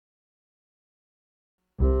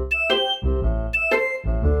We're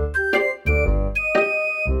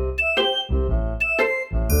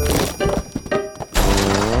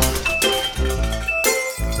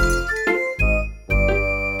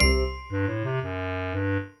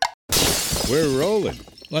rolling.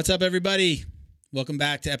 What's up, everybody? Welcome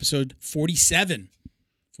back to episode 47.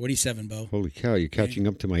 47, Bo. Holy cow, you're catching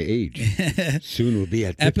up to my age. Soon we'll be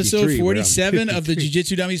at 53. Episode 47 of the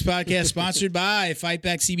Jiu-Jitsu Dummies podcast, sponsored by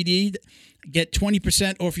Fightback CBD. Get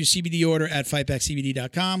 20% off your CBD order at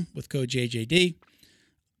fightbackcbd.com with code JJD.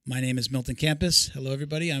 My name is Milton Campus. Hello,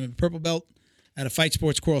 everybody. I'm a purple belt out of Fight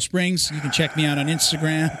Sports Coral Springs. You can check me out on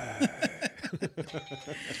Instagram.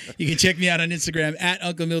 You can check me out on Instagram at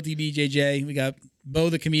Uncle Milty BJJ. We got Bo,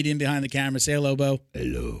 the comedian, behind the camera. Say hello, Bo.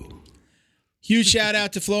 Hello. Huge shout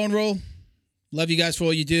out to Flow and Roll. Love you guys for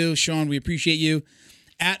all you do. Sean, we appreciate you.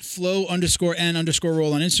 At Flow_N_Roll on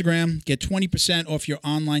Instagram. Get 20% off your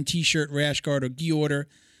online t-shirt, rash guard, or gi order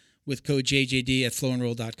with code JJD at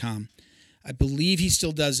flowandroll.com. I believe he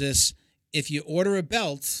still does this. If you order a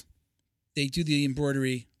belt, they do the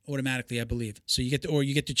embroidery automatically, I believe. So you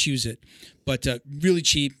get to choose it. But really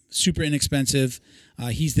cheap, super inexpensive.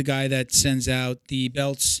 He's the guy that sends out the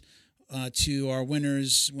belts to our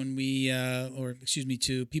winners when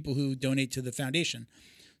to people who donate to the foundation.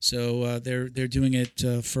 So they're doing it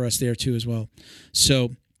for us there too as well.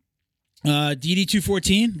 So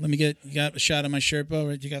DD214, you got a shot of my shirt, Bo,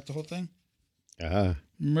 right? You got the whole thing?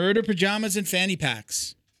 Murder pajamas and fanny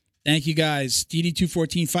packs. Thank you, guys.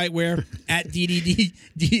 DD214 Fightwear at DDD.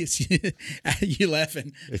 You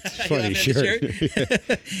laughing? It's funny shirt.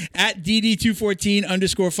 At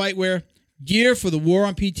DD214_Fightwear. Gear for the war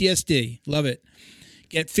on PTSD. Love it.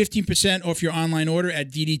 Get 15% off your online order at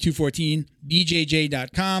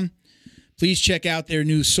DD214BJJ.com. Please check out their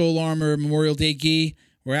new Soul Armor Memorial Day gi.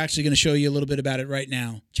 We're actually going to show you a little bit about it right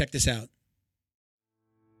now. Check this out.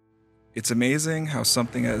 It's amazing how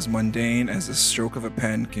something as mundane as a stroke of a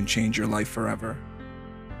pen can change your life forever.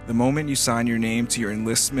 The moment you sign your name to your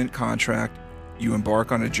enlistment contract, you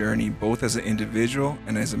embark on a journey both as an individual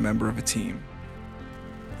and as a member of a team.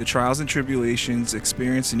 The trials and tribulations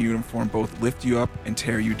experienced in uniform both lift you up and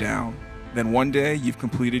tear you down. Then one day you've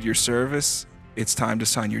completed your service, it's time to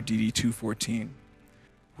sign your DD214.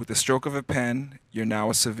 With the stroke of a pen, you're now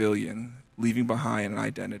a civilian, leaving behind an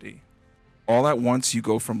identity. All at once, you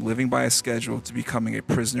go from living by a schedule to becoming a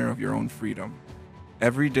prisoner of your own freedom.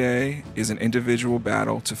 Every day is an individual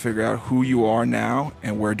battle to figure out who you are now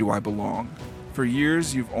and where do I belong. For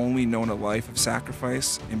years, you've only known a life of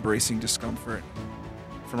sacrifice, embracing discomfort.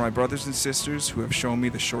 For my brothers and sisters who have shown me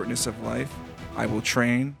the shortness of life, I will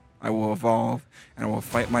train, I will evolve, and I will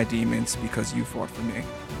fight my demons because you fought for me.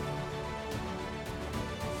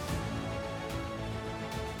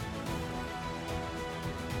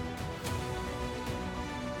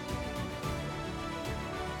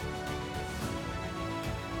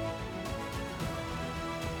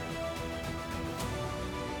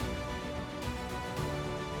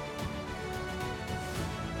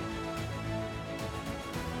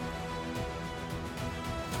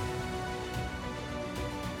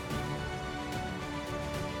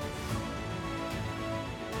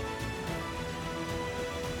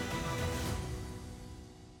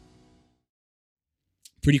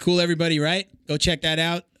 Pretty cool, everybody, right? Go check that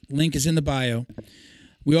out. Link is in the bio.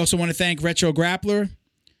 We also want to thank Retro Grappler.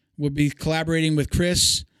 We'll be collaborating with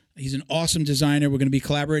Chris. He's an awesome designer. We're going to be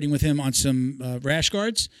collaborating with him on some rash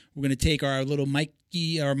guards. We're going to take our little Mike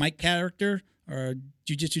character, our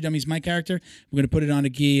Jiu-Jitsu Dummies Mike character. We're going to put it on a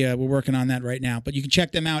gi. We're working on that right now. But you can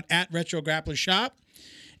check them out at Retro Grappler Shop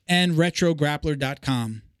and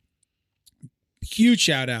retrograppler.com. Huge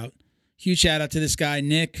shout out to this guy,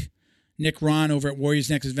 Nick Ron over at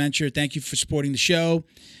Warriors Next Adventure. Thank you for supporting the show.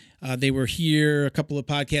 They were here a couple of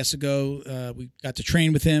podcasts ago. We got to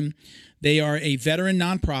train with him. They are a veteran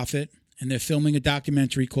nonprofit, and they're filming a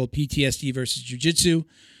documentary called PTSD versus Jiu-Jitsu.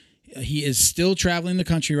 He is still traveling the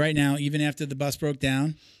country right now, even after the bus broke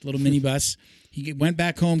down, little mini bus. He went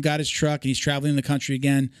back home, got his truck, and he's traveling the country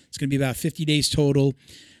again. It's going to be about 50 days total.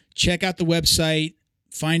 Check out the website.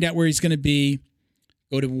 Find out where he's going to be.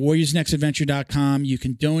 Go to warriorsnextadventure.com. You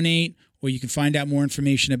can donate, or you can find out more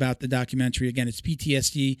information about the documentary. Again, it's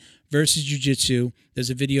PTSD versus Jiu-Jitsu. There's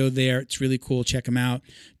a video there. It's really cool. Check him out.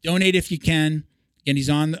 Donate if you can. And he's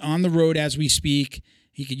on the road as we speak.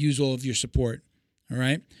 He could use all of your support. All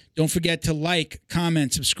right? Don't forget to like,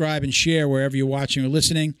 comment, subscribe, and share wherever you're watching or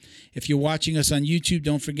listening. If you're watching us on YouTube,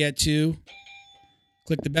 don't forget to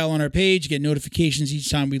click the bell on our page. Get notifications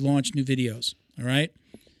each time we launch new videos. All right?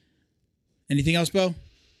 Anything else, Bo?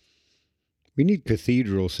 We need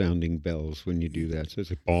cathedral sounding bells when you do that. So it's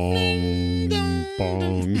like bong,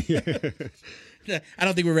 bong. I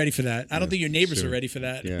don't think we're ready for that. I don't think your neighbors are ready for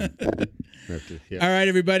that. Yeah. All right,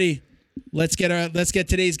 everybody. Let's get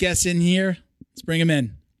today's guests in here. Let's bring them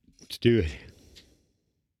in. Let's do it.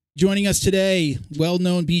 Joining us today,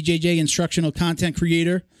 well-known BJJ instructional content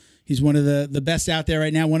creator. He's one of the best out there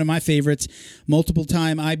right now, one of my favorites.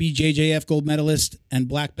 Multiple-time IBJJF gold medalist and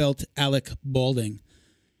black belt Alec Balding.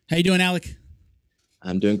 How you doing, Alec?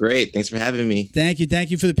 I'm doing great. Thanks for having me. Thank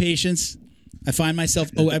you for the patience. I find myself,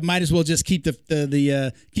 I might as well just keep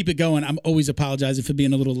keep it going. I'm always apologizing for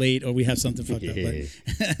being a little late or we have something fucked up.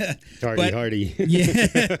 But, Hardy.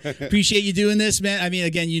 Yeah, appreciate you doing this, man. I mean,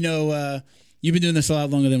 again, you've been doing this a lot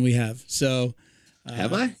longer than we have. So,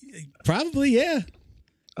 have I? Probably, yeah.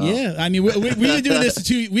 Oh. Yeah, I mean, we've been doing this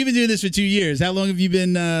we've been doing this for 2 years. How long have you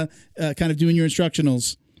been kind of doing your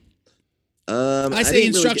instructionals? I say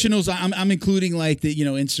instructionals. Really I'm including like the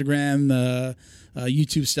Instagram,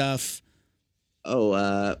 YouTube stuff. Oh,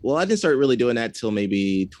 well, I didn't start really doing that till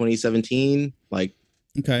maybe 2017, like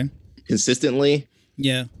consistently.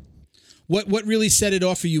 Yeah. What really set it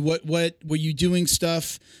off for you? What were you doing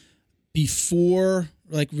stuff before?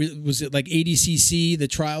 Like, was it like ADCC, the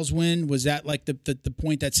trials win? Was that like the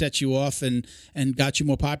point that set you off and got you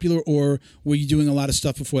more popular, or were you doing a lot of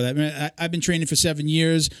stuff before that? I mean, I've been training for 7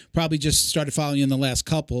 years. Probably just started following you in the last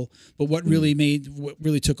couple. But what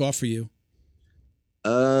really took off for you?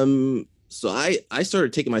 So I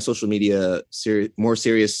started taking my social media more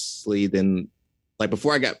seriously than like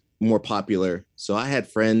before I got more popular. So I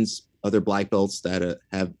had friends, other black belts that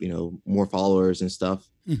have more followers and stuff.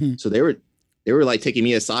 Mm-hmm. So they were like taking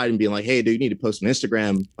me aside and being like, "Hey, dude, you need to post on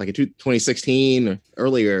Instagram like in 2016 or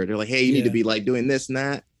earlier." They're like, "Hey, you need to be like doing this and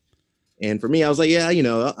that." And for me, I was like, "Yeah,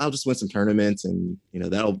 I'll just win some tournaments and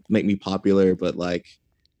that'll make me popular." But like,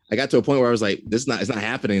 I got to a point where I was like, it's not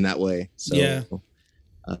happening that way. So yeah.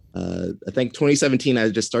 I think 2017, I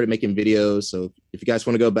just started making videos. So if you guys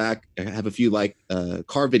want to go back, I have a few like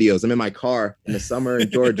car videos. I'm in my car in the summer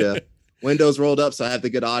in Georgia, windows rolled up, so I have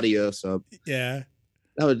the good audio. So yeah.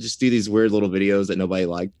 I would just do these weird little videos that nobody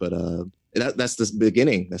liked, but that's the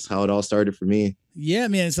beginning. That's how it all started for me. Yeah,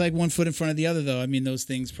 man, it's like one foot in front of the other, though. I mean, those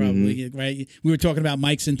things probably, right? We were talking about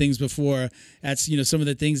mics and things before. That's, some of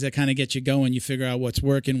the things that kind of get you going. You figure out what's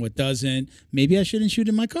working, what doesn't. Maybe I shouldn't shoot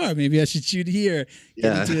in my car. Maybe I should shoot here.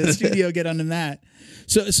 Get into the studio, get on the mat.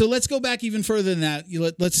 So let's go back even further than that.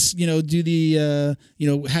 Let's, do the,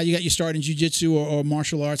 how you got your start in jiu-jitsu or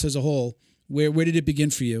martial arts as a whole. Where did it begin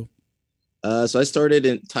for you? So I started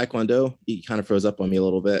in Taekwondo. You kind of froze up on me a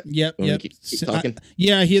little bit. Yep. Keep talking?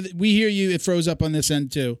 I hear we hear you. It froze up on this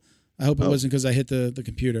end too. I hope it wasn't because I hit the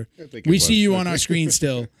computer. We see you on our screen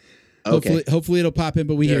still. Okay. Hopefully it'll pop in,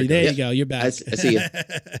 but we hear you. There you go. You're back. I see you.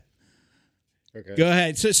 Okay. Go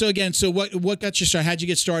ahead. So again, what got you started? How'd you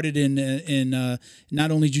get started in not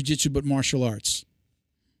only jiu-jitsu but martial arts?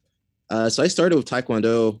 So I started with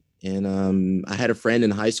Taekwondo, and I had a friend in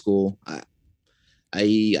high school.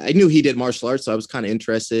 I knew he did martial arts, so I was kind of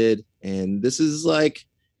interested. And this is like,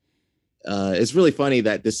 it's really funny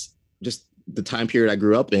that this just the time period I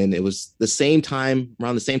grew up in, it was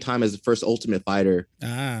around the same time as the first Ultimate Fighter.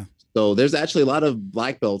 Ah. So there's actually a lot of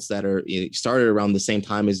black belts that are started around the same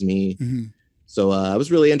time as me. Mm-hmm. So I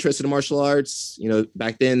was really interested in martial arts.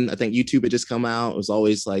 Back then, I think YouTube had just come out. It was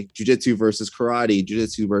always like jiu-jitsu versus karate,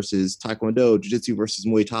 jiu-jitsu versus Taekwondo, jiu-jitsu versus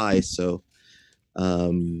Muay Thai. So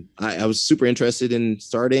I was super interested in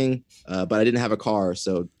starting, but I didn't have a car.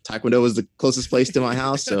 So Taekwondo was the closest place to my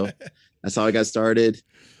house. So that's how I got started.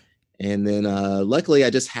 And then luckily, I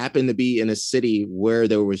just happened to be in a city where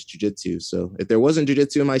there was jiu-jitsu. So if there wasn't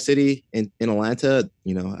jiu-jitsu in my city in Atlanta,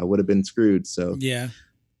 I would have been screwed. So yeah,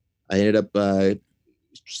 I ended up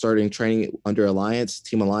starting training under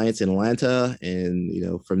Team Alliance in Atlanta.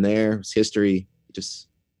 And, from there, it's history, just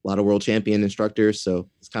a lot of world champion instructors. So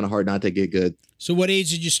it's kind of hard not to get good. So what age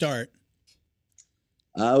did you start?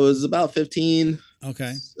 I was about 15.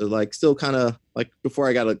 Okay. So like still kind of like before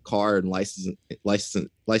I got a car and license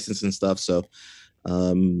and stuff. So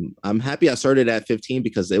I'm happy I started at 15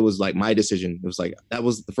 because it was like my decision. It was like, that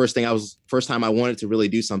was the first time I wanted to really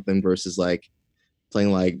do something versus like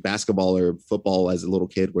playing like basketball or football as a little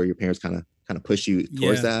kid where your parents kind of push you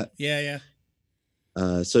towards that. Yeah.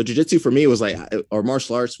 So jiu-jitsu for me was like, or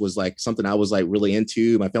martial arts was like something I was like really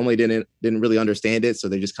into. My family didn't really understand it. So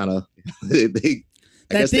they just kind of,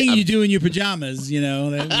 you do in your pajamas,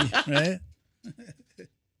 right?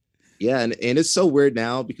 Yeah. And it's so weird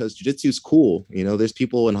now because jiu-jitsu is cool. There's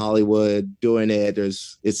people in Hollywood doing it.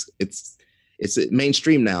 It's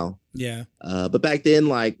mainstream now. Yeah. But back then,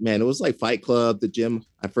 like, man, it was like Fight Club. The gym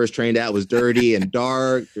I first trained at was dirty and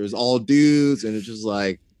dark. There was all dudes, and it's just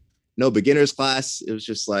like no beginners class. It was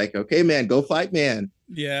just like, okay, man, go fight, man.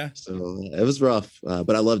 Yeah. So it was rough,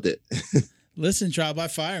 but I loved it. Listen, trial by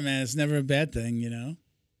fire, man. It's never a bad thing, you know.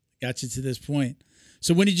 Got you to this point.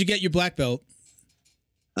 So when did you get your black belt?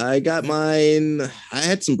 I got mine. I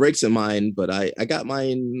had some breaks in mine, but I got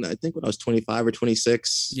mine, I think when I was 25 or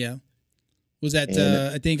 26. Yeah. Was that,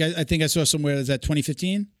 And- I think I saw somewhere, is that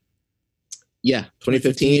 2015? Yeah,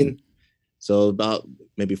 2015. So about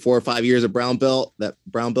maybe 4 or 5 years of brown belt, that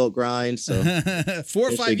brown belt grind. So 4 or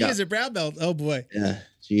Actually 5 got- years of brown belt. Oh boy. yeah,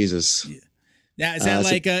 Jesus. Now, is that so-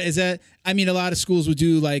 like, is that, I mean, a lot of schools would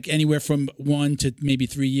do like anywhere from 1 to maybe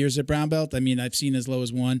 3 years at brown belt. I mean, I've seen as low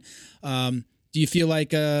as 1. Do you feel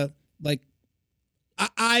like I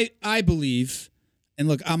believe, and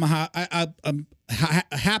look, I'm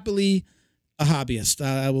happily a hobbyist.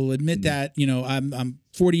 I will admit that, you know, I'm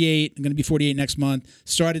 48. I'm going to be 48 next month.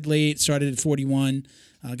 Started late, started at 41.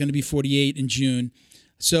 Going to be 48 in June.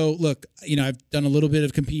 So look, you know, I've done a little bit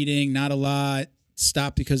of competing, not a lot.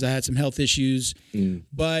 Stopped because I had some health issues,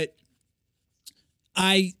 but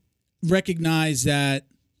I recognize that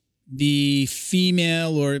the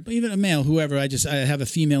female or even a male, whoever, I have a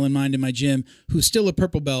female in mind in my gym who's still a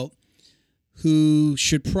purple belt, who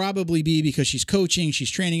should probably be, because she's coaching,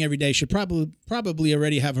 she's training every day, should probably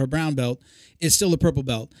already have her brown belt, is still a purple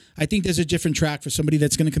belt. I think there's a different track for somebody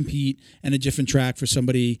that's going to compete and a different track for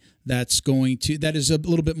somebody that is a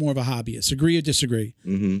little bit more of a hobbyist. Agree or disagree?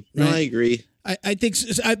 Mm-hmm. No, Right. I agree. I think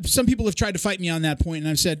some people have tried to fight me on that point,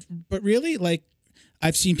 and I've said, but really, like,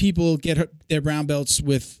 I've seen people get their brown belts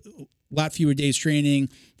with a lot fewer days training.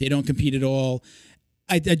 They don't compete at all.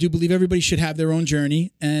 I do believe everybody should have their own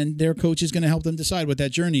journey, and their coach is going to help them decide what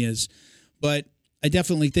that journey is. But I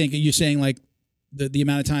definitely think you're saying like the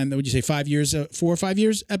amount of time, would you say 5 years, 4 or 5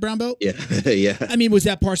 years at brown belt? Yeah, yeah. I mean, was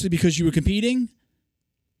that partially because you were competing?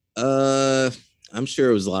 I'm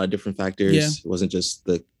sure it was a lot of different factors. Yeah. It wasn't just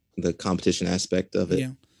the competition aspect of it.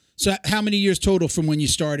 Yeah. So how many years total from when you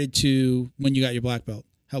started to when you got your black belt?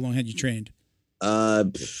 How long had you trained?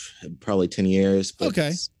 Probably 10 years. But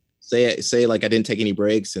Okay. Say like I didn't take any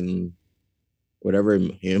breaks and whatever.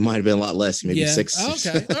 It might have been a lot less, maybe Yeah. 6.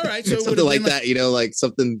 Okay. All right. So it something would've like been that, you know, like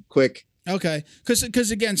something quick. Okay,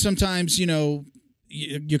 because again, sometimes, you know,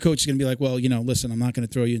 your coach is going to be like, well, you know, listen, I'm not going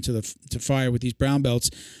to throw you into the fire with these brown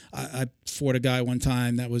belts. I fought a guy one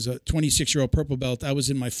time that was a 26-year-old purple belt. I was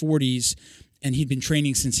in my 40s, and he'd been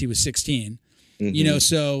training since he was 16. You know,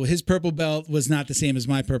 so his purple belt was not the same as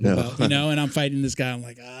my purple belt, you know, and I'm fighting this guy. I'm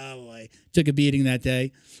like, oh, boy. Took a beating that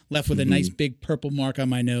day. Left with a nice big purple mark on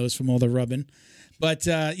my nose from all the rubbing. But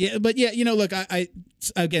yeah, you know, look, I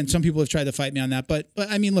again, some people have tried to fight me on that, but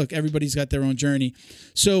I mean, look, everybody's got their own journey.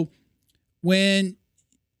 So when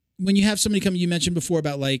you have somebody come, you mentioned before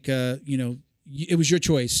about like, you know, it was your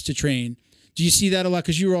choice to train. Do you see that a lot?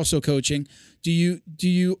 Because you were also coaching. Do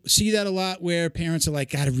you see that a lot where parents are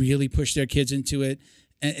like, got to really push their kids into it?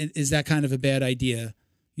 And is that kind of a bad idea?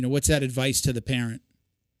 You know, what's that advice to the parent?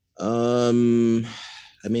 I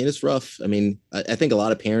mean, it's rough. I mean, I think a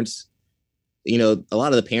lot of parents, you know, a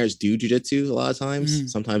lot of the parents do jujitsu a lot of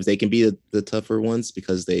times. Sometimes they can be the tougher ones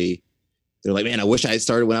because they're like, man, I wish I had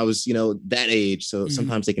started when I was, you know, that age. So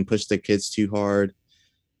sometimes they can push their kids too hard.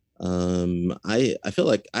 I feel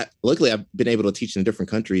like luckily I've been able to teach in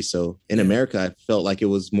different countries. So in America, I felt like it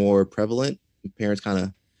was more prevalent. Parents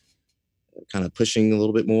kind of pushing a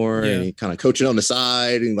little bit more and kind of coaching on the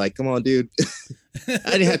side and like, come on, dude.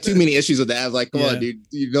 I didn't have too many issues with that. I was like, come on, dude.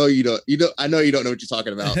 I know you don't know what you're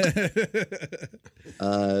talking about.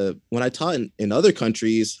 When I taught in other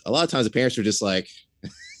countries, a lot of times the parents were just like,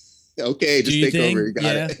 okay, just take over. You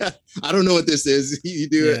got it. I don't know what this is. You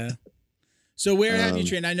do it. So where have you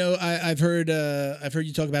trained? I know I've heard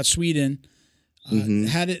you talk about Sweden.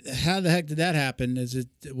 How the heck did that happen?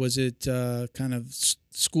 Was it kind of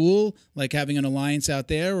school, like having an alliance out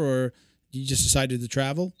there, or you just decided to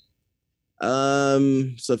travel?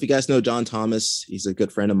 So if you guys know John Thomas, he's a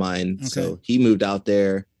good friend of mine. Okay. So he moved out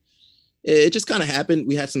there. It just kind of happened.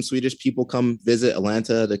 We had some Swedish people come visit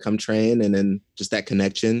Atlanta to come train, and then just that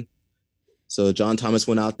connection. So John Thomas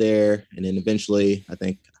went out there, and then eventually, I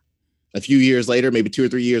think a few years later, maybe 2 or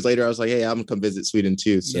 3 years later, I was like, hey, I'm gonna come visit Sweden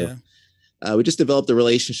too. So we just developed a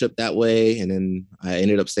relationship that way, and then I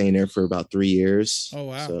ended up staying there for about 3 years. Oh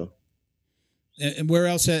wow! So, and where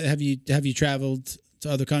else have you traveled to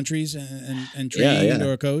other countries and trained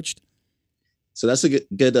or coached? So that's a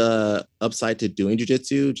good upside to doing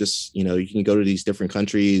jujitsu. Just, you can go to these different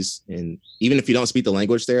countries, and even if you don't speak the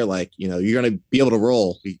language there, like, you're going to be able to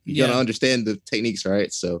roll. You're going to understand the techniques,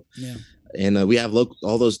 right? So, and we have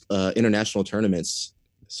all those international tournaments.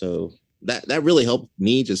 So that really helped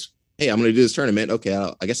me just, hey, I'm going to do this tournament. Okay,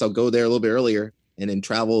 I guess I'll go there a little bit earlier and then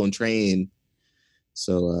travel and train.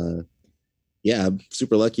 So, yeah, I'm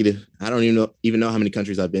super lucky I don't even know how many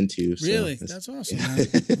countries I've been to. So really? That's awesome. Yeah.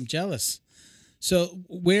 I'm jealous. So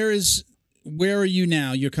where are you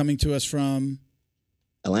now? You're coming to us from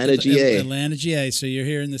Atlanta, GA. Atlanta, GA. So you're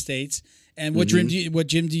here in the States. And what gym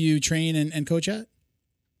do you train and coach at?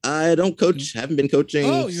 I don't coach. Haven't been coaching.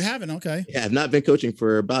 Oh, you haven't? Okay. Yeah, I've not been coaching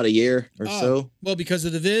for about a year or so. Well, because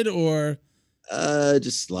of the vid or?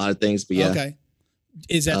 Just a lot of things, but yeah. Okay.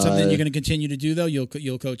 Is that something you're going to continue to do though?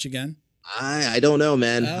 You'll coach again? I don't know,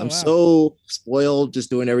 man. I'm so spoiled just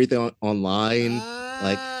doing everything online.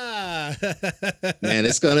 Like, man,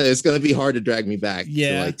 it's gonna be hard to drag me back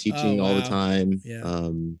to like teaching all the time. Yeah.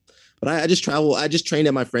 But I just travel. I just train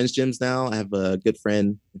at my friends' gyms now. I have a good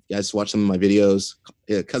friend. If you guys watch some of my videos,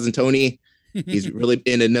 cousin Tony. He's really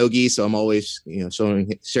into no-gi, so I'm always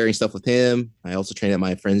sharing stuff with him. I also train at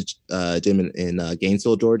my friend's gym in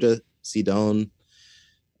Gainesville, Georgia. Sedone.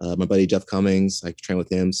 My buddy Jeff Cummings, I train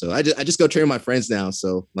with him. So I just go train with my friends now.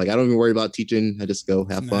 So like I don't even worry about teaching. I just go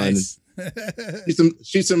have fun.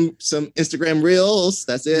 Shoot some Instagram reels.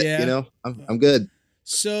 That's it. Yeah. I'm good.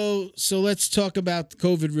 So let's talk about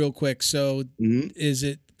COVID real quick. So is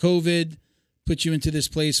it COVID put you into this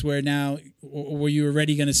place where now, or were you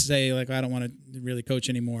already going to say like, I don't want to really coach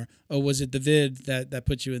anymore? Or was it the vid that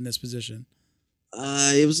put you in this position?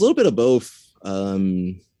 It was a little bit of both.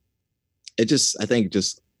 I think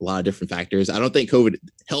just a lot of different factors. I don't think COVID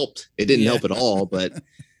helped. It didn't help at all, but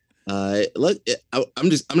I'm going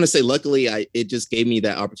to say, luckily it just gave me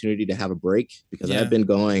that opportunity to have a break because I've been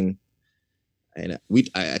going, and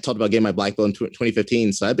I talked about getting my black belt in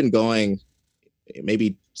 2015. So I've been going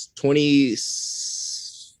maybe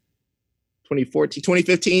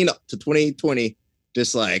 2015 to 2020,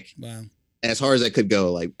 just like as hard as I could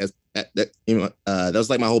go. Like that was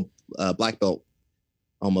like my whole black belt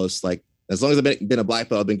almost. Like as long as I've been a black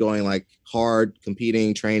belt, I've been going like hard,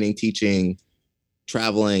 competing, training, teaching,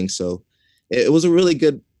 traveling. So it was a really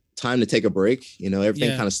good time to take a break.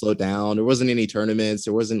 Everything kind of slowed down. There wasn't any tournaments.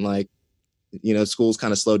 There wasn't like, schools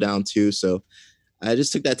kind of slowed down too. So I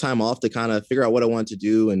just took that time off to kind of figure out what I wanted to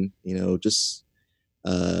do. And, just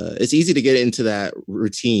it's easy to get into that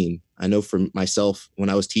routine. I know for myself, when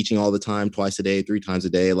I was teaching all the time, twice a day, 3 times a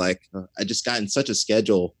day, like I just got in such a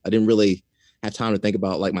schedule. I didn't really have time to think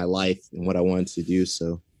about like my life and what I wanted to do.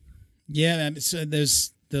 So, yeah, so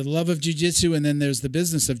there's the love of jiu-jitsu and then there's the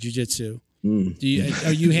business of jiu-jitsu.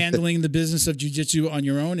 Are you handling the business of jiu-jitsu on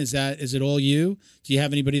your own? Is it all you? Do you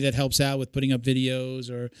have anybody that helps out with putting up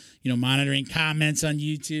videos or, monitoring comments on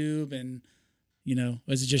YouTube and, or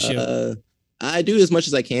is it just you? I do as much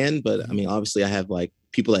as I can, but I mean, obviously I have like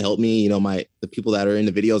people that help me, the people that are in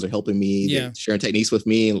the videos are helping me, they're sharing techniques with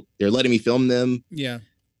me. They're letting me film them. Yeah.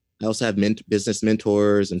 I also have business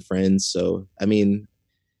mentors and friends. So, I mean,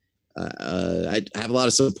 I have a lot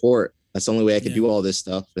of support. That's the only way I can do all this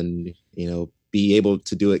stuff and, be able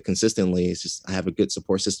to do it consistently. It's just, I have a good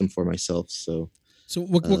support system for myself. So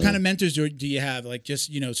what kind of mentors do you have? Like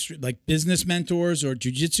just, like business mentors or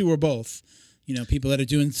jiu-jitsu or both, people that are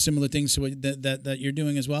doing similar things to what that you're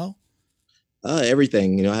doing as well?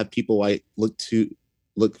 Everything, I have people I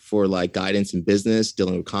look for like guidance in business,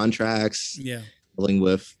 dealing with contracts, dealing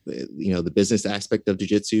with, the business aspect of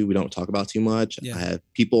jiu-jitsu. We don't talk about too much. I have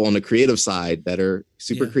people on the creative side that are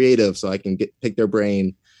super creative, so I can pick their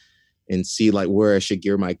brain and see like where I should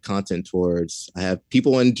gear my content towards. I have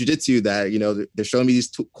people in jiu-jitsu that, they're showing me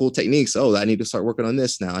these cool techniques. Oh, I need to start working on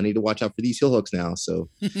this now. I need to watch out for these heel hooks now. So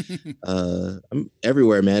I'm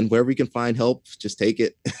everywhere, man. Wherever we can find help, just take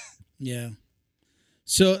it. Yeah.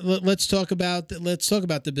 So let's talk about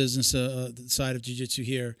the business side of jiu-jitsu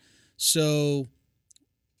here. So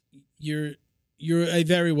you're a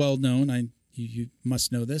very well known. You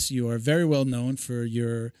must know this. You are very well known for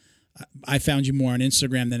your. I found you more on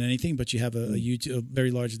Instagram than anything, but you have a very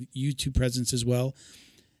large YouTube presence as well.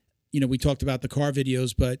 We talked about the car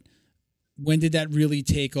videos, but when did that really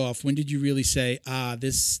take off? When did you really say,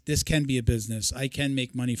 this can be a business. I can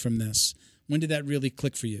make money from this. When did that really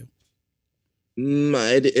click for you?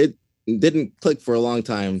 It didn't click for a long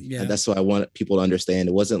time. Yeah. And that's what I want people to understand.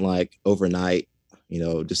 It wasn't like overnight,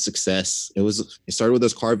 just success. It started with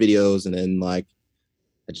those car videos, and then like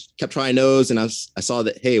I just kept trying those, and I saw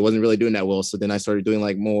that, hey, it wasn't really doing that well. So then I started doing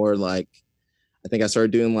like more like, I think I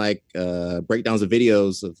started doing like breakdowns of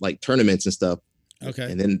videos of like tournaments and stuff,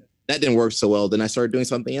 Okay. And then that didn't work so well. Then I started doing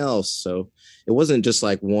something else. So it wasn't just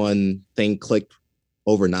like one thing clicked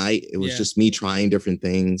overnight. It was just me trying different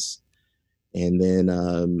things. And then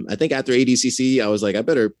I think after ADCC, I was like, I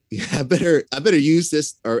better use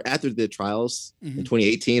this. Or after the trials in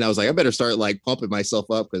 2018, I was like, I better start like pumping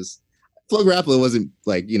myself up, because Flow Grappling wasn't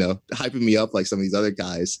like, hyping me up like some of these other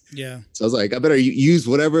guys. Yeah. So I was like, I better use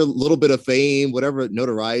whatever little bit of fame, whatever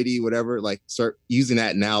notoriety, whatever, like start using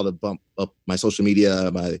that now to bump up my social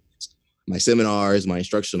media, my seminars, my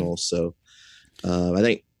instructionals. So I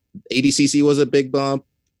think ADCC was a big bump.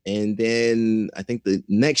 And then I think the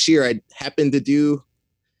next year I happened to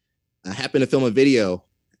film a video,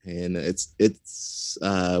 and I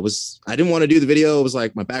didn't want to do the video. It was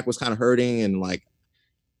like my back was kind of hurting, and like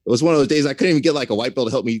it was one of those days I couldn't even get like a white belt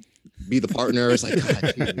to help me be the partner. It's like,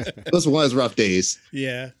 God, it was one of those rough days.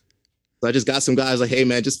 Yeah. So I just got some guys like, hey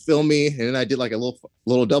man, just film me. And then I did like a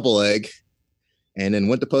little double leg, and then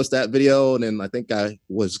went to post that video. And then I think I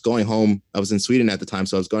was going home. I was in Sweden at the time,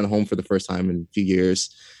 so I was going home for the first time in a few years.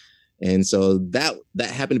 And so that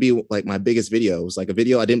happened to be like my biggest video. It was like a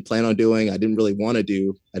video I didn't plan on doing. I didn't really want to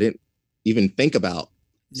do. I didn't even think about.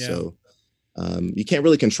 Yeah. So you can't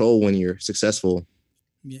really control when you're successful.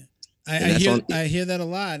 Yeah. I hear that a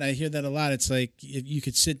lot. It's like you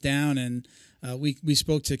could sit down and we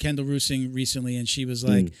spoke to Kendall Rusing recently, and she was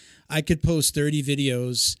like, I could post 30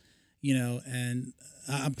 videos, and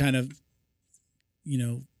I'm kind of,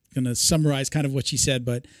 going to summarize kind of what she said,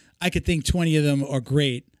 but I could think 20 of them are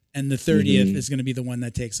great, and the 30th is going to be the one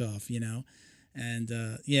that takes off, And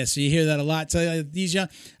so you hear that a lot. So these young,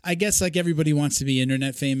 I guess, like everybody wants to be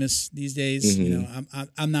internet famous these days.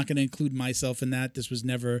 I'm not going to include myself in that. This was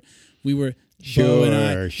never. We were Bo and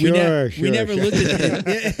I. We never looked at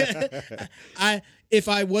it. If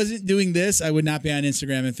I wasn't doing this, I would not be on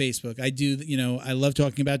Instagram and Facebook. I do. I love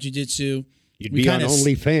talking about jiu-jitsu. You'd be on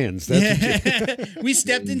OnlyFans. We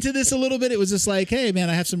stepped into this a little bit. It was just like, hey, man,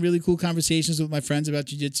 I have some really cool conversations with my friends about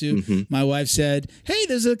jiu-jitsu. My wife said, hey,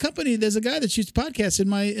 there's a guy that shoots podcasts in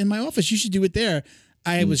my office. You should do it there.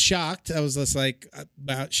 I was shocked. I was just like,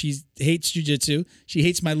 she hates jiu-jitsu. She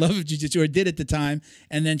hates my love of jiu-jitsu, or did at the time.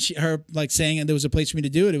 And then her like saying, and there was a place for me to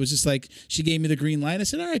do it. It was just like, she gave me the green light. I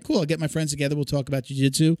said, all right, cool. I'll get my friends together. We'll talk about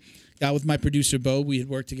jiu-jitsu. Got with my producer, Bo. We had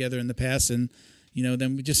worked together in the past. And,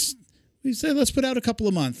 then we said, let's put out a couple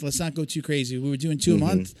a month. Let's not go too crazy. We were doing 2 a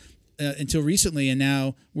month until recently, and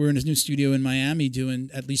now we're in a new studio in Miami doing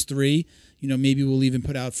at least 3. Maybe we'll even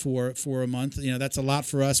put out 4 a month. That's a lot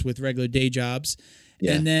for us with regular day jobs.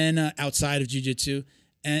 Yeah. And then outside of jiu-jitsu.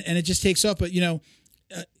 And it just takes off. But, to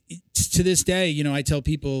this day, I tell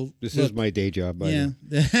people, this is my day job. By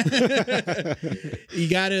you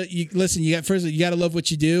gotta love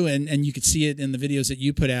what you do, and you could see it in the videos that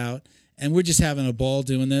you put out. And we're just having a ball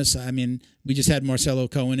doing this. I mean, we just had Marcelo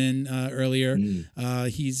Cohen in earlier.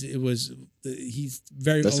 He's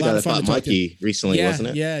very That's a lot of fun. Fought Mikey recently, wasn't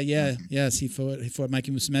it? Yes. He fought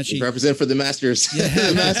Mikey Musumeci. He represent for the Masters.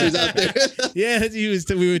 The Masters out there.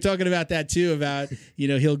 We were talking about that too. About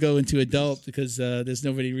he'll go into adult because there's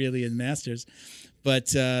nobody really in Masters.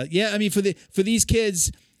 But I mean, for these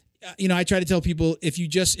kids, I try to tell people if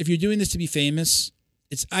you're doing this to be famous.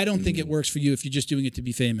 I don't think it works for you if you're just doing it to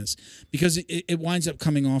be famous, because it winds up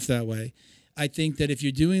coming off that way. I think that if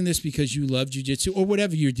you're doing this because you love jiu-jitsu or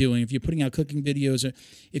whatever you're doing, if you're putting out cooking videos, or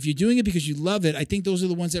if you're doing it because you love it, I think those are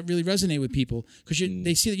the ones that really resonate with people, because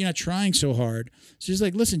they see that you're not trying so hard. So just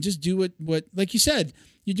like, listen, just do what like you said,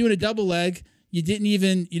 you're doing a double leg. You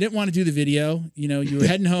didn't want to do the video, you were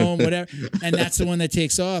heading home, whatever. And that's the one that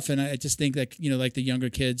takes off. And I just think that, like the younger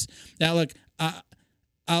kids now, look,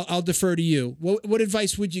 I'll defer to you. What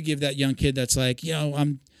advice would you give that young kid that's like,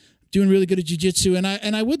 I'm doing really good at jiu-jitsu, and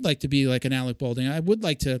I would like to be like an Alec Balding. I would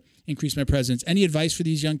like to increase my presence. Any advice for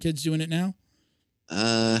these young kids doing it now?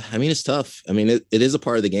 I mean, it's tough. I mean, it is a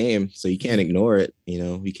part of the game, so you can't ignore it.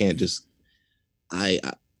 You can't just. I'm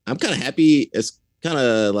kind of happy. It's kind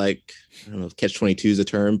of like, I don't know if catch-22 is a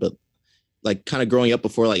term, but like kind of growing up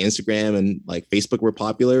before like Instagram and like Facebook were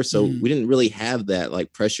popular, so we didn't really have that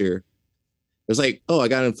like pressure. It was like, oh, I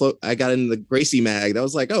got in the Gracie mag. That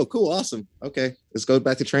was like, oh, cool, awesome. Okay, let's go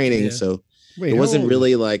back to training. Yeah. So it wasn't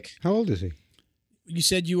really like. How old is he? You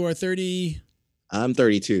said you are 30. I'm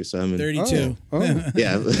 32, so I'm 32. Oh.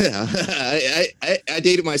 Yeah. I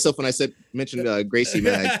dated myself when I mentioned Gracie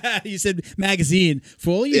mag. You said magazine.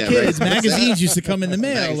 For all you kids, right. Magazines used to come in the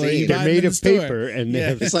mail. They're made of paper, and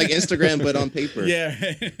it's like Instagram but on paper. Yeah.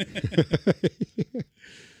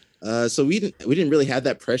 So we didn't really have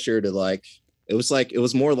that pressure to like. It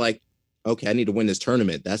was more like, okay, I need to win this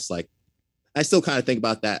tournament. That's like, I still kind of think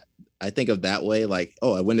about that I think of that way, like,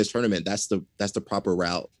 oh, I win this tournament. That's the proper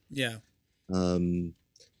route. Yeah.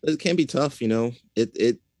 It can be tough, you know,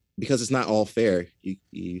 it because it's not all fair.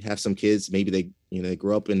 You have some kids, maybe they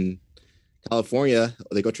grow up in California,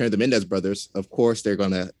 they go train with the Mendez brothers. Of course, they're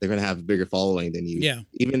gonna have a bigger following than you. Yeah.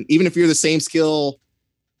 Even if you're the same skill,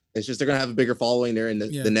 it's just they're gonna have a bigger following. They're in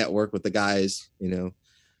the network with the guys, you know.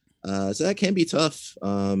 So that can be tough.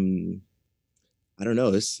 I don't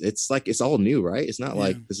know. It's like it's all new, right? It's not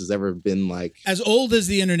like this has ever been like as old as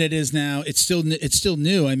the internet is now. It's still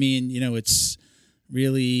new. I mean, you know, it's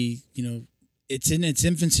really, you know, it's in its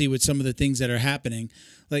infancy with some of the things that are happening.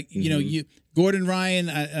 Like, you know, Gordon Ryan.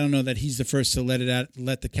 I don't know that he's the first to let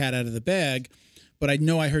the cat out of the bag, but I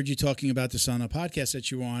know I heard you talking about this on a podcast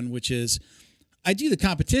that you were on, which is I do the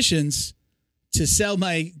competitions to sell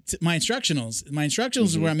my instructionals. My instructionals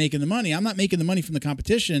is where I'm making the money. I'm not making the money from the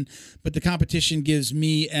competition, but the competition gives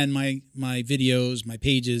me and my videos, my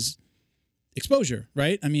pages, exposure,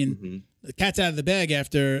 right? I mean, the cat's out of the bag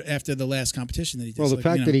after the last competition that he did. Well, the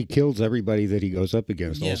fact that he kills everybody that he goes up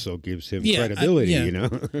against also gives him credibility, you know?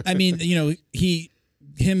 I mean, you know,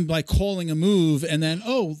 him like calling a move and then,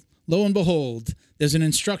 oh, lo and behold, there's an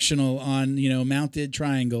instructional on, you know, mounted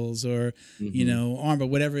triangles or, you know, arm or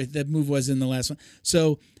whatever the move was in the last one.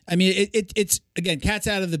 So, I mean, it's again, cat's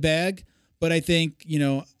out of the bag, but I think, you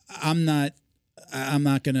know, I'm not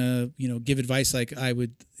going to, you know, give advice like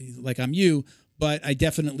I'm you, but I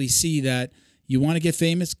definitely see that you want to get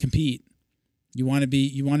famous, compete. You want to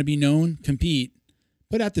be known, compete.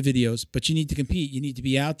 Put out the videos, but you need to compete. You need to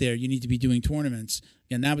be out there. You need to be doing tournaments.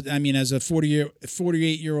 And that was, I mean, as a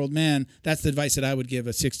 48-year-old man, that's the advice that I would give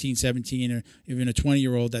a 16, 17, or even a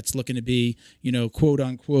 20-year-old that's looking to be, you know, quote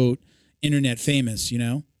unquote, internet famous, you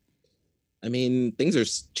know? I mean, things are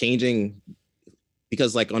changing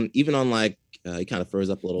because like you kind of froze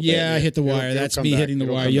up a little bit. Yeah, I hit the wire. That's me hitting the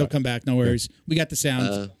wire. You'll come back. No worries. We got the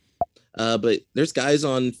sound. But there's guys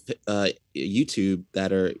on YouTube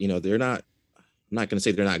that are, you know, they're not, I'm not going to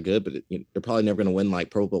say they're not good, but they're probably never going to win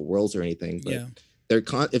like Pro Bowl Worlds or anything. But their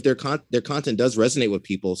content does resonate with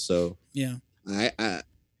people. So yeah,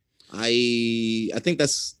 I think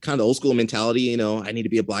that's kind of the old school mentality. You know, I need to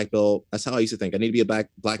be a black belt. That's how I used to think. I need to be a black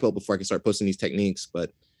belt before I can start posting these techniques.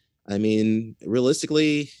 But I mean,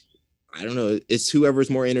 realistically, I don't know. It's whoever's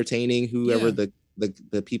more entertaining, whoever the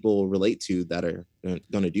people relate to that are going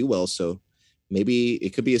to do well. So maybe it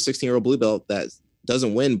could be a 16-year-old blue belt that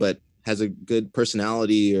doesn't win, but has a good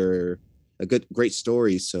personality or a great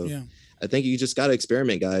story. So I think you just got to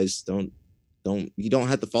experiment, guys. You don't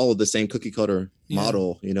have to follow the same cookie cutter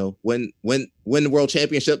model. You know, when the world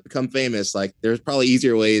championship become famous, like there's probably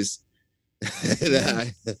easier ways.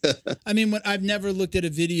 I mean, I've never looked at a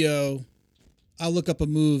video. I'll look up a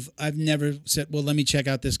move. I've never said, well, let me check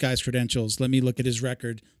out this guy's credentials. Let me look at his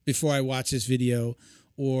record before I watch this video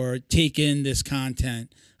or take in this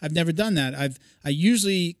content. I've never done that. I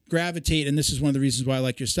usually gravitate, and this is one of the reasons why I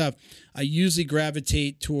like your stuff. I usually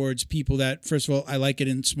gravitate towards people that, first of all, I like it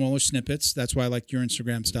in smaller snippets. That's why I like your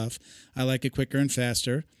Instagram stuff. I like it quicker and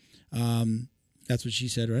faster. That's what she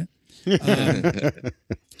said, right?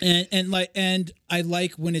 And I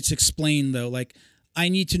like when it's explained though. Like I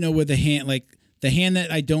need to know where the hand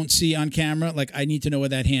that I don't see on camera, like I need to know where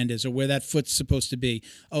that hand is or where that foot's supposed to be.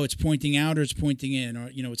 Oh, it's pointing out or it's pointing in or,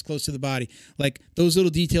 you know, it's close to the body. Like those little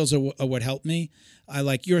details are what help me. I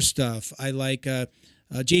like your stuff. I like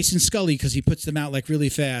Jason Scully because he puts them out like really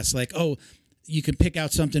fast. Like, oh, you can pick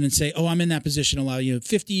out something and say, oh, I'm in that position. Allow you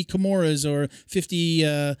 50 Kimuras or 50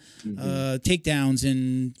 takedowns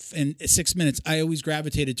in 6 minutes. I always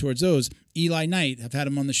gravitated towards those. Eli Knight, I've had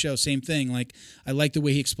him on the show. Same thing. Like I like the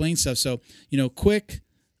way he explains stuff. So, you know, quick.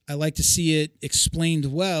 I like to see it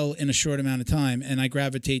explained well in a short amount of time. And I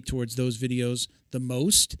gravitate towards those videos the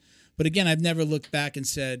most. But again, I've never looked back and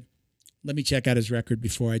said, let me check out his record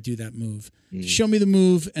before I do that move. Show me the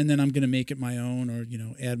move, and then I'm going to make it my own or, you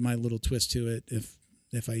know, add my little twist to it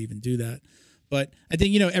if I even do that. But I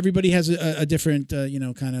think, you know, everybody has a different, you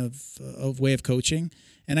know, kind of way of coaching.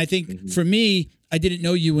 And I think for me, I didn't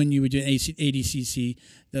know you when you were doing ADCC,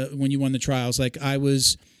 when you won the trials. Like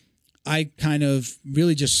I kind of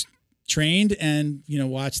really just trained and, you know,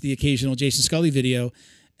 watched the occasional Jason Scully video.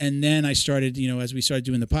 And then I started, you know, as we started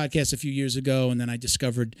doing the podcast a few years ago, and then I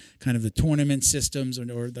discovered kind of the tournament systems or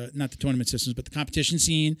not the tournament systems, but the competition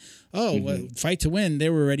scene. Oh, Fight to Win. They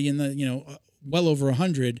were already in the, you know, well over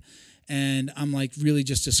 100. And I'm like really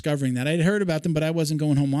just discovering that. I'd heard about them, but I wasn't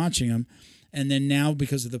going home watching them. And then now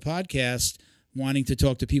because of the podcast, wanting to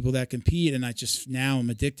talk to people that compete, and now I'm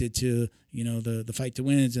addicted to, you know, the Fight to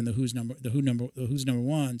Wins and the who's number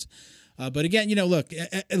ones. But again, look,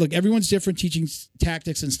 everyone's different. Teaching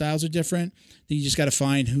tactics and styles are different. Then you just got to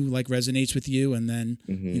find who like resonates with you, and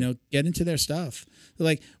then get into their stuff.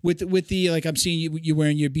 Like with the like I'm seeing you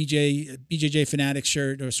wearing your BJJ Fanatics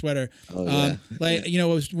shirt or sweater. Oh, yeah.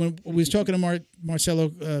 When we was talking to Marcelo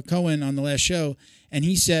Cohen on the last show, and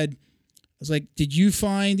he said, I was like, did you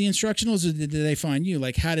find the instructionals or did they find you?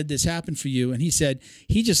 Like, how did this happen for you? And he said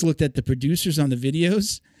he just looked at the producers on the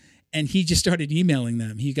videos and he just started emailing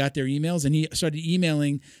them. He got their emails and he started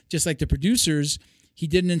emailing just like the producers. He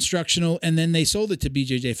did an instructional and then they sold it to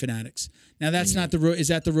BJJ Fanatics. Now that's not the road. Is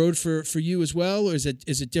that the road for you as well? Or is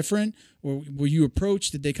it different? Or were you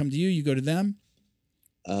approached? Did they come to you? You go to them?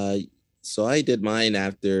 So I did mine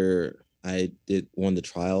after I won the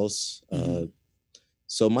trials.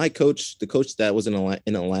 So my coach, the coach that was in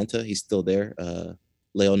Atlanta, he's still there.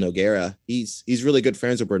 Leo Noguera. He's really good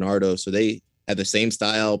friends with Bernardo. So they had the same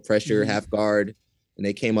style, pressure, half guard, and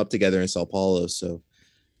they came up together in Sao Paulo. So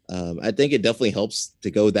I think it definitely helps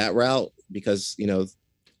to go that route because,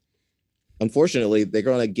 unfortunately, they're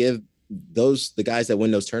going to give the guys that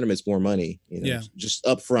win those tournaments more money, just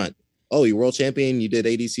up front. Oh, you're world champion, you did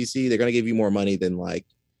ADCC, they're going to give you more money than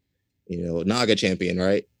Naga champion,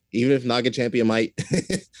 right? Even if Naga champion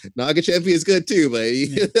Naga champion is good too, but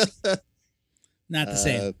not the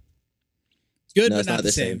same. Good, but not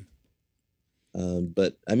the same.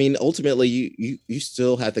 But I mean, ultimately, you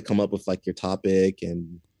still have to come up with like your topic,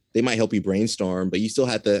 and they might help you brainstorm, but you still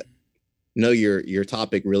have to know your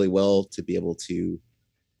topic really well to be able to,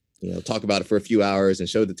 talk about it for a few hours and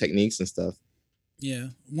show the techniques and stuff. Yeah,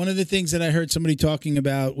 one of the things that I heard somebody talking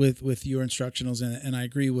about with your instructionals, and I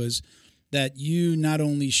agree, was that you not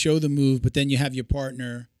only show the move, but then you have your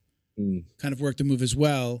partner kind of work the move as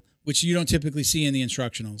well, which you don't typically see in the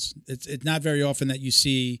instructionals. It's not very often that you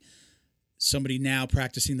see somebody now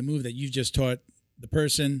practicing the move that you've just taught the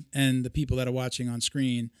person and the people that are watching on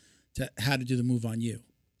screen to how to do the move on you,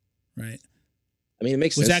 right? I mean, it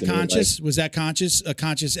makes sense. Was that conscious? Was that a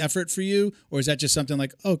conscious effort for you? Or is that just something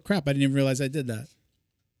like, oh, crap, I didn't even realize I did that?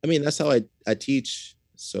 I mean, that's how I teach.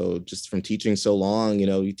 So just from teaching so long,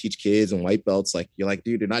 you teach kids and white belts, like you're like,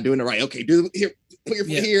 dude, you're not doing it right. Okay, here, put your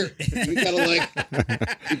foot here. You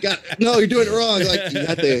gotta you're doing it wrong. Like you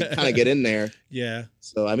have to kind of get in there. Yeah.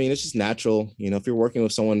 So I mean, it's just natural. If you're working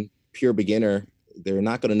with someone pure beginner, they're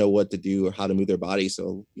not going to know what to do or how to move their body.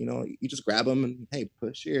 So you just grab them and hey,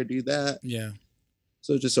 push here, do that. Yeah.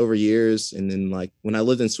 So just over years, and then like when I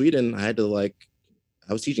lived in Sweden, I had to I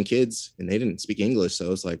was teaching kids and they didn't speak English,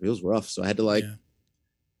 so it was rough. So I had to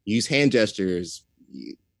use hand gestures,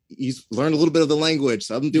 learn a little bit of the language.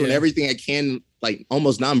 So I'm doing everything I can, like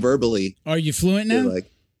almost non-verbally. Are you fluent now? I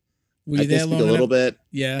can speak a little bit.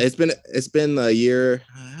 Yeah. It's been a year,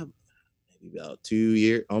 maybe about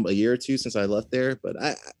a year or two since I left there, but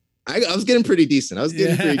I was getting pretty decent. I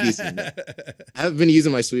haven't been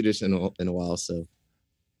using my Swedish in a while. So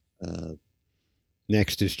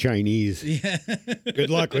next is Chinese. Yeah. Good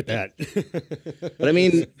luck with that. But I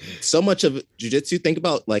mean, so much of jiu-jitsu, think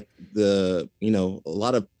about like a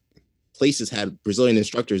lot of places had Brazilian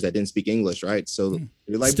instructors that didn't speak English, right? So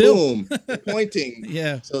you're like, boom, you're pointing.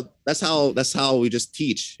 Yeah. So that's how we just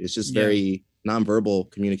teach. It's just very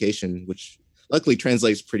nonverbal communication, which luckily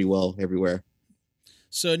translates pretty well everywhere.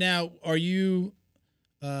 So now are you,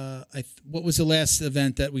 what was the last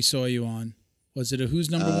event that we saw you on? Was it a Who's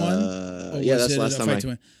Number One? Yeah, that's last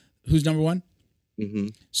time. Who's Number One? Mm-hmm.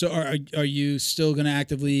 So are you still going to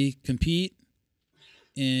actively compete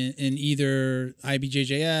in either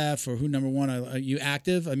IBJJF or Who Number One? Are you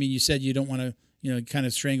active? I mean, you said you don't want to, kind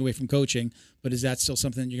of straying away from coaching, but is that still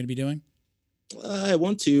something that you're going to be doing? I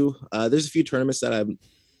want to. There's a few tournaments that I'm.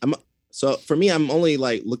 So for me, I'm only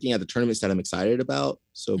like looking at the tournaments that I'm excited about.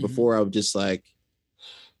 So before I would just like,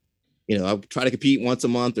 I'll try to compete once a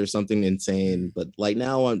month or something insane. But like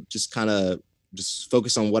now I'm just kind of just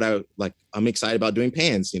focus on what I'm excited about doing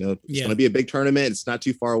Pans. It's going to be a big tournament. It's not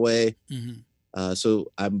too far away. Mm-hmm.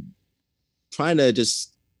 So I'm trying to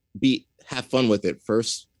just have fun with it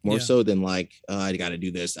first, more so than like, I got to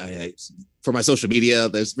do this. For my social media,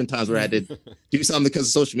 there's been times where I had to do something because of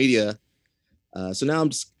social media. So now I'm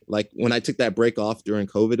just like, when I took that break off during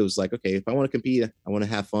COVID, it was like, okay, if I want to compete, I want to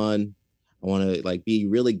have fun. I want to like be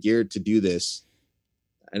really geared to do this.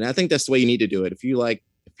 And I think that's the way you need to do it. If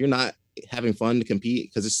you're not having fun to compete,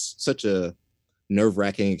 because it's such a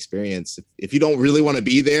nerve-wracking experience. If you don't really want to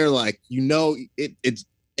be there, like, it's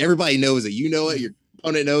everybody knows it. You know it. Your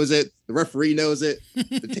opponent knows it. The referee knows it.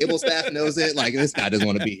 The table staff knows it. Like, this guy doesn't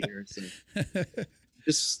want to be here.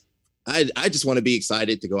 So I just want to be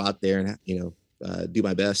excited to go out there and, do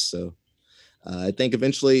my best. So I think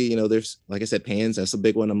eventually, there's, like I said, Pans. That's a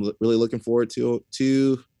big one. I'm really looking forward to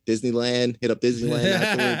Disneyland. Hit up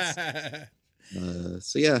Disneyland afterwards.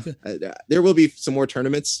 So yeah, there will be some more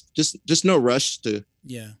tournaments. Just no rush to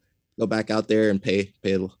go back out there and pay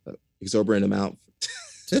an exorbitant amount.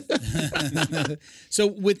 So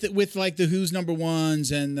with like the Who's Number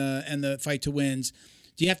Ones and the Fight to Wins,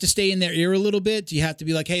 do you have to stay in their ear a little bit? Do you have to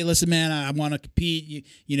be like, hey, listen, man, I want to compete.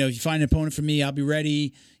 You know, if you find an opponent for me, I'll be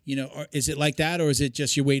ready. You know, or is it like that, or is it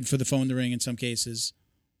just you're waiting for the phone to ring in some cases?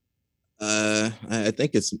 I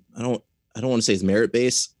think I don't want to say it's merit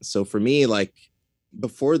based. So for me, like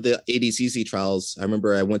before the ADCC trials, I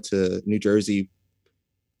remember I went to New Jersey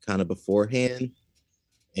kind of beforehand.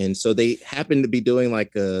 And so they happened to be doing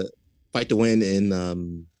like a Fight to Win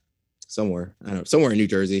in somewhere in New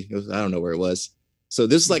Jersey. I don't know where it was. So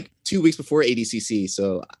this is like 2 weeks before ADCC.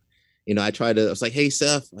 So, I was like, hey,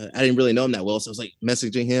 Seth, I didn't really know him that well. So I was like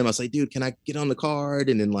messaging him. I was like, dude, can I get on the card?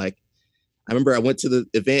 And then like, I remember I went to the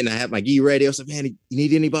event and I had my gi ready. I was like, man, you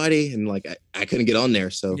need anybody? And like, I couldn't get on there.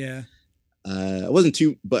 So yeah, I wasn't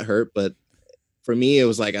too butthurt, but for me, it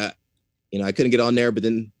was like, I couldn't get on there, but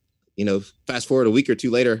then, fast forward a week or two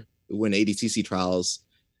later, we went ADCC trials,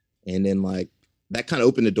 and then like that kind of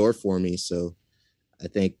opened the door for me. So I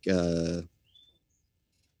think I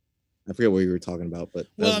forget what you were talking about, but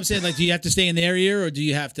I'm saying, like, do you have to stay in their ear, or do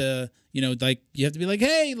you have to, like you have to be like,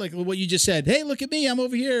 hey, like what you just said, hey, look at me, I'm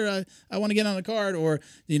over here, I want to get on the card, or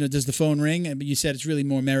does the phone ring? But you said it's really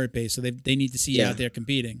more merit based, so they need to see you out there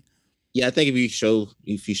competing. Yeah, I think if you show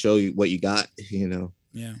what you got,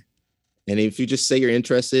 yeah, and if you just say you're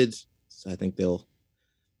interested, I think they'll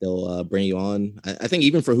bring you on. I think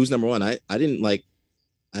even for Who's Number One, I didn't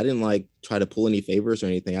try to pull any favors or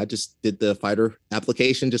anything. I just did the fighter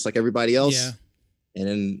application just like everybody else. Yeah. And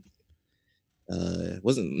then it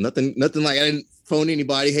wasn't nothing like I didn't phone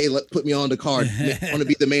anybody. Hey, put me on the card. I want to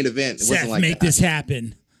be the main event. It Seth, wasn't like make this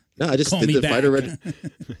happen. No, I just did the fighter.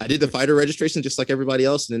 I did the fighter registration just like everybody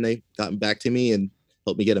else, and then they got back to me and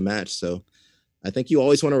helped me get a match. So I think you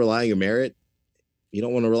always want to rely on your merit. You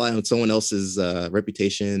don't want to rely on someone else's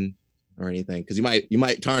reputation or anything, because you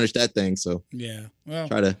might tarnish that thing. So yeah, well,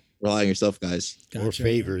 try to rely on yourself, guys. Gotcha. Or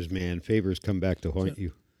favors, man. Favors come back to haunt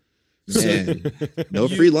you. Man, no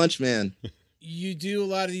free lunch, man. You do a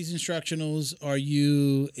lot of these instructionals. Are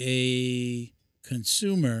you a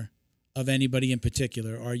consumer of anybody in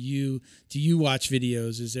particular? Do you watch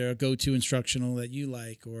videos? Is there a go-to instructional that you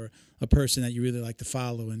like, or a person that you really like to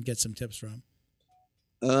follow and get some tips from?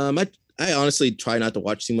 I honestly try not to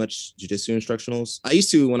watch too much jiu-jitsu instructionals. I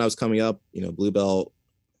used to when I was coming up, blue belt,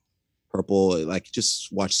 purple, like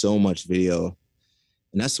just watch so much video,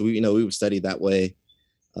 and that's we would study that way.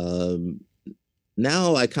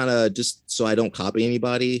 Now I kind of just, so I don't copy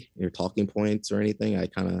anybody or talking points or anything, I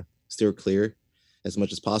kind of steer clear as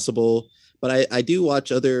much as possible. But I do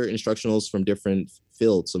watch other instructionals from different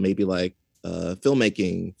fields. So maybe like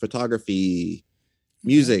filmmaking, photography,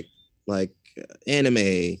 music, like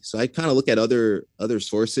anime. So I kind of look at other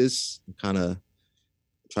sources and kind of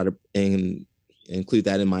try to include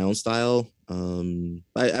that in my own style.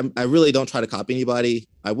 I really don't try to copy anybody.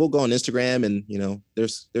 I will go on Instagram and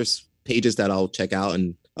there's pages that I'll check out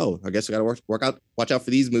and I guess I gotta watch out for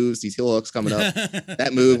these moves, these heel hooks coming up.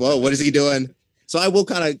 That move, what is he doing? So I will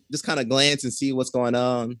kind of glance and see what's going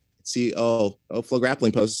on. See, Flow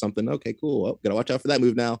Grappling posted something. Okay, cool. Well, gotta watch out for that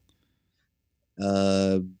move now.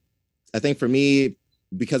 I think for me,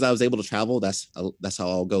 because I was able to travel, that's how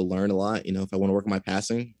I'll go learn a lot. If I want to work on my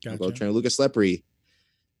passing, I'll go train Lucas Lepre.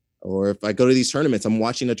 Or if I go to these tournaments, I'm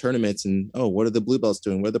watching the tournaments and, what are the blue belts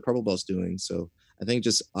doing? What are the purple belts doing? So I think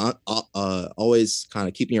just always kind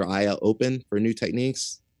of keeping your eye out open for new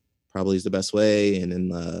techniques probably is the best way. And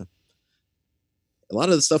then a lot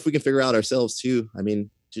of the stuff we can figure out ourselves too. I mean,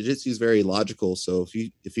 jiu-jitsu is very logical. So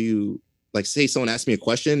if you like, say someone asks me a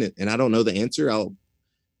question and I don't know the answer, I'll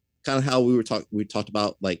kind of how we talked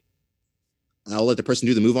about, like, I'll let the person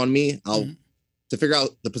do the move on me. To figure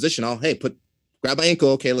out the position, grab my ankle.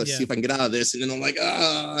 Okay, let's see if I can get out of this. And then I'm like,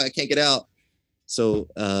 I can't get out. So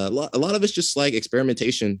a lot of it's just like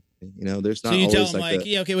experimentation. There's not. So you tell them like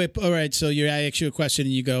okay, wait, all right. So I ask you a question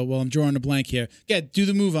and you go, well, I'm drawing a blank here. Yeah, do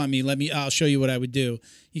the move on me. I'll show you what I would do.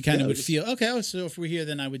 You kind of would feel, okay, so if we're here,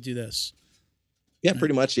 then I would do this. Yeah,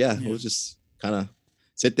 pretty much. Yeah, we'll just kind of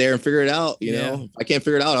sit there and figure it out. If I can't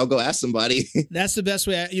figure it out, I'll go ask somebody. That's the best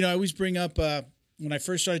way. I always bring up when I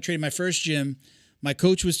first started training my first gym, my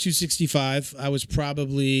coach was 265. I was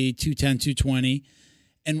probably 210, 220.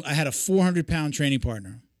 And I had a 400-pound training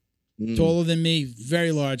partner. Taller than me,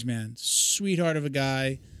 very large man. Sweetheart of a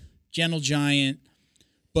guy, gentle giant.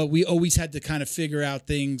 but we always had to kind of figure out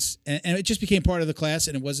things, and it just became part of the class,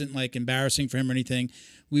 and it wasn't like embarrassing for him or anything.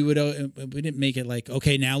 We didn't make it like,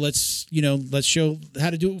 okay, now let's show how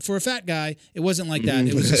to do it for a fat guy. It wasn't like that.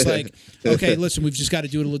 It was just like, okay, listen, we've just got to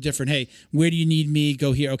do it a little different. Hey, where do you need me?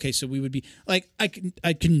 Go here. Okay, so we would be like, I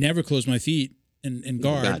can never close my feet in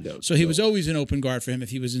guard. God, So he was always an open guard for him if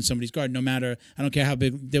he was in somebody's guard, no matter, I don't care how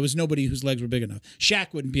big, there was nobody whose legs were big enough.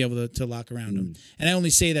 Shaq wouldn't be able to lock around him. And I only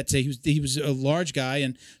say that to say he was a large guy,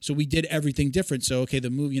 and so we did everything different. So, okay, the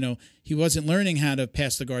move, he wasn't learning how to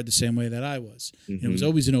pass the guard the same way that I was. It was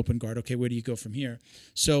always an open guard. Okay, where do you go from here?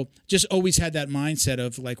 So just always had that mindset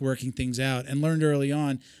of like working things out, and learned early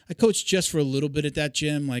on. I coached just for a little bit at that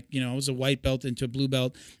gym. Like, I was a white belt into a blue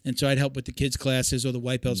belt, and so I'd help with the kids' classes or the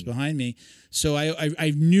white belts behind me. So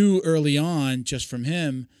I knew early on just from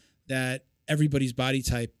him that everybody's body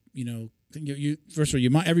type, first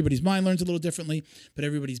of all, everybody's mind learns a little differently, but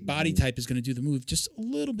everybody's body type is going to do the move just a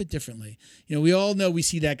little bit differently. We all know, we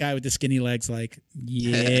see that guy with the skinny legs, like,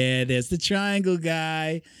 yeah, there's the triangle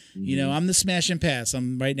guy. I'm the smash and pass.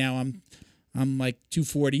 I'm like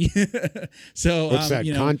 240. So what's that,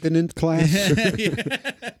 continent class?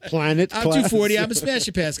 Planet I'm class? 240. I'm a smash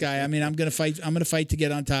and pass guy. I mean, I'm gonna fight to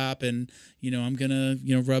get on top, and I'm gonna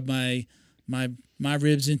rub my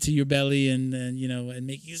ribs into your belly, and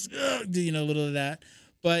make you do a little of that.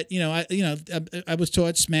 But I was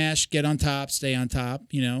taught smash, get on top, stay on top.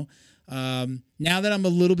 Now that I'm a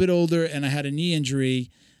little bit older and I had a knee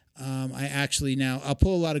injury, I actually now I'll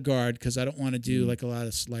pull a lot of guard because I don't want to do like a lot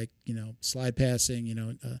of slide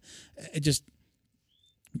passing. I just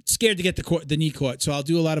scared to get the knee caught, so I'll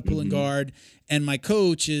do a lot of pulling guard. And my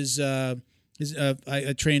coach is I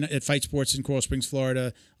train at Fight Sports in Coral Springs,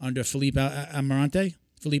 Florida, under Felipe Amarante,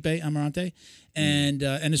 and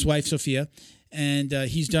his wife Sophia, and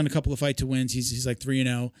he's done a couple of fight to wins. He's like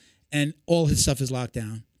 3-0, and all his stuff is locked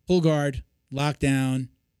down. Pull guard, locked down,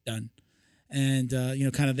 done. And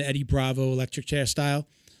kind of the Eddie Bravo electric chair style.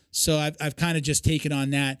 So I've kind of just taken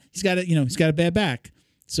on that. He's got a bad back,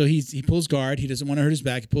 so he pulls guard. He doesn't want to hurt his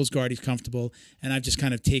back. He pulls guard. He's comfortable, and I've just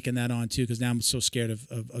kind of taken that on too, because now I'm so scared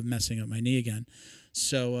of messing up my knee again.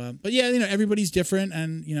 So, but yeah, everybody's different,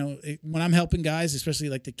 and when I'm helping guys, especially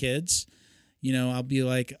like the kids, I'll be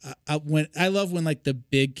like, I love when like the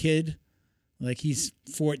big kid. Like he's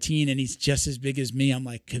 14 and he's just as big as me. I'm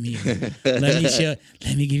like, come here, let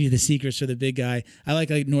me give you the secrets for the big guy. I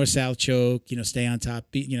like north-south choke, stay on top,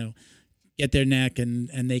 get their neck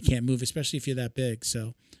and they can't move, especially if you're that big.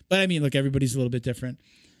 So, but I mean, look, everybody's a little bit different.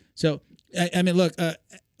 So, I mean, look,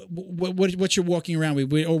 what you're walking around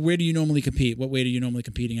with, or where do you normally compete? What weight are you normally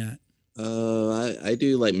competing at? I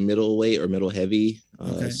do like middleweight or middle heavy.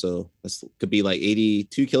 Okay. So this could be like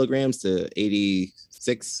 82 kilograms to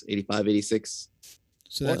 86, 85, 86.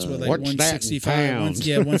 So that's what, like what's that in 165, pounds?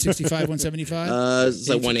 165, 175? It's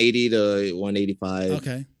like 180 to 185.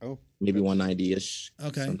 Okay. Oh, Maybe 190-ish.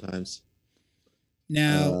 Okay. Sometimes.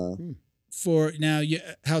 Now,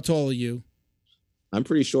 how tall are you? I'm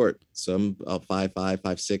pretty short. So I'm about 5'5",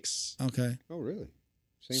 5'6". Okay. oh, really?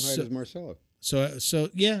 Same height as Marcelo. So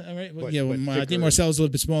yeah, all right. Well, But- yeah, but I think thicker. Marcelo's a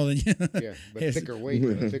little bit smaller than you. Yeah, but Yes. thicker weight.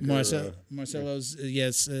 Thicker, Marcelo's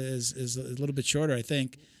yes is a little bit shorter, I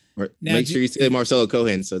think. Now, Make sure you say Marcelo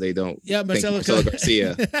Cohen so they don't Yeah, think Marcelo Marcelo Cohen.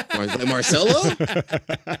 Garcia.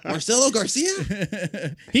 Marcelo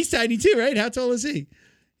Garcia? He's tiny too, right? How tall is he?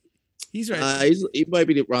 He's right. He might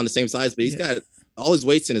be around the same size, but he's got all his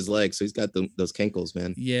weight's in his legs, so he's got those cankles,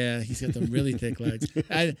 man. Yeah, he's got them really thick legs.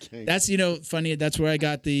 That's funny. That's where I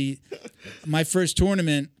got my first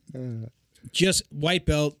tournament. Just white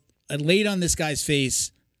belt. I laid on this guy's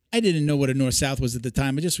face. I didn't know what a north south was at the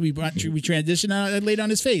time. We transitioned. I laid on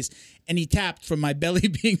his face, and he tapped from my belly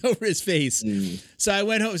being over his face. So I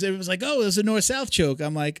went home. So everyone was like, "Oh, there's a north south choke."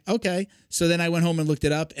 I'm like, "Okay." So then I went home and looked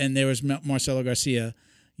it up, and there was Marcelo Garcia.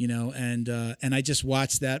 And I just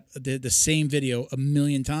watched the same video a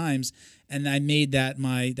million times, and I made that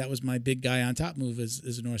was my big guy on top move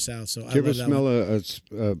is a north south. So Do you ever smell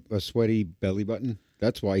a sweaty belly button?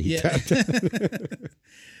 That's why he tapped.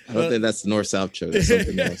 I don't think that's the north south choke. That's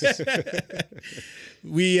something else.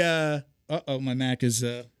 My Mac is.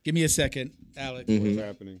 Give me a second, Alec. What's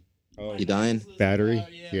happening? Oh, You dying? battery?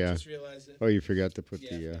 Yeah. I just realized it. Oh, you forgot to put the.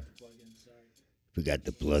 Plug in, sorry. Forgot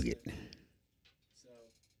to plug it.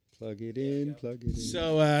 Plug it in. Plug it in.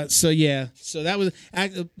 So that was.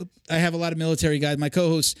 I have a lot of military guys. My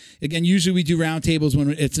co-hosts, again, usually we do roundtables when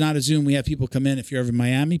it's not a Zoom. We have people come in. If you're ever in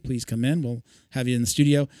Miami, please come in. We'll have you in the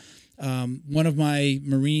studio. One of my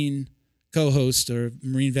Marine co-hosts or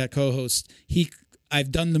Marine vet co-hosts,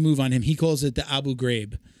 I've done the move on him. He calls it the Abu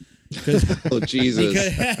Ghraib. Oh Jesus!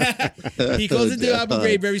 He calls it the Abu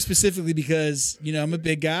Ghraib very specifically because I'm a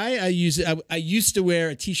big guy. I used to wear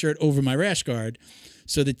a t-shirt over my rash guard,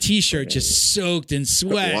 so the t-shirt just soaked in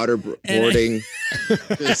sweat. Waterboarding.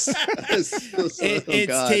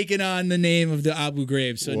 It's taken on the name of the Abu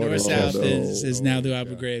Ghraib. So North South is now the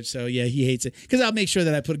Abu Ghraib. So yeah, he hates it because I'll make sure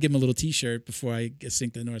that I give him a little t-shirt before I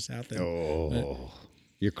sink the North South.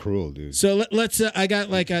 You're cruel, dude. So let's. I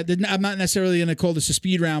got I'm not necessarily going to call this a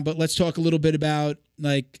speed round, but let's talk a little bit about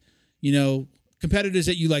competitors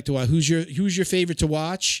that you like to watch. Who's your favorite to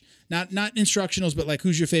watch? Not instructionals, but like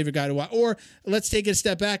who's your favorite guy to watch? Or let's take a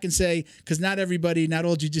step back and say, because not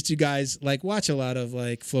all jiu-jitsu guys watch a lot of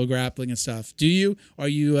flow grappling and stuff. Do you? Are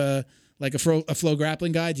you a flow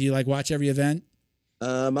grappling guy? Do you watch every event?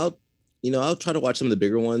 I'll try to watch some of the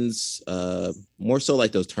bigger ones, more so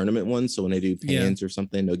like those tournament ones. So when they do pans or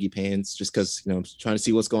something, nogi pans, just because, I'm trying to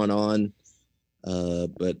see what's going on.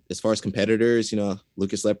 But as far as competitors,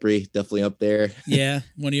 Lucas Lepre, definitely up there. Yeah.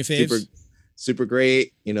 One of your faves. Super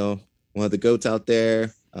great. One of the GOATs out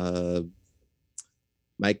there.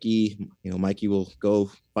 Mikey, Mikey will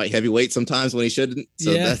go fight heavyweight sometimes when he shouldn't.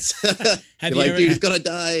 So that's dude, he's gonna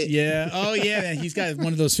die. Yeah. Oh yeah, man. He's got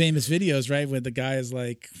one of those famous videos, right? Where the guy is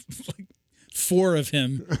like 4 of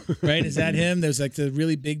him, right? Is that him? There's the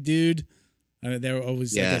really big dude. They were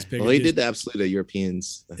always bigger. Well, he did the Absolute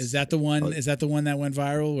Europeans. Is that the one? Is that the one that went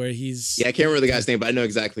viral where he's? Yeah, I can't remember the guy's name, but I know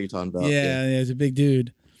exactly what you're talking about. Yeah, it's a big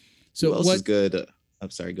dude. So who else is good?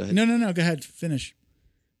 I'm sorry. Go ahead. No. Go ahead. Finish.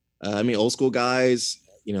 Old school guys.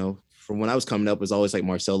 From when I was coming up, it was always like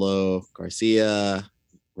Marcelo Garcia,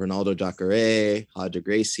 Ronaldo Jacare, Hodja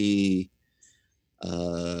Gracie,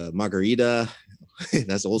 Margarita.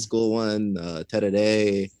 That's the old school one.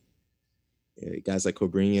 Terere, guys like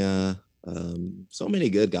Cobrinha. So many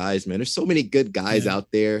good guys, man. There's so many good guys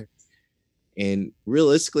out there. And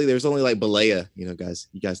realistically, there's only Balea, guys.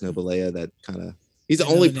 You guys know Balea, that kind of, he's the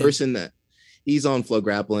only person that he's on Flow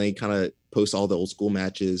Grappling, kind of posts all the old school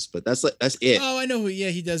matches, but that's it. Oh, I know who.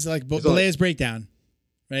 Yeah, he does Balea's breakdown,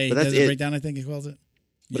 right? But that's it. Breakdown, I think he calls it.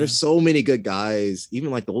 But there's so many good guys, even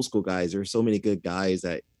the old school guys. There are so many good guys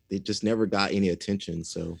that they just never got any attention.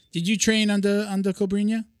 So, did you train under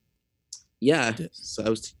Cobrinha? Yeah, so I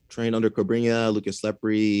was trained under Cobrinha, Lucas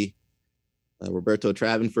Lepre, Roberto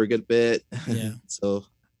Travin for a good bit. Yeah. So,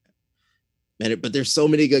 man, but there's so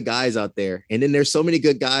many good guys out there, and then there's so many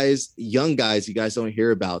good guys, young guys you guys don't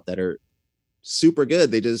hear about that are super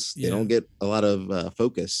good. They don't get a lot of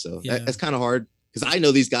focus. So that's kind of hard because I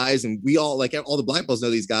know these guys, and we all all the black belts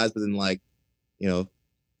know these guys, but then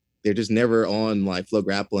they're just never on Flow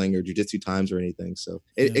Grappling or Jiu-Jitsu Times or anything. So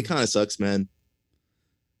it kind of sucks, man.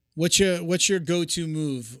 What's your go-to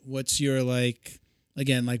move? What's your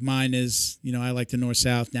again, mine is, I like the North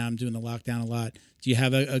South. Now I'm doing the lockdown a lot. Do you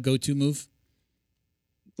have a go-to move?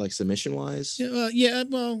 Submission wise? Yeah.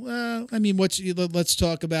 Well, let's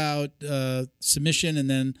talk about submission, and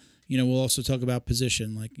then, we'll also talk about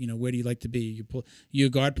position. Where do you like to be? You a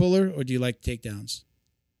guard puller, or do you like takedowns?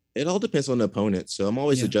 It all depends on the opponent. So I'm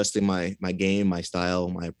always adjusting my game, my style,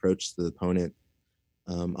 my approach to the opponent.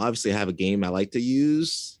 Obviously I have a game I like to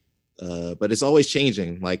use, but it's always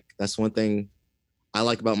changing. That's one thing I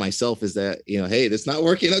like about myself is that, hey, that's not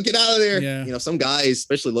working. I'll get out of there. Yeah. Some guys,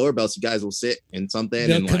 especially lower belts, you guys will sit in something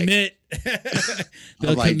They'll and commit.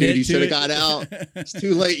 I'm dude, you should have got out. It's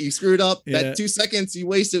too late. You screwed up. That 2 seconds you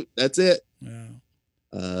wasted. That's it.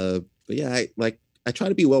 Wow. But yeah, I try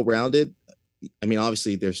to be well-rounded.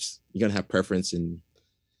 Obviously you're going to have preference and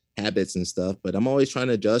habits and stuff, but I'm always trying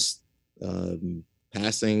to adjust,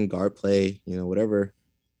 passing, guard play, whatever.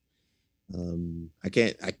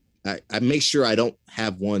 I make sure I don't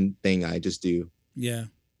have one thing I just do. Yeah.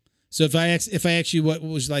 So if I ask you what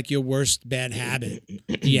was your worst bad habit,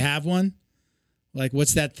 do you have one?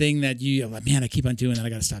 What's that thing that man, I keep on doing that. I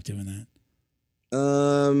got to stop doing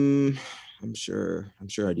that. I'm sure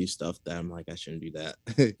I do stuff that I'm I shouldn't do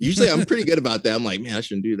that. Usually I'm pretty good about that. I'm man, I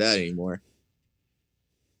shouldn't do that anymore.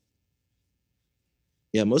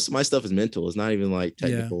 Yeah, most of my stuff is mental. It's not even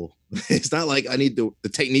technical. Yeah. It's not I need the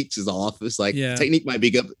techniques is off. It's technique might be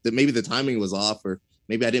good, but maybe the timing was off, or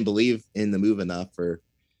maybe I didn't believe in the move enough. Or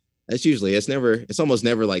it's almost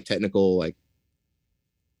never technical.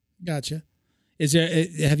 Gotcha. Is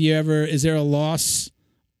there a loss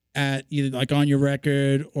at either on your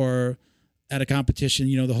record or at a competition?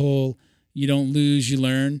 The whole you don't lose, you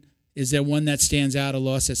learn. Is there one that stands out, a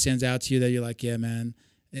loss that stands out to you that you're yeah, man,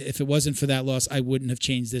 if it wasn't for that loss, I wouldn't have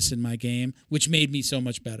changed this in my game, which made me so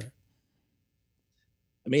much better?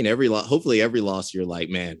 Hopefully every loss you're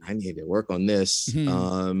man, I need to work on this.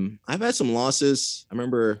 Mm-hmm. I've had some losses. I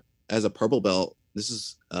remember as a purple belt, this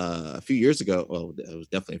is a few years ago. Well, it was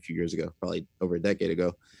definitely a few years ago, probably over a decade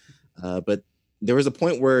ago. But there was a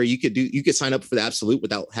point where you could sign up for the absolute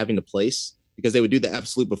without having to place, because they would do the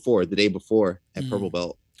absolute the day before at purple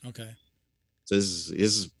belt. Okay. So this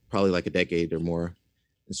is probably like a decade or more.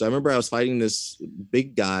 And so I remember I was fighting this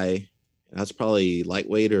big guy. I was probably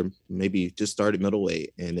lightweight or maybe just started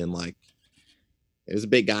middleweight. And then like, it was a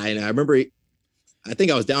big guy. And I remember, I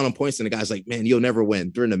think I was down on points and the guy's like, man, you'll never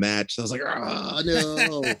win during the match. So I was like, oh,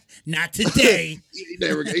 no. Not today.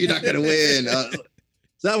 You're not going to win.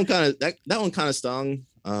 So that one kind of stung.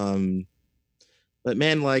 But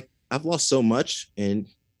man, like I've lost so much. And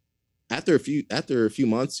after a few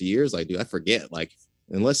months, years, like, dude, I forget, like,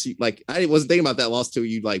 unless you like, I wasn't thinking about that loss till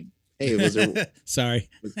you like, hey, was there? Sorry.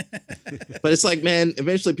 But it's like, man,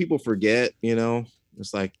 eventually people forget,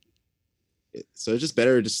 it's like, so it's just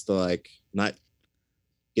better just to like not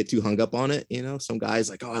get too hung up on it. Some guys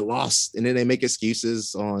like, oh, I lost. And then they make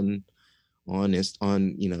excuses on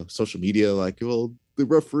social media. Like, well, the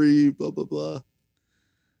referee, blah, blah, blah.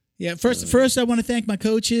 Yeah. First I want to thank my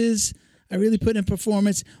coaches. I really put in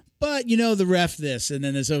performance. But the ref this, and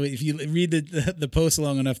then there's always, if you read the post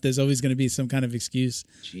long enough, there's always going to be some kind of excuse.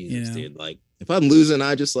 Jesus, dude. Like if I'm losing,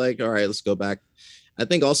 I just like, all right, let's go back. I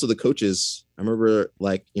think also the coaches. I remember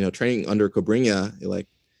like training under Cobrinha, like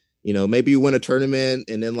maybe you win a tournament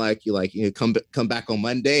and then like you come back on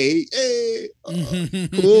Monday, hey,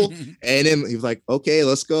 cool, and then he was like, okay,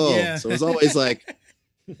 let's go. Yeah. So it was always like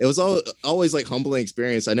always like humbling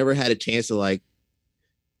experience. I never had a chance to like.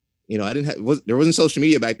 There wasn't social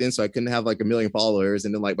media back then, so I couldn't have like 1 million followers.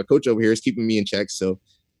 And then like my coach over here is keeping me in check. So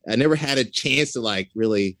I never had a chance to like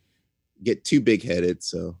really get too big headed.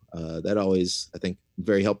 So that always, I think,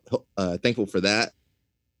 very thankful for that.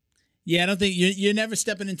 Yeah, I don't think you're never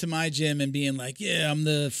stepping into my gym and being like, yeah, I'm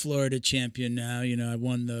the Florida champion now. I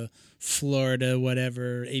won the Florida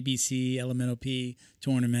whatever ABC LMNOP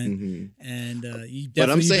tournament, and you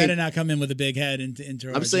definitely better not come in with a big head into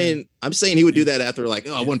our gym. I'm saying he would do that after like,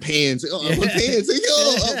 oh, I won pans. Oh, I won pans.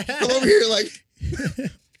 Come over here, like.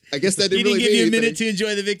 I guess that didn't really give you a minute to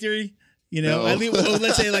enjoy the victory. No.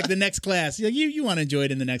 Let's say like the next class. You want to enjoy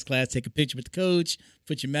it in the next class. Take a picture with the coach.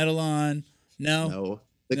 Put your medal on. No.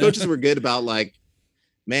 The coaches were good about like,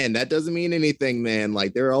 man, that doesn't mean anything, man.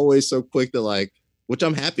 Like they're always so quick to like, which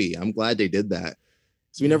I'm happy. I'm glad they did that.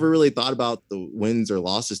 So we never really thought about the wins or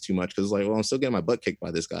losses too much because like, well, I'm still getting my butt kicked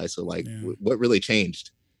by this guy. So like, what really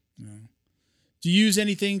changed? Yeah. Do you use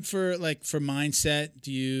anything for mindset?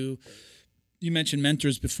 You mentioned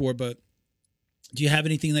mentors before, but do you have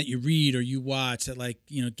anything that you read or you watch that like,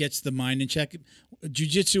 gets the mind in check?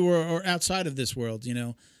 Jiu-jitsu or outside of this world,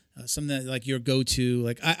 something that like your go-to,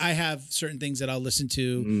 like I have certain things that I'll listen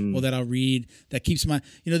to or that I'll read that keeps my,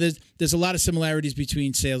 there's a lot of similarities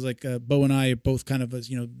between sales. Like Bo and I are both kind of,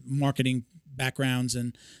 marketing backgrounds,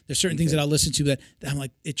 and there's certain things that I'll listen to that I'm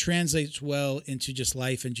like, it translates well into just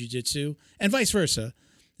life and jiu-jitsu and vice versa.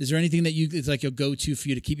 Is there anything that it's like your go-to for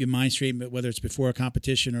you to keep your mind straight, whether it's before a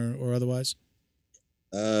competition or otherwise?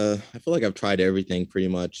 I feel like I've tried everything pretty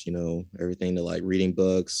much, everything to like reading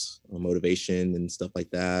books, motivation and stuff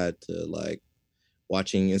like that, to like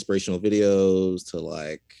watching inspirational videos, to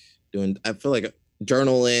like I feel like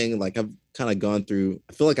journaling, like I've kind of gone through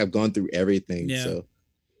everything. Yeah. So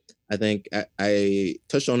I think I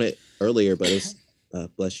touched on it earlier, but it's,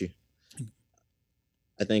 bless you.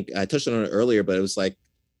 I think I touched on it earlier, but it was like,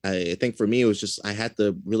 I think for me, it was just, I had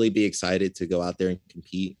to really be excited to go out there and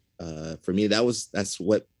compete. For me, that's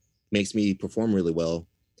what makes me perform really well,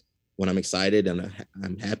 when I'm excited and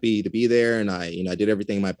I'm happy to be there. And I did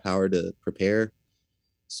everything in my power to prepare.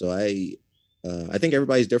 So I think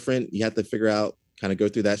everybody's different. You have to figure out, kind of go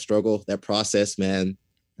through that struggle, that process, man.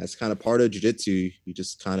 That's kind of part of jiu-jitsu. You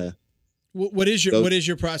just kind of. What is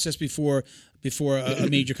your process before a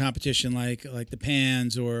major competition like the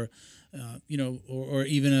Pans or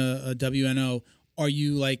even a WNO? Are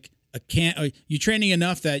you like a camp? Are you training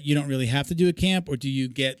enough that you don't really have to do a camp, or do you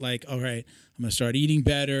get like, all right, I'm gonna start eating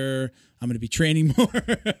better, I'm gonna be training more?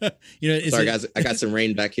 Sorry guys, I got some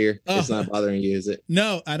rain back here. It's not bothering you, is it?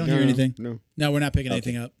 No, I don't hear anything. No, we're not picking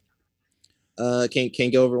anything up. Can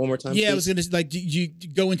you go over it one more time? Yeah, please? I was gonna like, do you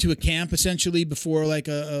go into a camp essentially before like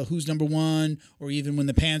a who's number one, or even when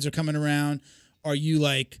the Pans are coming around? Are you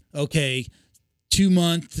like, okay,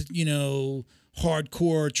 2-month,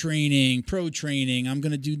 hardcore training, pro training, I'm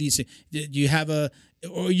going to do these things? Do you have or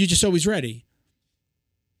are you just always ready?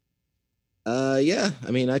 Yeah.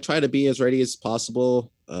 I mean, I try to be as ready as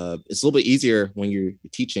possible. It's a little bit easier when you're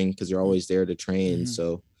teaching because you're always there to train. Mm-hmm.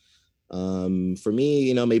 So, for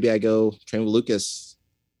me, maybe I go train with Lucas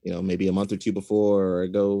maybe a month or two before, or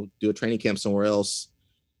go do a training camp somewhere else.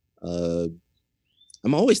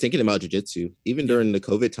 I'm always thinking about jiu-jitsu. Even during the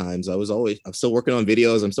COVID times, I'm still working on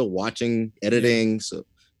videos. I'm still watching, editing. So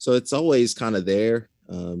it's always kind of there.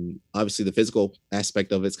 Obviously the physical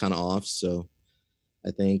aspect of it's kind of off. So I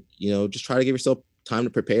think, just try to give yourself time to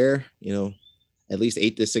prepare, at least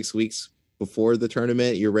 8 to 6 weeks before the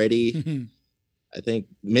tournament, you're ready. I think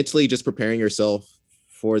mentally just preparing yourself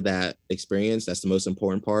for that experience. That's the most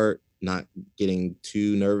important part. Not getting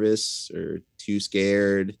too nervous or too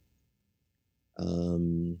scared.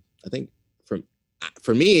 I think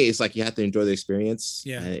for me, it's like you have to enjoy the experience.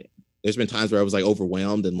 Yeah. There's been times where I was like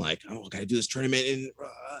overwhelmed and like, oh, I got to do this tournament and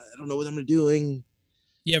I don't know what I'm doing.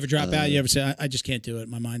 You ever drop out? You ever say, I just can't do it.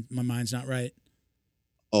 My mind's not right.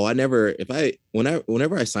 Oh, whenever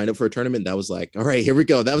I signed up for a tournament, that was like, all right, here we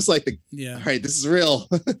go. That was like all right, this is real.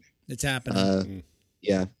 It's happening.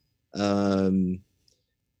 Yeah.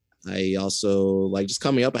 I also like just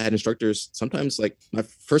coming up, I had instructors. Sometimes like my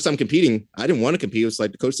first time competing, I didn't want to compete. It was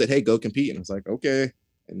like the coach said, hey, go compete. And I was like, okay.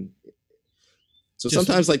 And so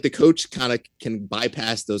sometimes like the coach kind of can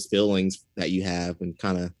bypass those feelings that you have and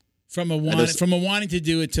kind of from a wanting to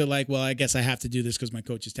do it to like, well, I guess I have to do this because my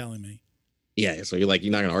coach is telling me. Yeah. So you're not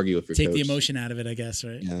going to argue with your coach. Take the emotion out of it, I guess.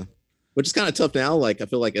 Right. Yeah. Which is kind of tough now. Like, I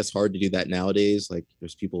feel like it's hard to do that nowadays. Like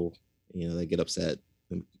there's people, that get upset.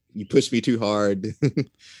 You push me too hard.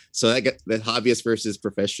 So that hobbyist versus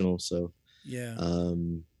professional. So yeah,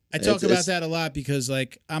 I talk about that a lot because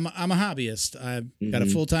like I'm a hobbyist. I've got a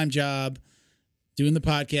full-time job. Doing the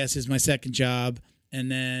podcast is my second job,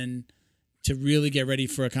 and then to really get ready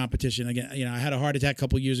for a competition again. I had a heart attack a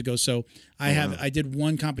couple years ago, so I did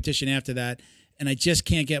one competition after that, and I just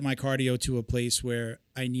can't get my cardio to a place where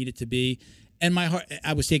I need it to be. And my heart,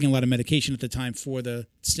 I was taking a lot of medication at the time for the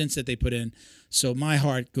stints that they put in. So my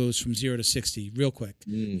heart goes from 0 to 60 real quick.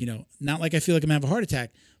 Not like I feel like I'm going to have a heart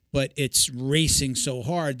attack, but it's racing so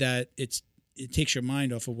hard that it takes your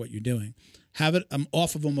mind off of what you're doing. I'm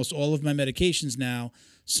off of almost all of my medications now.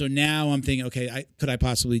 So now I'm thinking, okay, could I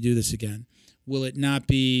possibly do this again? Will it not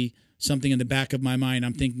be something in the back of my mind?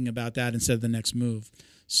 I'm thinking about that instead of the next move.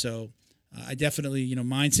 So I definitely,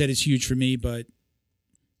 mindset is huge for me, but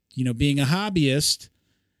being a hobbyist,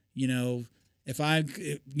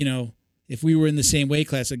 if we were in the same weight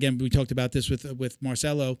class, again, we talked about this with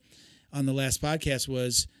Marcelo on the last podcast,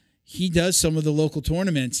 was he does some of the local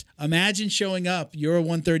tournaments. Imagine showing up, you're a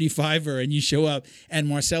 135er and you show up and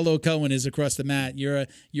Marcelo Cohen is across the mat. You're a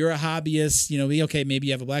hobbyist, maybe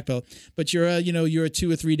you have a black belt, but you're a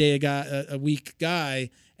 2 or 3 day a week guy.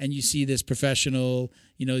 And you see this professional,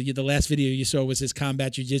 the last video you saw was his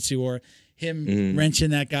combat jiu-jitsu or him wrenching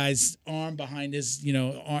that guy's arm behind his,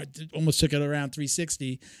 arm, almost took it around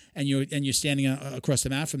 360, and you're standing across the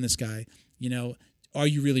mat from this guy. Are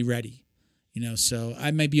you really ready? So I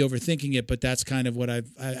might be overthinking it, but that's kind of what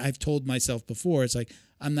I've told myself before. It's like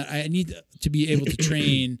I need to be able to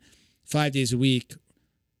train 5 days a week,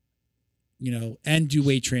 and do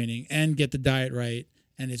weight training and get the diet right.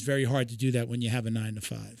 And it's very hard to do that when you have a 9 to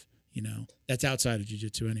 5. That's outside of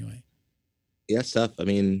jiu-jitsu anyway. Yeah, it's tough. I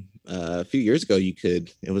mean, a few years ago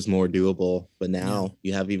it was more doable, but now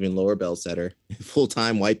you have even lower belts that are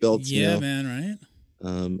full-time white belts. Yeah, man,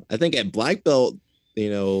 right? I think at black belt,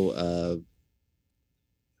 I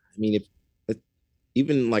mean, if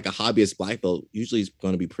even like a hobbyist black belt usually is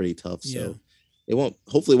going to be pretty tough. So it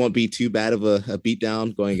hopefully won't be too bad of a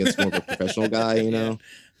beatdown going against more of a professional guy,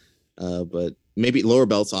 but maybe lower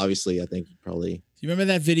belts, obviously, I think probably. You remember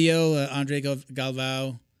that video, Andre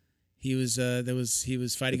Galvao? He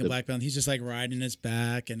was fighting a black belt. He's just like riding his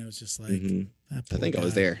back, and it was just like. I think I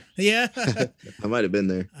was there. Yeah, I might have been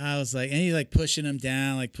there. I was like, and he like pushing him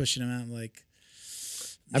down, like pushing him out, like.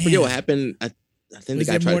 I forget what happened. I think the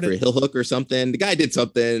guy tried for a heel hook or something. The guy did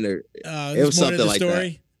something, or it was something like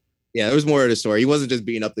that. Yeah, there was more of the story. He wasn't just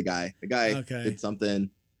beating up the guy. The guy did something.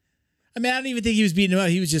 I mean, I don't even think he was beating him up.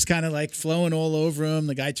 He was just kind of like flowing all over him.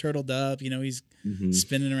 The guy turtled up. He's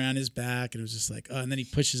spinning around his back. And it was just like, and then he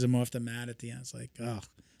pushes him off the mat at the end. It's like, oh,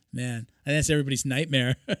 man. And that's everybody's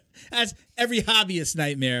nightmare. That's every hobbyist's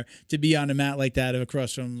nightmare to be on a mat like that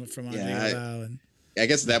across from Andre Galvao. I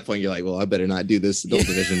guess at that point, you're like, well, I better not do this adult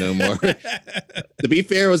division no more. To be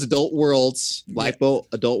fair, it was Adult Worlds, Black Belt,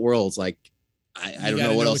 Adult Worlds. Like, I don't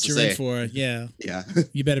know what else to say. For. Yeah. Yeah.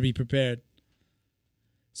 You better be prepared.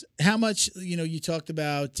 So how much, you talked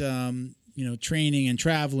about, training and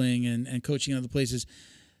traveling and coaching in other places,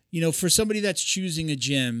 for somebody that's choosing a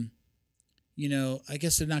gym, I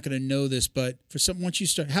guess they're not going to know this, but once you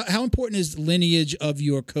start, how important is the lineage of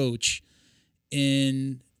your coach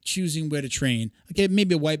in choosing where to train? Okay,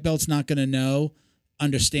 maybe a white belt's not going to know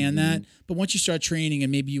understand that. But once you start training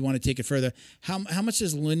and maybe you want to take it further, how much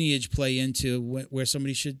does lineage play into where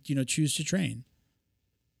somebody should, you know, choose to train?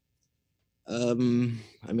 I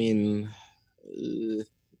mean,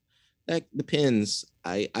 that depends.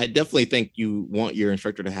 I definitely think you want your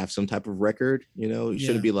instructor to have some type of record. You know, it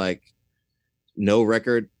shouldn't be like no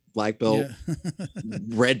record, black belt,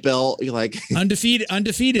 red belt, like undefeated,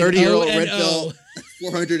 30-year-old red belt,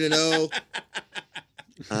 400-0.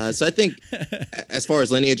 So I think as far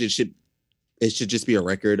as lineage, it should just be a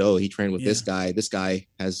record. Oh, he trained with this guy. This guy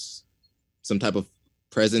has some type of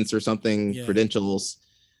presence or something, credentials.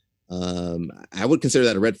 I would consider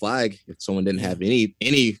that a red flag if someone didn't have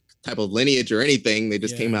any type of lineage or anything. They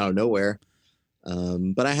just came out of nowhere.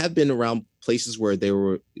 But I have been around places where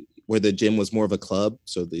the gym was more of a club.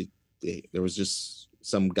 So there was just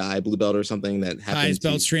some guy, blue belt or something, that happened highest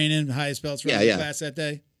belts training, highest belts running class that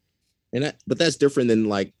day. But that's different than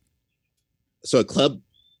like, so a club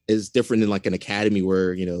is different than like an academy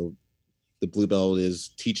where, you know, the blue belt is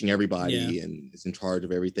teaching everybody and is in charge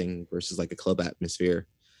of everything versus like a club atmosphere.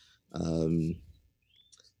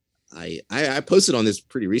 I posted on this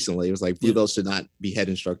pretty recently. It was like blue belts should not be head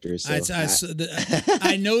instructors. So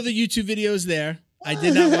I know the YouTube video is there. I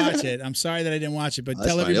did not watch it. I'm sorry that I didn't watch it, but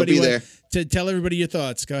tell everybody tell everybody your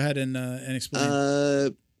thoughts. Go ahead and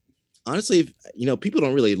explain. Honestly, you know, people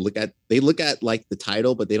don't really look at like the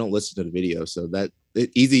title, but they don't listen to the video. So that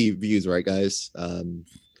easy views, right, guys?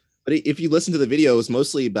 But if you listen to the video, it's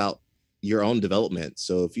mostly about your own development.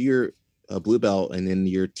 So if you're a blue belt and then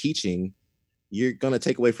you're teaching, you're going to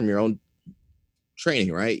take away from your own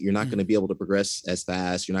training, right? You're not going to be able to progress as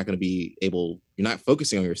fast. You're not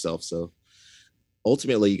focusing on yourself. So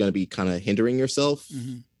ultimately you're going to be kind of hindering yourself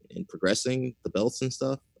in progressing the belts and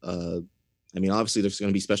stuff. I mean, obviously there's going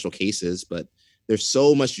to be special cases, but there's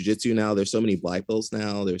so much jiu-jitsu now. There's so many black belts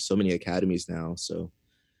now. There's so many academies now. So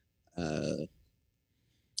I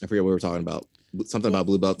forget what we were talking about. Something about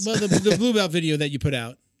blue belts. Well, the blue belt video that you put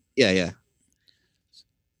out. Yeah.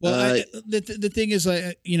 Well, the thing is,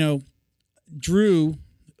 like, you know, Drew,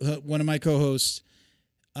 one of my co-hosts,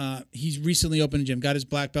 he's recently opened a gym. Got his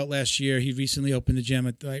black belt last year. He recently opened the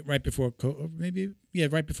gym right before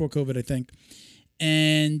COVID, I think.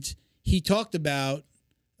 And he talked about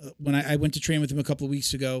when I went to train with him a couple of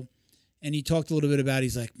weeks ago, and he talked a little bit about.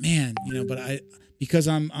 He's like, man, you know, but because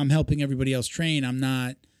I'm helping everybody else train, I'm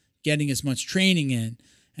not getting as much training in.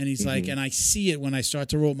 And he's like, and I see it when I start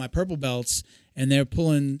to roll my purple belts and they're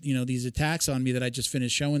pulling, you know, these attacks on me that I just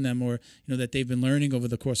finished showing them, or, you know, that they've been learning over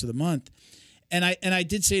the course of the month. And I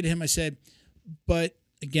did say to him, I said, but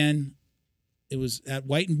again, it was at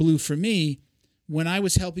white and blue for me. When I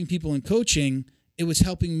was helping people in coaching, it was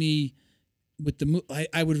helping me with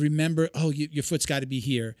I would remember, oh, your foot's got to be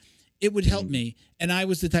here. It would help me. And I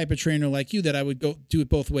was the type of trainer like you that I would go do it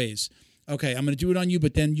both ways. Okay, I'm going to do it on you,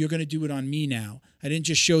 but then you're going to do it on me now. I didn't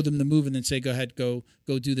just show them the move and then say, go ahead, go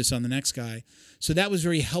do this on the next guy. So that was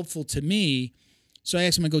very helpful to me. So I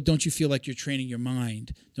asked him, I go, don't you feel like you're training your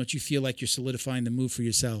mind? Don't you feel like you're solidifying the move for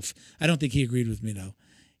yourself? I don't think he agreed with me, though.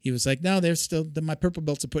 He was like, no, they're still, my purple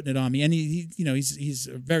belts are putting it on me. And he you know, he's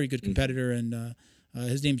a very good competitor, and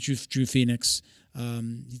his name's Drew Phoenix.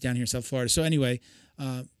 He's down here in South Florida. So anyway,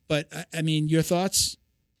 but I mean, your thoughts?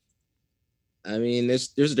 I mean,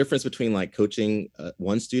 there's a difference between like coaching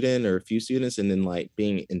one student or a few students and then like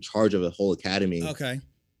being in charge of a whole academy. Okay.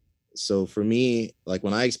 So for me, like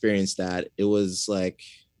when I experienced that, it was like,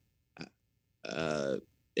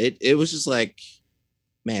 it was just like,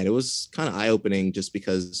 man, it was kind of eye-opening just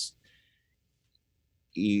because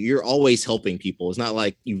you're always helping people. It's not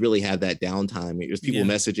like you really have that downtime. There's people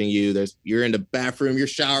messaging you. You're in the bathroom, you're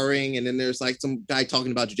showering, and then there's like some guy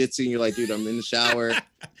talking about jiu-jitsu, and you're like, dude, I'm in the shower.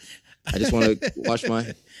 I just want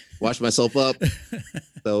to wash myself up.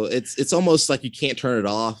 So it's almost like you can't turn it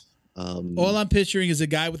off. All I'm picturing is a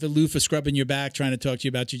guy with a loofah scrubbing your back, trying to talk to you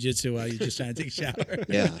about jiu-jitsu while you're just trying to take a shower.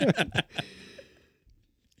 Yeah.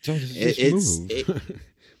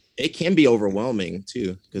 It can be overwhelming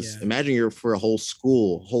too, because imagine you're for a whole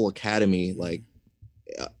school, whole academy, like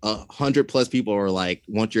 100+ people are like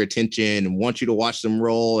want your attention and want you to watch them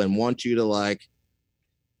roll and want you to like.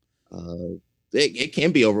 It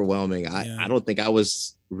can be overwhelming. I don't think I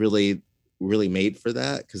was really made for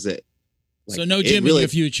that, because it. Like, so no gym in your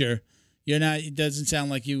future. You're not. It doesn't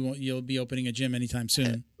sound like you'll be opening a gym anytime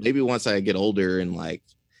soon. Maybe once I get older and like.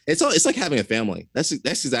 It's like having a family. That's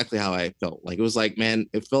exactly how I felt. Like it was like, man,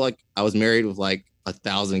 it felt like I was married with like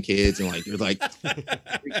 1,000 kids, and like you're like,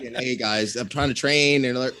 freaking, hey guys, I'm trying to train,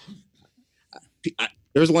 and like,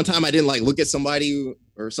 there was one time I didn't like look at somebody,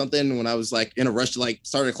 or something when I was like in a rush to like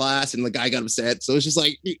start a class and the guy got upset. So it's just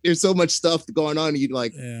like there's so much stuff going on. You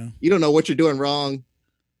like you don't know what you're doing wrong.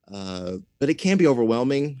 But it can be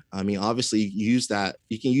overwhelming. I mean, obviously you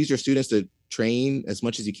can use your students to train as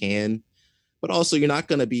much as you can, but also you're not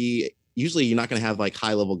going to have like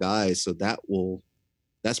high level guys. So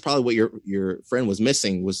that's probably what your friend was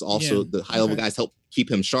missing, was also the high level guys help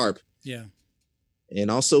keep him sharp. Yeah.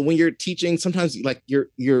 And also when you're teaching, sometimes like your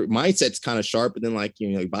mindset's kind of sharp, but then like,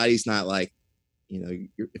 your body's not like,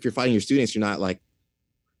 if you're fighting your students, you're not like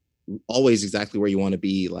always exactly where you want to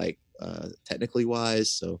be, like technically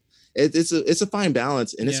wise. So it's a fine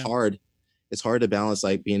balance, and it's hard. It's hard to balance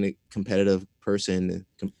like being a competitive person,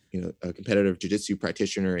 a competitive jiu-jitsu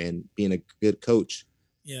practitioner, and being a good coach.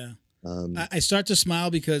 Yeah. I start to smile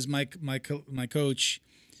because my coach,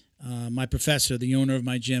 my professor, the owner of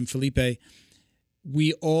my gym, Felipe,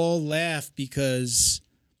 we all laugh because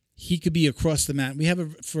he could be across the mat. We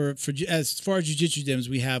have for as far as jiu-jitsu gyms,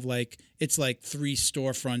 we have it's like 3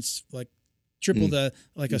 storefronts, like triple the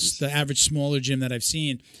average smaller gym that I've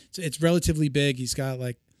seen. So it's relatively big. He's got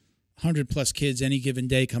like 100 plus kids any given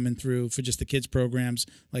day coming through for just the kids programs,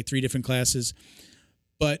 like 3 different classes.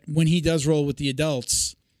 But when he does roll with the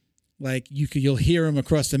adults, like you'll hear him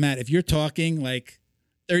across the mat. If you're talking like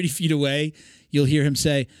 30 feet away, you'll hear him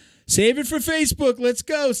say, "Save it for Facebook. Let's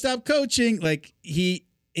go. Stop coaching." Like he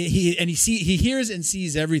hears and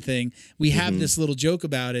sees everything. We have this little joke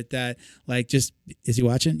about it that like, just, is he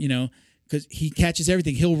watching? Because he catches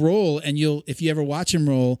everything. He'll roll, and if you ever watch him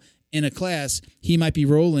roll in a class, he might be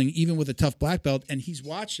rolling even with a tough black belt, and he's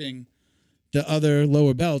watching the other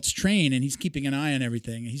lower belts train, and he's keeping an eye on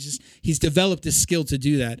everything. He's developed this skill to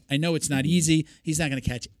do that. I know it's not easy. He's not going to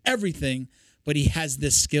catch everything, but he has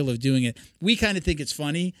this skill of doing it. We kind of think it's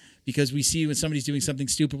funny because we see when somebody's doing something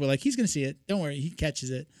stupid, we're like, he's going to see it. Don't worry, he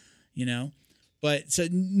catches it, But so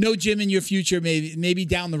no gym in your future. Maybe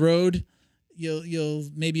down the road, you'll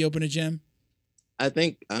maybe open a gym. I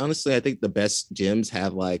think the best gyms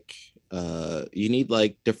have like you need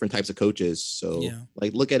like different types of coaches. So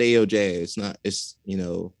like look at AOJ. It's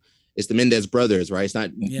the Mendez brothers, right? It's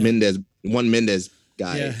not one Mendez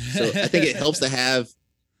guy. Yeah. So I think it helps to have,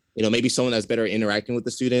 maybe someone that's better at interacting with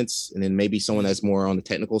the students, and then maybe someone that's more on the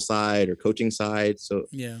technical side or coaching side. So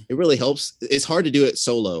it really helps. It's hard to do it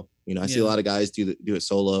solo. I see a lot of guys do it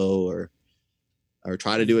solo or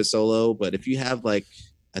try to do it solo. But if you have like,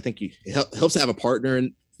 I think it helps to have a partner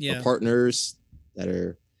or partners that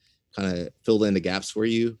are kind of fill in the gaps for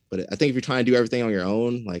you. But I think if you're trying to do everything on your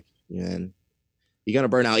own, like, man, you're going to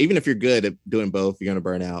burn out. Even if you're good at doing both, you're going to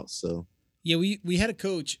burn out. So yeah, we had a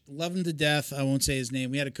coach, love him to death. I won't say his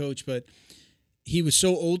name. We had a coach, but he was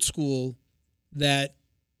so old school that,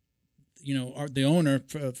 the owner,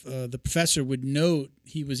 the professor would note,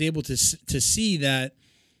 he was able to see that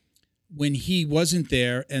when he wasn't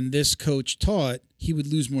there and this coach taught, he would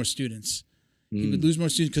lose more students. He would lose more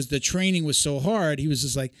students because the training was so hard. He was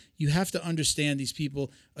just like, you have to understand these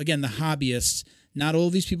people. Again, the hobbyists. Not all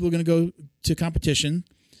of these people are going to go to competition.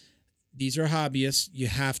 These are hobbyists. You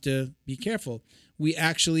have to be careful. We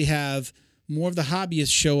actually have more of the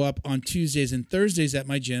hobbyists show up on Tuesdays and Thursdays at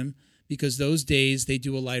my gym because those days they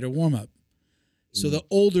do a lighter warm-up. So the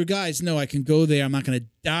older guys know I can go there. I'm not going to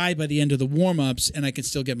die by the end of the warm-ups, and I can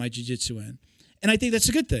still get my jiu-jitsu in. And I think that's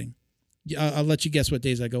a good thing. I'll let you guess what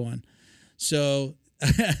days I go on. So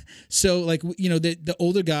like, the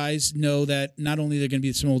older guys know that not only they're going to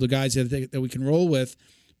be some older guys that we can roll with,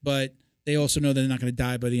 but they also know they're not going to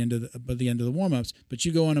die by the end of the warm-ups. But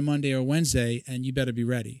you go on a Monday or Wednesday, and you better be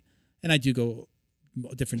ready. And I do go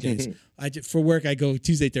different days. For work, I go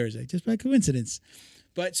Tuesday, Thursday, just by coincidence.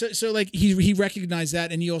 But so like he recognized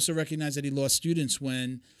that, and he also recognized that he lost students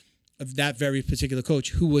of that very particular coach,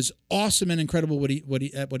 who was awesome and incredible what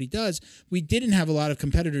he does. We didn't have a lot of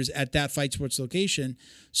competitors at that Fight Sports location,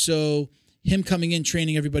 so him coming in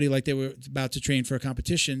training everybody like they were about to train for a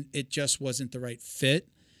competition, it just wasn't the right fit.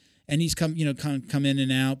 And he's come in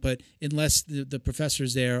and out, but unless the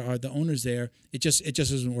professors there or the owners there, it just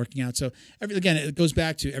isn't working out. So again, it goes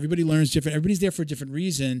back to everybody learns different. Everybody's there for a different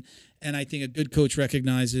reason, and I think a good coach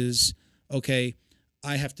recognizes, okay,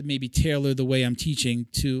 I have to maybe tailor the way I'm teaching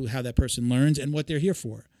to how that person learns and what they're here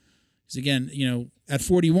for. Because again, at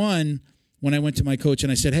 41, when I went to my coach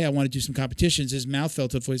and I said, "Hey, I want to do some competitions," his mouth fell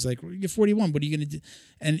to the floor. He's like, "You're 41. What are you going to do?"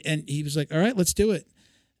 And he was like, "All right, let's do it."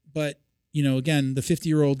 But again, the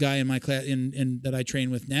 50-year-old guy in my class in that I train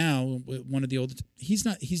with now, one of the oldest,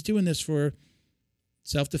 he's doing this for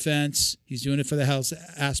self-defense. He's doing it for the health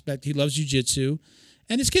aspect. He loves jiu-jitsu.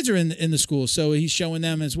 And his kids are in the school, so he's showing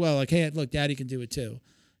them as well, like, hey, look, Daddy can do it too.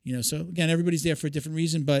 So again, everybody's there for a different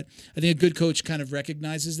reason, but I think a good coach kind of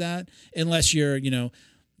recognizes that, unless you're,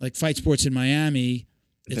 like Fight Sports in Miami,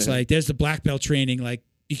 it's like, there's the black belt training, like,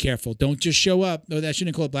 be careful. Don't just show up. No, I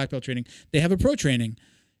shouldn't call it black belt training. They have a pro training.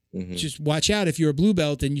 Just watch out if you're a blue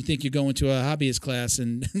belt and you think you're going to a hobbyist class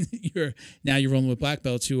and you're rolling with black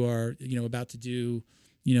belts who are, about to do,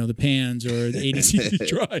 the PANs or the ADCC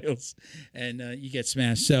trials, and you get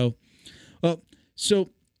smashed. So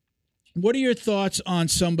what are your thoughts on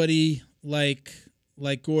somebody like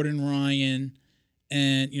Gordon Ryan?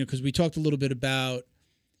 And, because we talked a little bit about,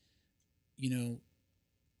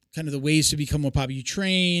 kind of the ways to become more popular. You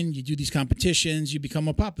train, you do these competitions, you become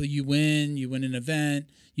more popular. You win an event,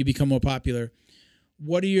 you become more popular.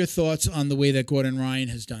 What are your thoughts on the way that Gordon Ryan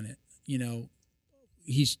has done it?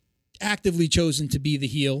 He's actively chosen to be the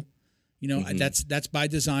heel. That's by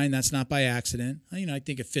design. That's not by accident. I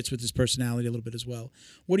think it fits with his personality a little bit as well.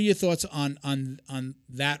 What are your thoughts on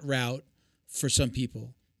that route for some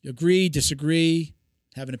people? You agree, disagree,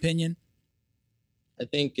 have an opinion? I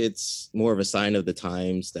think it's more of a sign of the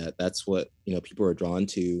times that's what, people are drawn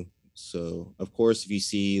to. So of course, if you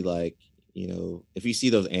see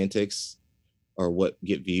those antics or what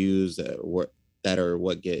get views what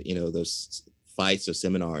get, those fights or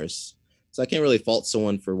seminars. So I can't really fault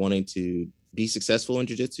someone for wanting to be successful in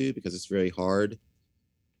jiu-jitsu because it's very hard.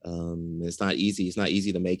 It's not easy. It's not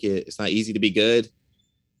easy to make it. It's not easy to be good.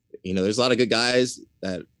 There's a lot of good guys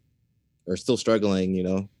that are still struggling,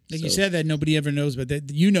 Like you said, that nobody ever knows, but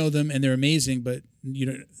that you know them and they're amazing, but you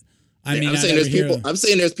don't. I'm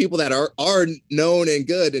saying there's people that are known and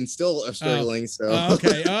good and still are struggling.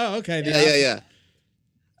 Okay. Yeah.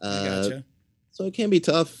 Gotcha. So it can be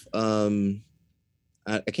tough.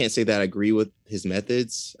 I can't say that I agree with his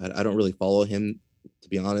methods. I don't really follow him, to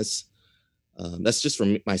be honest. That's just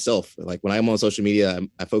for myself. Like when I'm on social media,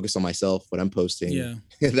 I focus on myself, what I'm posting. Yeah.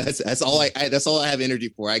 that's all that's all I have energy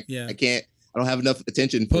for. I don't have enough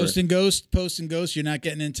attention for post and ghost. You're not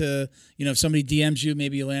getting into, if somebody DMs you,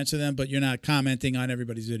 maybe you'll answer them, but you're not commenting on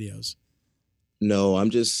everybody's videos. No,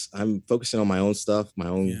 I'm focusing on my own stuff, my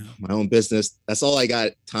own business. That's all I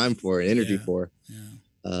got time for and energy for.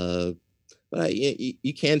 Yeah. But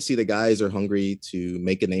you can see the guys are hungry to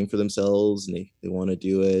make a name for themselves and they want to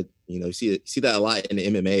do it. You see that a lot in the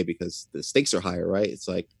MMA because the stakes are higher, right? It's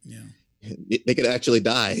like, they could actually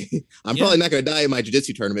die. I'm probably not going to die in my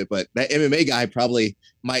jiu-jitsu tournament, but that MMA guy probably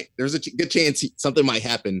might. There's a good chance something might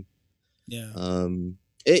happen. Yeah.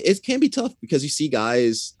 It can be tough because you see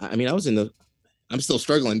guys. I mean, I'm still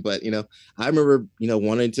struggling, but I remember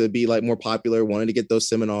wanting to be like more popular, wanting to get those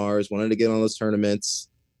seminars, wanting to get on those tournaments.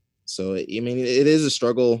 So I mean, it is a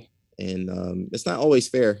struggle, and it's not always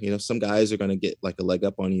fair. Some guys are going to get like a leg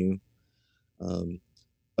up on you.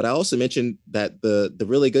 But I also mentioned that the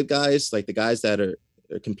really good guys, like the guys that are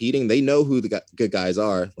competing, they know who the good guys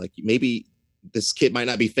are. Like maybe this kid might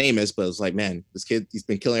not be famous, but it's like, man, this kid, he's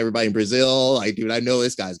been killing everybody in Brazil. Like, dude, I know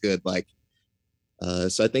this guy's good. Like,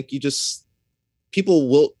 so I think people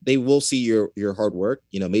will see your hard work.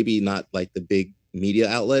 Maybe not like the big media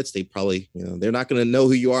outlets. They probably, they're not going to know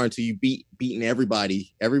who you are until you beating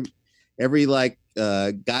everybody, every like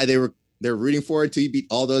guy they're rooting for until you beat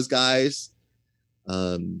all those guys.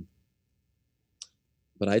 But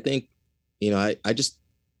I think, I just,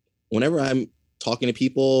 whenever I'm talking to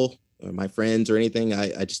people or my friends or anything,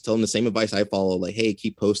 I just tell them the same advice I follow, like, hey,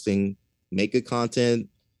 keep posting, make good content,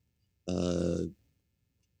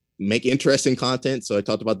 make interesting content. So I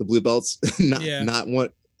talked about the blue belts, not one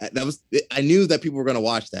that was, I knew that people were going to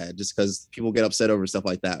watch that just because people get upset over stuff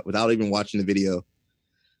like that without even watching the video.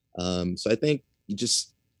 So I think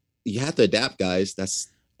you have to adapt, guys.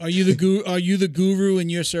 Are you the guru in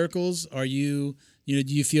your circles? Are you, do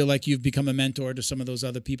you feel like you've become a mentor to some of those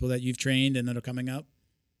other people that you've trained and that are coming up?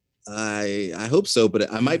 I hope so,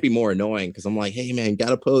 but I might be more annoying because I'm like, hey man,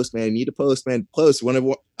 gotta post, man. Need to post, man. Post.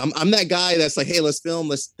 Whenever I'm that guy that's like, hey, let's film,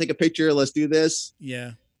 let's take a picture, let's do this.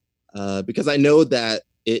 Yeah. Because I know that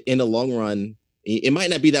in the long run, it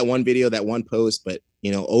might not be that one video, that one post, but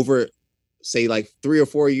over say like 3 or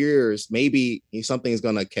 4 years, maybe something's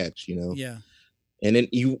gonna catch. Yeah. And then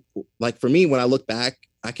like for me, when I look back,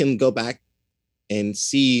 I can go back and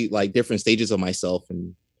see like different stages of myself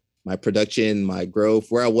and my production, my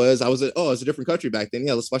growth, where I was a different country back then.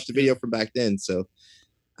 Yeah, let's watch the video from back then. So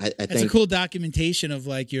I think it's a cool documentation of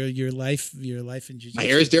like your life in jiu-jitsu. My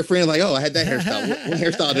hair is different. Like, I had that hairstyle. What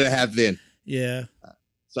hairstyle did I have then? Yeah.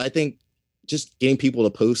 So I think just getting people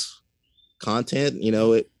to post content,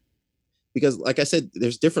 because like I said,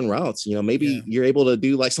 there's different routes. Maybe you're able to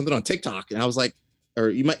do like something on TikTok, and I was like,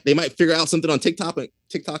 or they might figure out something on TikTok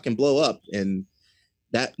and blow up, and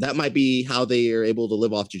that might be how they are able to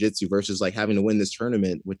live off jiu-jitsu versus like having to win this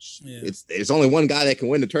tournament, which it's only one guy that can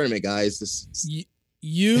win the tournament, guys.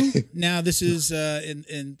 You now this is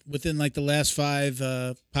in within like the last 5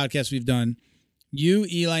 podcasts we've done. You,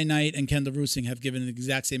 Eli Knight, and Kendall Roosing have given the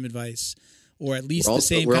exact same advice, or at least the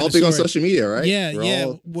same. We're all big on social media, right?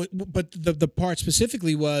 Yeah. But the part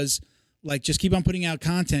specifically was like just keep on putting out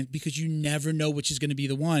content because you never know which is going to be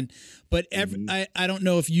the one. But I don't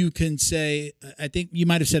know if you can say. I think you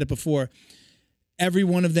might have said it before. Every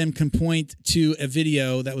one of them can point to a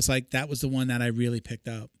video that was like that was the one that I really picked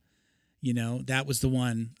up. You know, that was the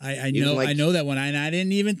one. I know that one. I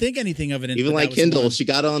didn't even think anything of it. Even like Kendall, she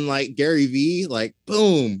got on like Gary V, like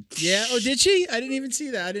boom. Yeah. Oh, did she? I didn't even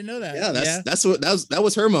see that. I didn't know that. Yeah, that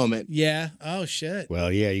was her moment. Yeah. Oh shit.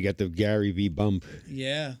 Well, yeah, you got the Gary V bump.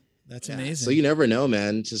 Yeah, that's amazing. So you never know,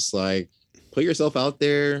 man. Just like put yourself out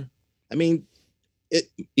there. I mean,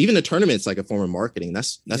 even the tournament's like a form of marketing.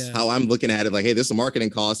 That's how I'm looking at it. Like, hey, this is a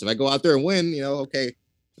marketing cost. If I go out there and win, okay.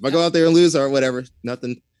 If I go out there and lose or whatever,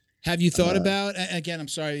 nothing. Have you thought about, again, I'm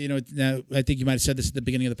sorry, now I think you might have said this at the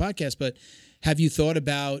beginning of the podcast, but have you thought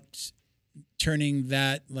about turning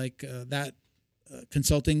that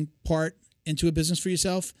consulting part into a business for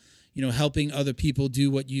yourself? Helping other people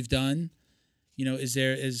do what you've done?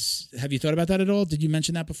 Have you thought about that at all? Did you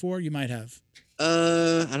mention that before? You might have.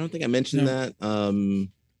 I don't think I mentioned that.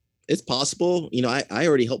 It's possible. I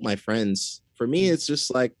already help my friends. For me, it's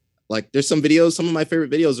just like there's some videos, some of my favorite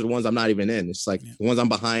videos are the ones I'm not even in. It's like the ones I'm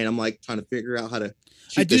behind. I'm like trying to figure out how to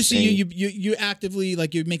shoot. I do see you actively,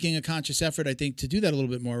 like you're making a conscious effort, I think, to do that a little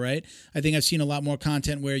bit more, right? I think I've seen a lot more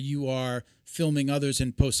content where you are filming others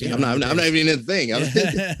and posting. Yeah, I'm not even in the thing.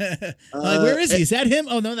 Like, where is he? Is that him?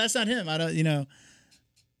 Oh no, that's not him. I don't,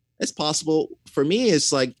 It's possible. For me,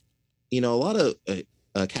 it's like, a lot of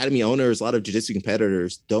academy owners, a lot of jiu-jitsu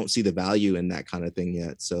competitors don't see the value in that kind of thing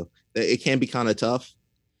yet. So it can be kind of tough.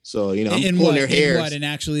 So, I'm pulling their hair. And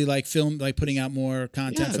actually like film, like putting out more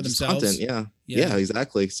content for themselves. Content, yeah,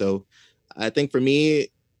 exactly. So I think for me,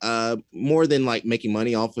 more than like making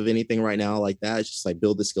money off of anything right now like that, it's just like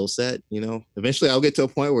build the skill set, eventually I'll get to a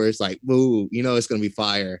point where it's like, woo, it's going to be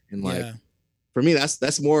fire. And like, for me,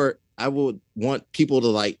 that's more, I would want people to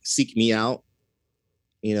like seek me out,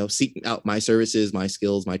 seek out my services, my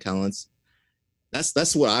skills, my talents.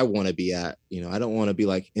 That's what I want to be at. I don't want to be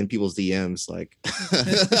like in people's DMs. Like,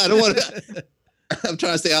 I don't want to. I'm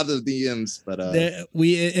trying to stay out of the DMs. But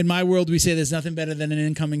in my world, we say there's nothing better than an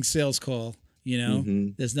incoming sales call.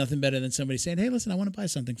 There's nothing better than somebody saying, "Hey, listen, I want to buy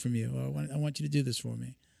something from you, or I want you to do this for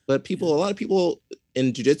me." But a lot of people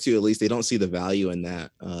in jiu-jitsu, at least, they don't see the value in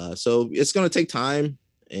that. So it's going to take time.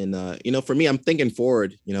 And for me, I'm thinking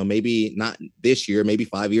forward. Maybe not this year, maybe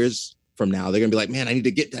 5 years from now, they're gonna be like, man, I need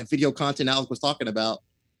to get that video content Alex was talking about.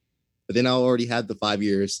 But then I'll already had the 5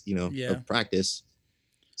 years, of practice.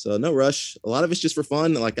 So no rush. A lot of it's just for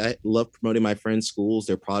fun. Like I love promoting my friends' schools,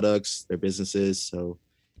 their products, their businesses. So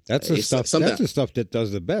that's the stuff. That's the stuff that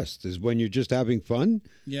does the best. Is when you're just having fun.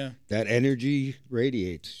 Yeah, that energy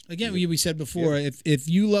radiates. Again, we said before, if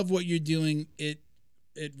you love what you're doing, it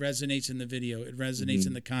resonates in the video. It resonates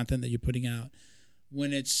in the content that you're putting out.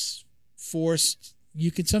 When it's forced, you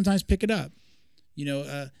can sometimes pick it up.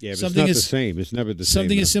 But it's not the same. It's never the same.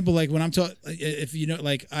 Something as simple like when I'm talking, if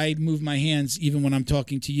like I move my hands even when I'm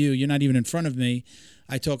talking to you. You're not even in front of me.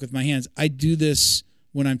 I talk with my hands. I do this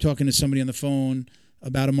when I'm talking to somebody on the phone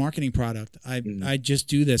about a marketing product. I just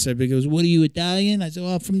do this. Everybody goes, "What are you, Italian?" I said,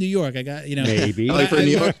 "Well, I'm from New York. I got maybe from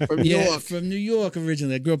New York. From New York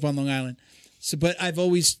originally. I grew up on Long Island." So, but I've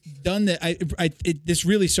always done that. This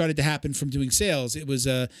really started to happen from doing sales. It was,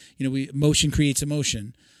 motion creates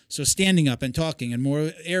emotion. So standing up and talking and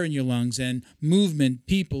more air in your lungs and movement,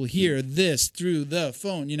 people hear this through the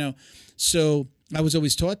phone, So I was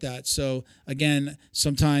always taught that. So again,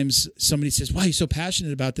 sometimes somebody says, "Why are you so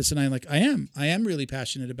passionate about this?" And I'm like, I am really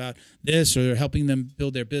passionate about this, or helping them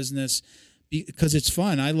build their business. Because it's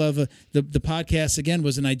fun. I love the podcast. Again,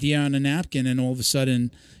 was an idea on a napkin, and all of a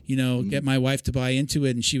sudden, get my wife to buy into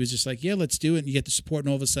it, and she was just like, "Yeah, let's do it." And you get the support, and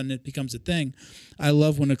all of a sudden, it becomes a thing. I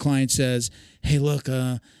love when a client says, "Hey, look,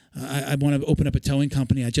 I want to open up a towing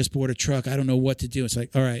company. I just bought a truck. I don't know what to do." It's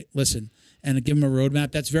like, all right, listen, and I give them a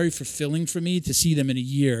roadmap. That's very fulfilling for me to see them in a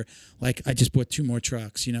year. Like, I just bought 2 more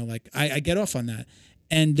trucks. Like I get off on that.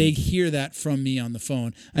 and they hear that from me on the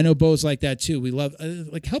phone. I know Bo's like that too. We love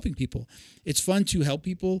like helping people. It's fun to help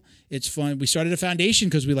people. It's fun. We started a foundation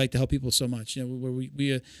because we like to help people so much. You know, where we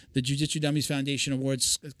the Jiu Jitsu Dummies Foundation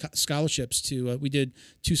awards scholarships to. We did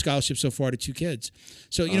 2 scholarships so far to 2 kids.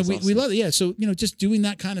 So you know we love it. Yeah. So you know just doing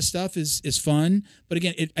that kind of stuff is fun. But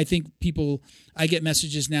again, I think people. I get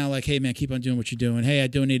messages now like, "Hey man, keep on doing what you're doing. Hey, I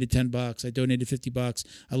donated $10. I donated $50.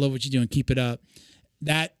 I love what you're doing. Keep it up."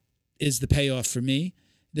 That is the payoff for me.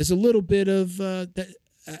 There's a little bit of that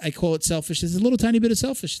I call it selfish. There's a little tiny bit of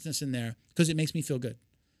selfishness in there because it makes me feel good.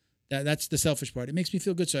 That's the selfish part. It makes me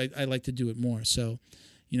feel good, so I like to do it more. So,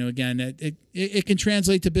 you know, again, it can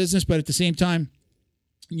translate to business, but at the same time,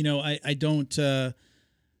 you know, I don't.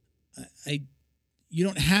 You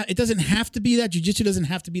don't have. It doesn't have to be that. Jiu-jitsu doesn't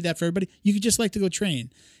have to be that for everybody. You could just like to go train.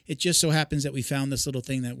 It just so happens that we found this little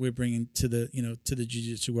thing that we're bringing to the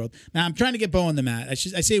jiu-jitsu world. Now I'm trying to get Bo on the mat. I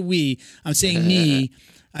say we. I'm saying me.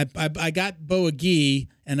 I got Bo a gi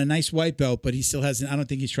and a nice white belt, but he still hasn't. I don't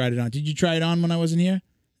think he's tried it on. Did you try it on when I wasn't here?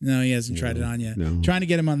 No, he hasn't tried it on yet. No. Trying to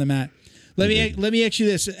get him on the mat. Let me ask you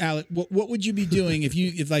this, Alec. What would you be doing if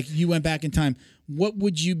you went back in time? What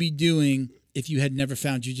would you be doing if you had never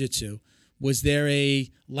found jiu-jitsu? Was there a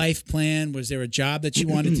life plan? Was there a job that you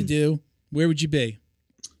wanted to do? Where would you be?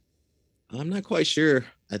 I'm not quite sure.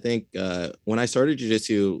 I think when I started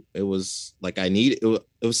jiu-jitsu, it was like it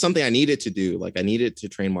was something I needed to do. Like I needed to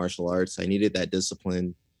train martial arts. I needed that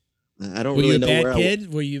discipline. I don't really know where. Were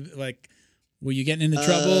you a bad kid? Were you getting into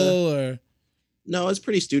trouble or? No, I was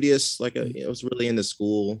pretty studious. Like I was really into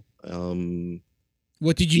school.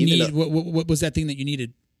 What did you need? What was that thing that you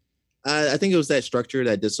needed? I think it was that structure,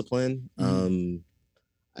 that discipline.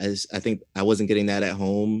 I think I wasn't getting that at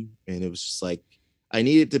home, and it was just like I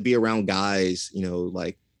needed to be around guys, you know,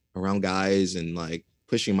 like around guys and like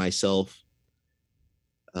pushing myself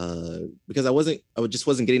because I just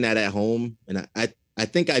wasn't getting that at home. And I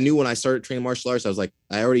think I knew when I started training martial arts, I was like,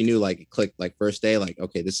 I already knew, like it clicked, like first day, like,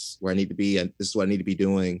 okay, this is where I need to be and this is what I need to be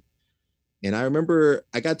doing. And I remember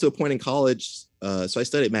I got to a point in college. So I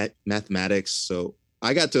studied mathematics. So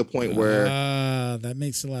I got to a point where that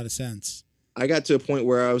makes a lot of sense. I got to a point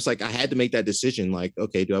where I was like, I had to make that decision. Like,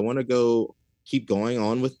 okay, do I want to keep going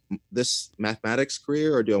on with this mathematics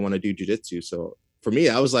career or do I want to do jiu-jitsu? So for me,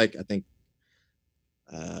 I was like, I think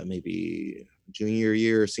maybe junior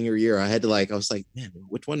year or senior year, I was like, man,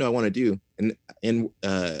 which one do I want to do? And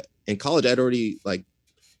in college, I'd already I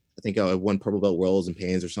think I won purple belt worlds and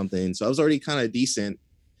pans or something. So I was already kind of decent.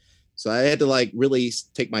 So I had to really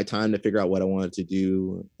take my time to figure out what I wanted to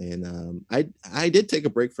do. And I did take a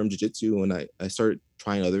break from jiu-jitsu and I started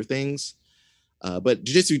trying other things. But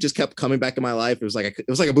jiu-jitsu just kept coming back in my life. It was like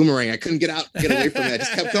a boomerang. I couldn't get away from it. I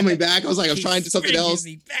just kept coming back. I was like, I was trying to something else.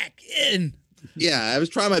 Me back in. Yeah, I was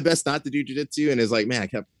trying my best not to do jiu-jitsu, and it's like, man, I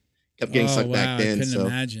kept getting sucked back in. I couldn't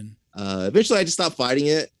imagine. Eventually, I just stopped fighting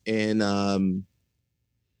it, and I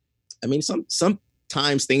mean,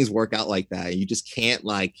 sometimes things work out like that. You just can't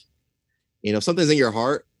if something's in your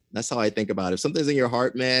heart. That's how I think about it. If something's in your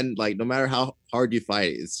heart, man, no matter how hard you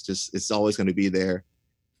fight, it's always going to be there.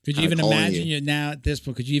 Could you even imagine now at this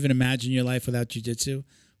point? Could you even imagine your life without jiu-jitsu,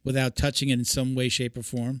 without touching it in some way, shape, or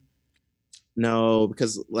form? No,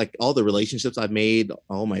 because all the relationships I've made,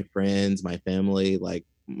 all my friends, my family,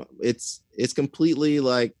 it's completely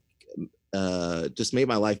just made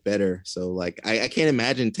my life better. So I can't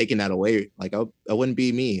imagine taking that away. I wouldn't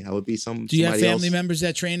be me. I would be somebody else. Do you have family members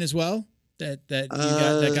that train as well?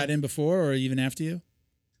 That got in before or even after you?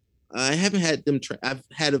 I haven't had them. I've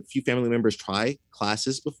had a few family members try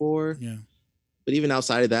classes before. Yeah. But even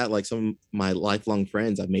outside of that, some of my lifelong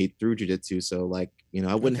friends I've made through jiu-jitsu. So I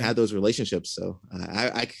wouldn't have those relationships. So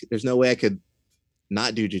I there's no way I could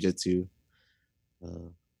not do jiu-jitsu.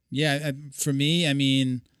 Yeah. For me, I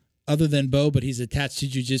mean, other than Bo, but he's attached to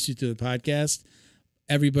jiu-jitsu to the podcast.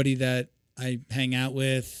 Everybody that I hang out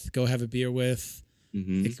with, go have a beer with,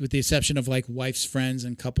 with the exception of wife's friends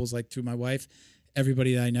and couples through my wife,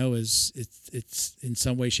 everybody that I know it's in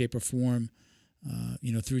some way, shape, or form,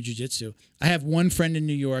 through jiu-jitsu. I have one friend in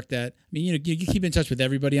New York that, you keep in touch with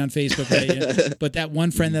everybody on Facebook, right? But that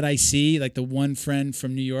one friend that I see, the one friend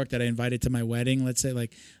from New York that I invited to my wedding, let's say,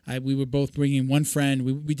 we were both bringing one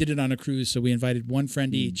friend. We did it on a cruise, so we invited one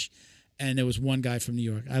friend each, and there was one guy from New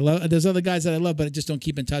York. There's other guys that I love, but I just don't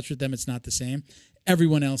keep in touch with them. It's not the same.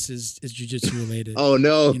 Everyone else is jiu-jitsu related. Oh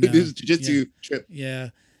no, this is jiu-jitsu trip. Yeah.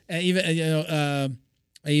 And even I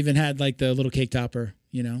even had the little cake topper,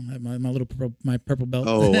 my purple belt.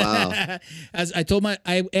 Oh wow! As I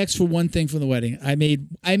asked for one thing from the wedding. I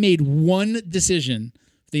made one decision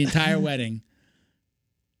for the entire wedding,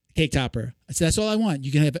 Cake topper. I said, that's all I want.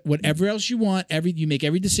 You can have whatever else you want. You make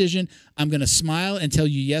every decision. I'm going to smile and tell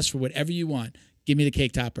you yes for whatever you want. Give me the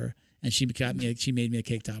cake topper. And she made me a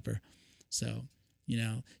cake topper. So,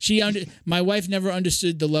 my wife never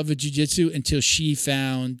understood the love of jiu-jitsu until she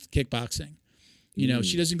found kickboxing.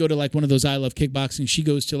 She doesn't go to like one of those I Love Kickboxing. She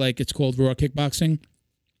goes to like, it's called Raw Kickboxing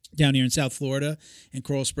down here in South Florida in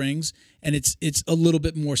Coral Springs. And it's a little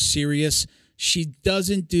bit more serious. She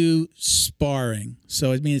doesn't do sparring.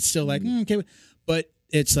 So, I mean, it's still like, okay. But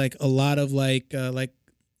it's like a lot of like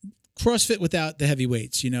CrossFit without the heavy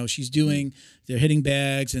weights. They're hitting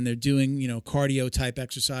bags and they're doing, cardio type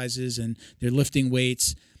exercises and they're lifting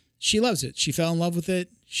weights. She loves it. She fell in love with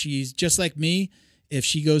it. She's just like me. If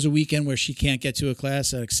she goes a weekend where she can't get to a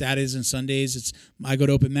class, like Saturdays and Sundays, I go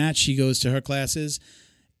to open match. She goes to her classes.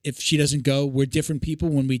 If she doesn't go, we're different people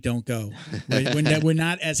when we don't go. We're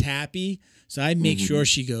not as happy. So I make sure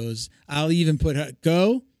she goes. I'll even put her,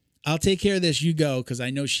 go. I'll take care of this. You go, because I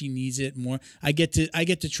know she needs it more. I get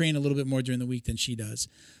to train a little bit more during the week than she does.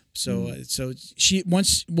 So she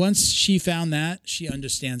once she found that, she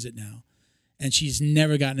understands it now, and she's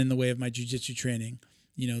never gotten in the way of my jiu-jitsu training.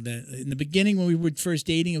 That in the beginning when we were first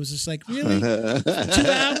dating, it was just like, really 2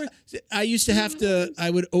 hours. I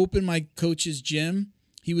would open my coach's gym.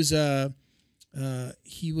 He was a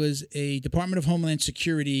Department of Homeland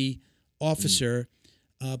Security officer.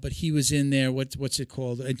 But he was in there, what's it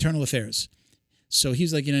called? Internal Affairs. So he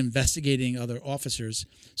was like, investigating other officers.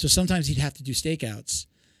 So sometimes he'd have to do stakeouts.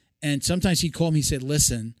 And sometimes he'd call me, he said,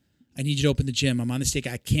 listen, I need you to open the gym. I'm on the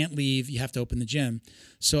stakeout. I can't leave. You have to open the gym.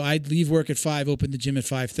 So I'd leave work at 5, open the gym at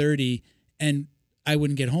 5:30, and I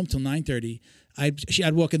wouldn't get home till 9:30.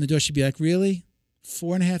 I'd walk in the door. She'd be like, really?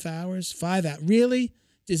 4.5 hours? 5 hours? Really?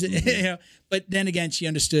 Is it? But then again, she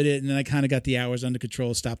understood it, and then I kind of got the hours under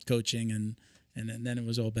control, stopped coaching, and then it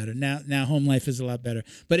was all better. Now home life is a lot better.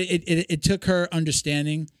 But it took her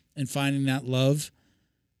understanding and finding that love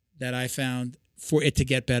that I found for it to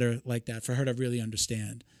get better like that, for her to really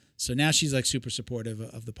understand. So now she's like super supportive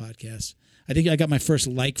of the podcast. I think I got my first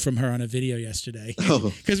like from her on a video yesterday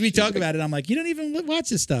because we talk about it. I'm like, you don't even watch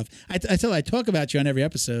this stuff. I tell her I talk about you on every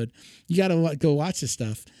episode. You got to go watch this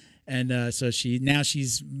stuff. And so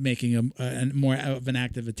she's making a more of an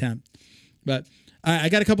active attempt. But I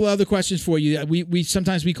got a couple of other questions for you. We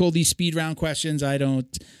sometimes we call these speed round questions. I don't,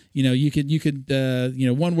 you could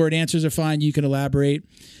one word answers are fine. You can elaborate.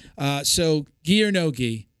 So gi or no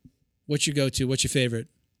gi? What's your go-to? What's your favorite?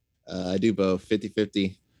 I do both,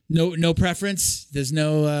 50-50. No preference. There's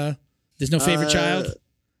no favorite child.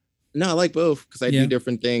 No, I like both because I do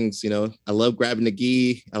different things. I love grabbing the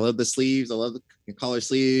gi. I love the sleeves. I love the collar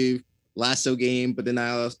sleeve, lasso game. But then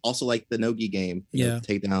I also like the no gi game.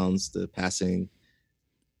 Takedowns, the passing.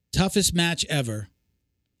 Toughest match ever?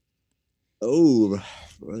 Oh,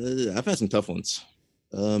 I've had some tough ones.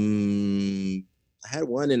 I had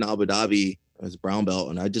one in Abu Dhabi. It was brown belt,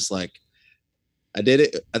 and I just I did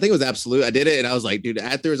it. I think it was absolute. I did it, and I was like, dude.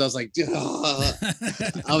 Afterwards, I was like,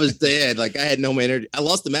 I was dead. Like I had no more energy. I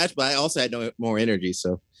lost the match, but I also had no more energy.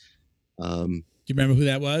 So, do you remember who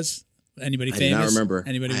that was? Anybody famous? I don't remember.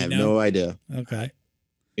 Anybody? I have no idea. Okay.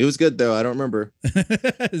 It was good though. I don't remember.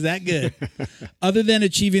 Is that good? Other than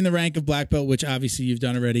achieving the rank of black belt, which obviously you've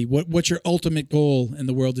done already, what's your ultimate goal in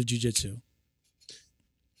the world of jiu-jitsu?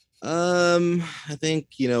 I think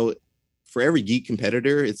for every gi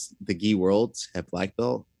competitor, it's the gi worlds have black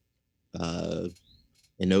belt.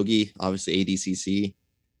 Inogi, obviously ADCC.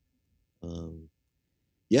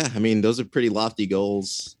 I mean those are pretty lofty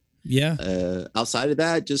goals. Yeah. Outside of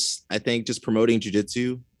that, I think promoting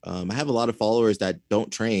jiu-jitsu. I have a lot of followers that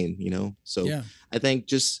don't train, so I think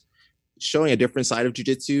just showing a different side of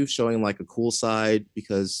jiu-jitsu, showing like a cool side,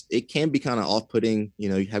 because it can be kind of off-putting.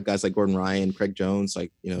 You have guys like Gordon Ryan, Craig Jones,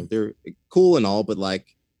 they're cool and all, but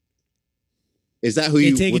is that who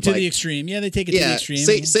they take it to the extreme? Yeah, they take it to the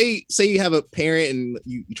extreme. Say you have a parent and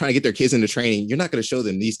you're trying to get their kids into training. You're not going to show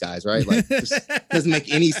them these guys, right? This doesn't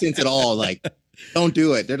make any sense at all. Don't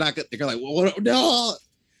do it. They're not. They're like, well, no.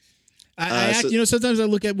 Sometimes I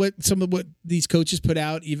look at what these coaches put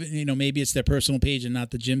out, even, maybe it's their personal page and not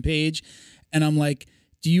the gym page. And I'm like,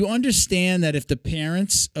 do you understand that if the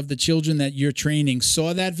parents of the children that you're training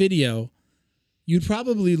saw that video, you'd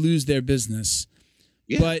probably lose their business.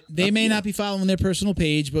 Yeah. But they may not be following their personal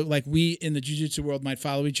page, but we in the jiu-jitsu world might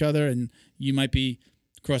follow each other and you might be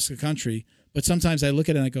across the country. But sometimes I look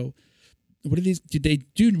at it and I go, what are these? They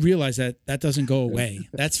do realize that doesn't go away.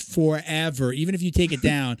 That's forever. Even if you take it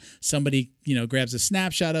down, somebody grabs a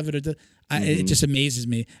snapshot of it. It just amazes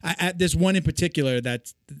me. There's one in particular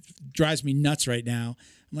that drives me nuts right now.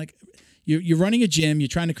 I'm like, you're running a gym, you're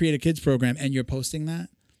trying to create a kids program, and you're posting that.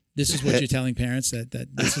 This is what you're telling parents that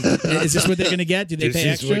this is this what they're going to get? Do they pay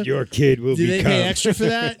extra? This is what your kid will Do become. they pay extra for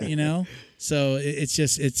that? You know, so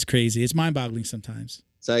it's crazy. It's mind-boggling sometimes.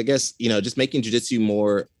 So I guess, just making jiu-jitsu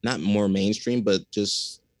not more mainstream, but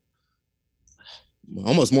just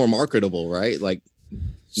almost more marketable, right? Like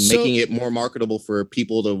making it more marketable for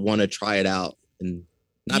people to want to try it out and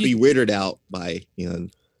not be weirded out by,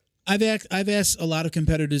 I've asked a lot of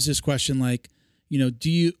competitors this question, like,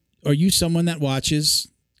 are you someone that watches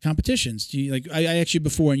competitions? Do you I asked you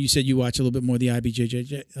before, and you said you watch a little bit more of the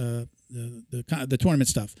IBJJ, the tournament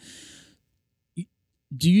stuff.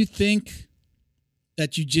 Do you think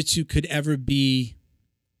that jiu-jitsu could ever be,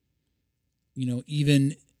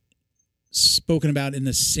 even spoken about in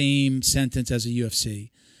the same sentence as a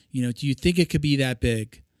UFC? Do you think it could be that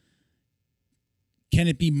big? Can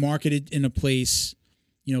it be marketed in a place,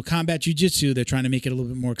 combat jiu-jitsu, they're trying to make it a little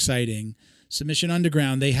bit more exciting. Submission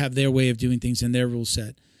Underground, they have their way of doing things in their rule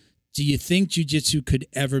set. Do you think jiu-jitsu could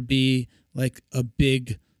ever be like a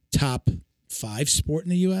big top 5 sport in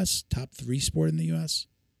the U.S., top 3 sport in the U.S.?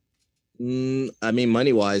 I mean,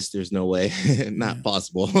 money-wise, there's no way. Not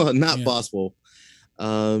possible. Not possible.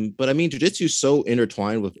 But I mean, jiu-jitsu is so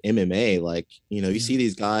intertwined with MMA. Like, you see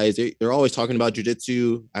these guys, they're always talking about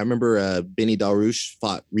jiu-jitsu. I remember Benny Darush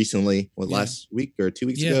fought recently, last week or 2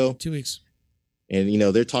 weeks ago? 2 weeks. And,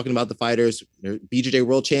 they're talking about the fighters. They're BJJ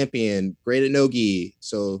world champion, great at no-gi.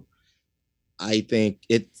 So I think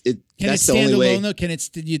that's the only way. Though?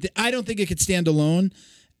 I don't think it could stand alone.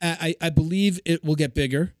 I believe it will get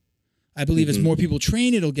bigger. I believe as more people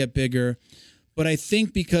train, it'll get bigger. But I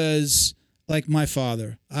think because, like my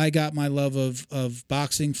father, I got my love of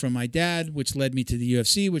boxing from my dad, which led me to the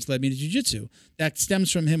UFC, which led me to jiu-jitsu. That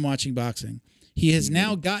stems from him watching boxing. He has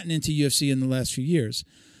now gotten into UFC in the last few years.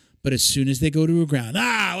 But as soon as they go to a ground, what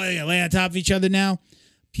are they going to lay on top of each other now?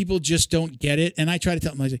 People just don't get it. And I try to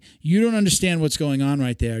tell them, I say, you don't understand what's going on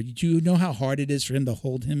right there. Do you know how hard it is for him to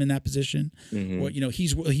hold him in that position? Or,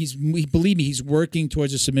 believe me, he's working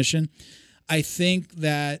towards a submission. I think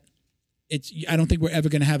that I don't think we're ever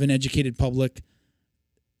going to have an educated public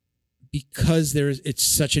because it's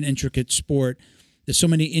such an intricate sport. There's so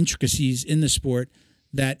many intricacies in the sport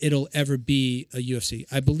that it'll ever be a UFC.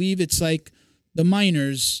 I believe it's like the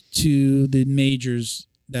minors to the majors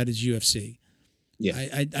that is UFC.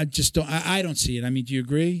 Yeah, I just don't. I don't see it. I mean, do you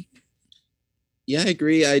agree? Yeah, I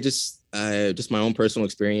agree. I just my own personal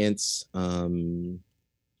experience.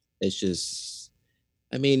 It's just,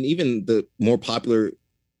 I mean, even the more popular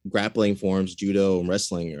grappling forms, judo and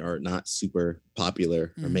wrestling, are not super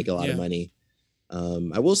popular or make a lot of money.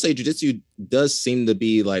 I will say, jiu-jitsu does seem to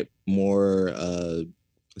be like more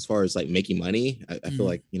as far as like making money. I feel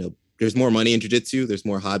like there's more money in jiu-jitsu. There's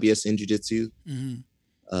more hobbyists in jiu-jitsu.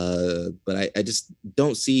 But I just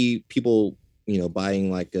don't see people,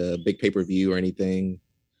 buying like a big pay-per-view or anything.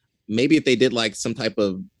 Maybe if they did like some type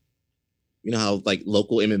of, how like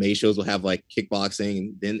local MMA shows will have like kickboxing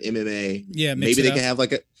and then MMA. Yeah, maybe they could have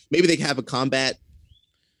a combat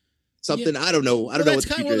something. Yeah. I don't know. That's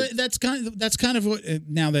kind of what,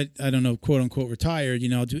 now that I don't know, quote unquote retired.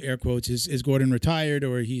 I'll do air quotes. Is Gordon retired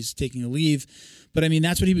or he's taking a leave? But I mean,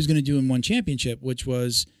 that's what he was going to do in one championship, which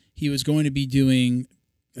was he was going to be doing.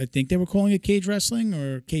 I think they were calling it cage wrestling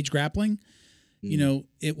or cage grappling.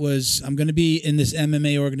 It was, I'm going to be in this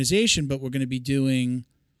MMA organization, but we're going to be doing,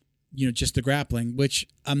 just the grappling, which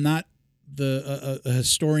I'm not a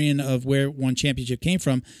historian of where one championship came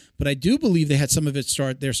from, but I do believe they had some of it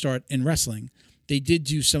their start in wrestling. They did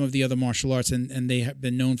do some of the other martial arts and they have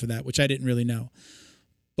been known for that, which I didn't really know.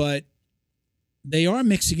 But they are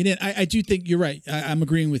mixing it in. I do think you're right. I'm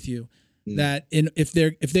agreeing with you. That if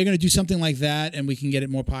they're going to do something like that and we can get it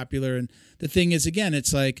more popular, and the thing is, again,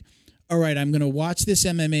 it's like, all right, I'm going to watch this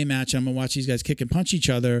MMA match. I'm going to watch these guys kick and punch each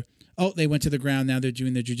other. Oh, they went to the ground. Now they're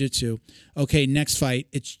doing their jiu-jitsu. Okay, next fight,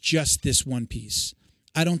 it's just this one piece.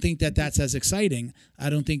 I don't think that that's as exciting. I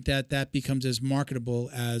don't think that becomes as marketable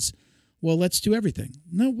as, well, let's do everything.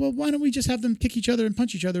 No, well, why don't we just have them kick each other and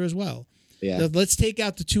punch each other as well? Yeah. Let's take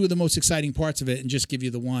out the two of the most exciting parts of it and just give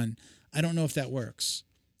you the one. I don't know if that works.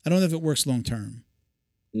 I don't know if it works long term.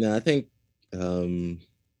 No, I think it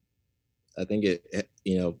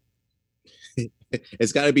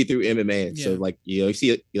it's got to be through MMA. Yeah. So like you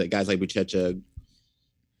see like guys like Buchecha,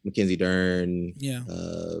 Mackenzie Dern,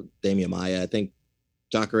 Damian Maia. I think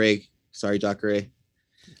Jacare. I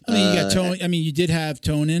mean, you got Tone. I mean, you did have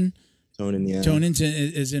Tonin. Yeah. Tonin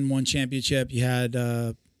is in one championship. You had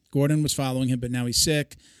Gordon was following him, but now he's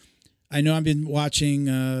sick. I know I've been watching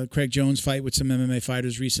Craig Jones fight with some MMA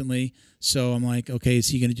fighters recently, so I'm like, okay, is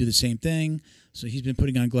he going to do the same thing? So he's been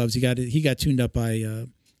putting on gloves. He got tuned up by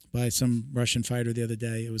by some Russian fighter the other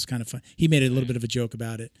day. It was kind of fun. He made a little bit of a joke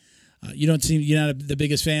about it. You're not the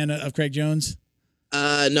biggest fan of Craig Jones?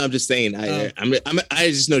 No, I'm just saying. I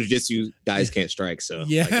just know jiu-jitsu guys can't strike, so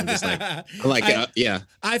yeah, like, I'm just like, yeah.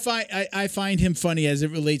 I find him funny as it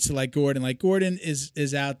relates to like Gordon. Like Gordon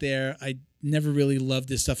is out there. I never really loved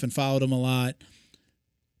his stuff and followed him a lot.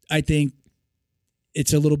 I think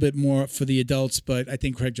it's a little bit more for the adults, but I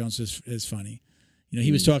think Craig Jones is funny. You know,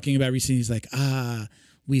 he was talking about recently. He's like,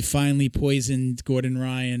 we finally poisoned Gordon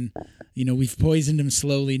Ryan. You know, we've poisoned him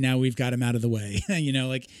slowly. Now we've got him out of the way. You know,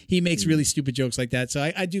 like he makes really stupid jokes like that.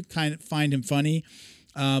 So I do kind of find him funny.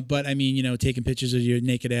 But I mean, you know, taking pictures of your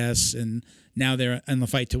naked ass and now they're in the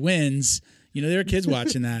fight to wins. You know, there are kids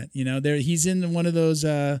watching that. You know, he's in one of those.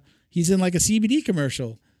 He's in like a CBD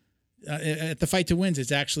commercial at the fight to wins.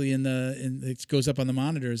 It's actually it goes up on the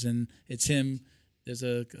monitors and it's him. There's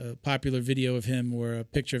a popular video of him or a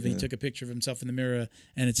picture of him. He took a picture of himself in the mirror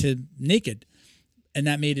and it's him naked. And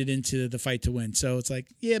that made it into the fight to win. So it's like,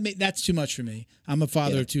 yeah, that's too much for me. I'm a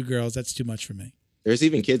father of 2 girls. That's too much for me. There's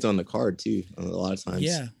even kids on the card too. A lot of times.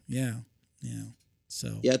 Yeah.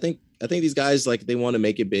 So yeah, I think these guys like they want to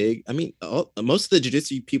make it big. I mean, most of the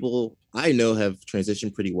jiu-jitsu people I know have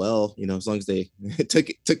transitioned pretty well. You know, as long as they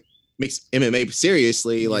makes MMA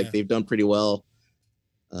seriously, like they've done pretty well.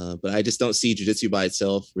 But I just don't see jiu-jitsu by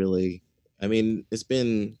itself really. I mean, it's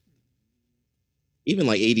been even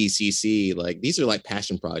like ADCC, like these are like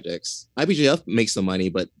passion projects. IBJF makes some money,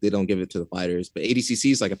 but they don't give it to the fighters. But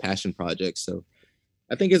ADCC is like a passion project. So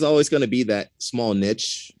I think it's always going to be that small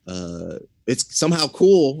niche. It's somehow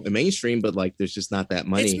cool and mainstream, but like there's just not that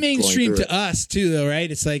money. It's mainstream to us too, though,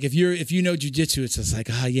 right? It's like if you know jiu-jitsu, it's just like,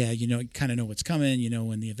 yeah, you know, you kind of know what's coming, you know,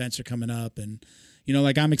 when the events are coming up. And, you know,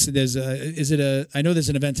 like I'm excited. I know there's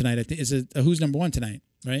an event tonight. Is it a Who's Number One tonight,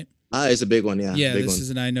 right? It's a big one, yeah. Yeah, big this one.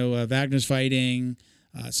 is, and I know Wagner's fighting.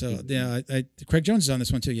 Craig Jones is on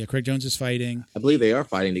this one too. Yeah, Craig Jones is fighting. I believe they are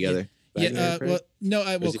fighting together. Craig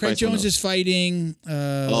Jones is fighting.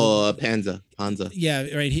 Panza.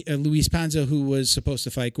 Yeah, right. Luis Panza, who was supposed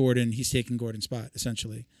to fight Gordon, he's taking Gordon's spot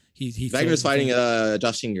essentially. Wagner's fighting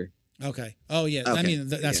Josh Singer. Okay. Oh, yeah. Okay. I mean,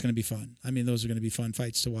 that's going to be fun. I mean, those are going to be fun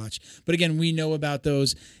fights to watch. But again, we know about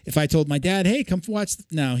those. If I told my dad, hey, come watch.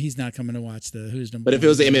 No, he's not coming to watch the Who's Number One. But if it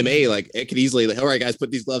was MMA, like it could easily, like, all right, guys, put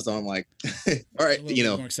these gloves on. Like, all right, you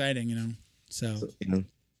know. More exciting, you know. So you know.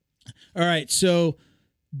 All right. So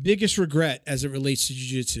biggest regret as it relates to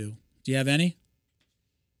jiu-jitsu. Do you have any?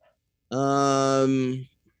 Probably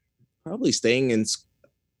staying in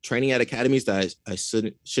training at academies that I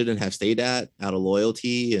shouldn't have stayed at out of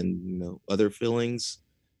loyalty and, you know, other feelings.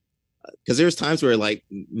 Because there's times where like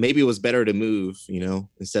maybe it was better to move, you know,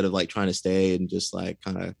 instead of like trying to stay and just like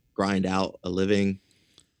kind of grind out a living.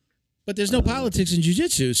 But there's no politics in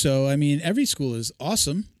jiu-jitsu, so I mean, every school is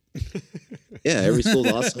awesome. Yeah, every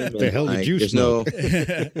school's awesome. The hell did you smoke?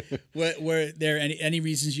 Were there any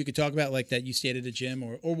reasons you could talk about like that you stayed at a gym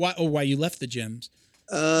or why you left the gyms?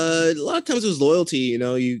 A lot of times it was loyalty. You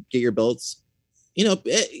know, you get your belts. You know,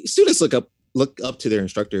 students look up to their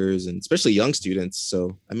instructors, and especially young students.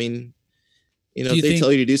 So, I mean, you know, if they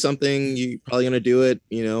tell you to do something, you're probably going to do it.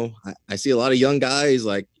 You know, I see a lot of young guys,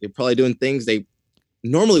 like, they're probably doing things they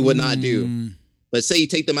normally would not do. But say you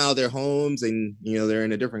take them out of their homes and, you know, they're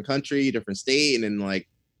in a different country, different state. And then like,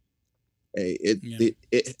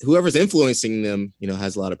 whoever's influencing them, you know,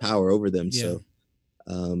 has a lot of power over them. Yeah. So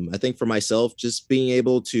I think for myself, just being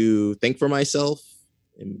able to think for myself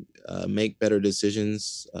and make better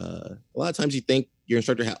decisions. A lot of times you think your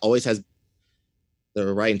instructor always has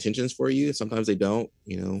the right intentions for you. Sometimes they don't,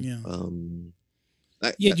 you know.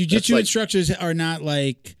 Jiu-jitsu instructors are not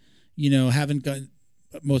like, you know, haven't got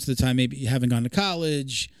most of the time, maybe haven't gone to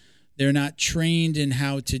college. They're not trained in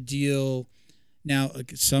how to deal. Now,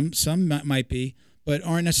 some might be, but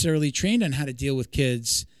aren't necessarily trained on how to deal with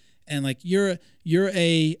kids. And like you're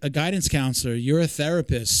a guidance counselor, you're a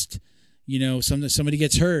therapist. You know, somebody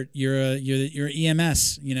gets hurt, you're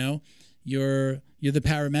EMS. You know, you're the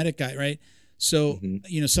paramedic guy, right? So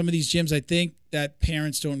you know, some of these gyms, I think that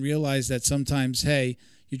parents don't realize that sometimes, hey,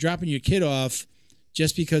 you're dropping your kid off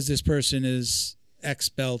just because this person is X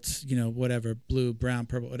belt, you know, whatever, blue, brown,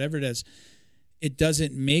 purple, whatever it is. It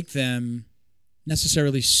doesn't make them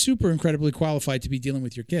necessarily super incredibly qualified to be dealing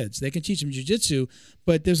with your kids. They can teach them jiu-jitsu,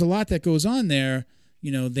 but there's a lot that goes on there.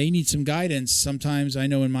 You know, they need some guidance. Sometimes I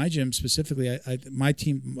know in my gym specifically, my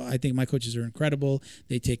team, I think my coaches are incredible.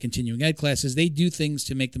 They take continuing ed classes. They do things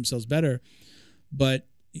to make themselves better. But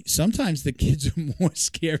sometimes the kids are more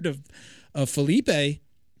scared of Felipe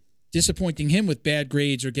disappointing him with bad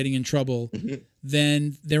grades or getting in trouble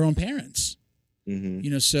than their own parents. You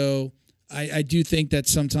know, so I do think that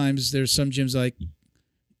sometimes there's some gyms like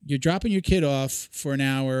you're dropping your kid off for an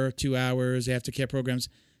hour, 2 hours, aftercare programs.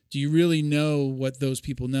 Do you really know what those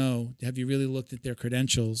people know? Have you really looked at their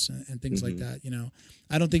credentials and things like that? You know,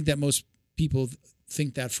 I don't think that most people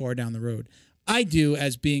think that far down the road. I do,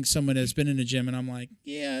 as being someone that's been in a gym, and I'm like,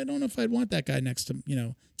 yeah, I don't know if I'd want that guy next to, you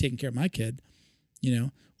know, taking care of my kid, you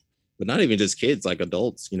know. But not even just kids, like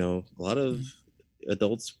adults, you know, a lot of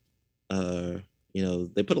adults, you know,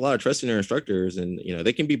 they put a lot of trust in their instructors, and, you know,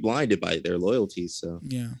 they can be blinded by their loyalty. So,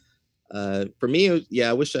 yeah. For me,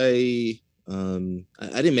 I wish I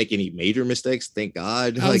didn't make any major mistakes. Thank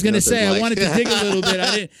God. I was going to say, I wanted to dig a little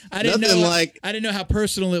bit. I didn't know, like, I didn't know how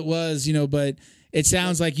personal it was, you know, but it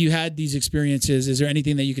sounds like you had these experiences. Is there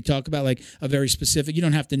anything that you could talk about, like a very specific, you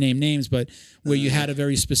don't have to name names, but where you had a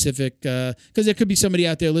very specific, because there could be somebody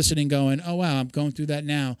out there listening going, oh, wow, I'm going through that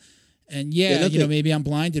now. And you know, maybe I'm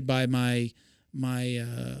blinded by my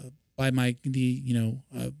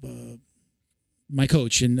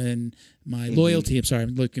coach and my loyalty. I'm sorry,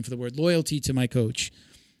 I'm looking for the word loyalty to my coach,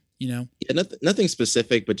 you know? Yeah, nothing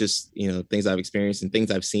specific, but just, you know, things I've experienced and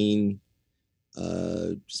things I've seen.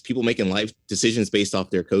 Just people making life decisions based off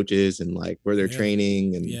their coaches and like where they're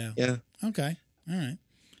training and Okay. All right.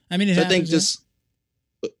 I mean, I think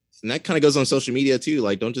and that kind of goes on social media too.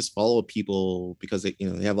 Like, don't just follow people because they, you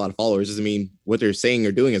know, they have a lot of followers. Doesn't mean what they're saying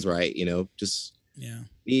or doing is right. You know, just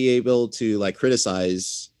be able to like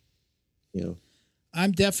criticize, you know.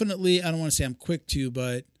 I'm definitely, I don't want to say I'm quick to,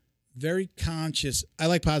 but very conscious. I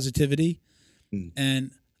like positivity.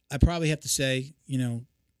 And I probably have to say, you know,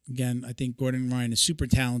 again, I think Gordon Ryan is super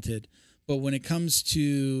talented, but when it comes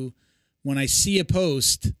to when I see a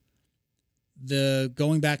post, the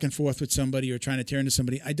going back and forth with somebody or trying to tear into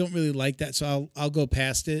somebody, I don't really like that. So I'll go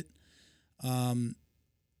past it.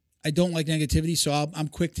 I don't like negativity, so I'm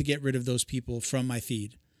quick to get rid of those people from my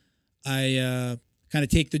feed. I kind of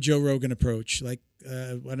take the Joe Rogan approach. Like,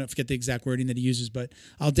 I don't forget the exact wording that he uses, but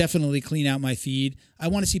I'll definitely clean out my feed. I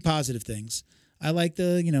want to see positive things. I like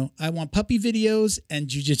I want puppy videos and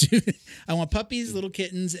jiu-jitsu. I want puppies, little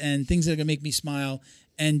kittens, and things that are going to make me smile,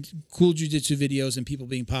 and cool jiu-jitsu videos and people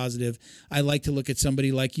being positive. I like to look at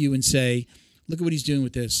somebody like you and say, look at what he's doing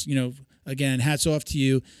with this. You know, again, hats off to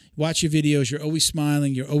you. Watch your videos. You're always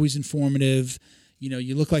smiling. You're always informative. You know,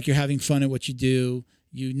 you look like you're having fun at what you do.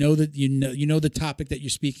 You know that you know the topic that you're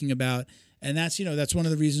speaking about. And that's, you know, that's one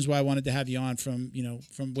of the reasons why I wanted to have you on from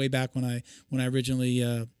way back when I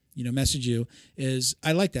originally message you, is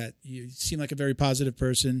I like that. You seem like a very positive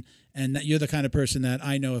person, and that you're the kind of person that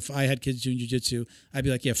I know if I had kids doing jiu-jitsu, I'd be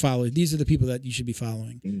like, yeah, follow. These are the people that you should be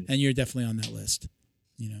following. And you're definitely on that list,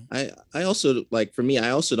 you know? I also, like, for me, I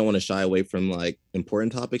also don't want to shy away from like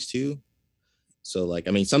important topics too. So like,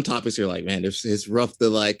 I mean, some topics are like, man, it's rough to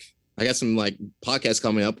like, I got some like podcasts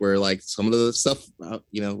coming up where like some of the stuff,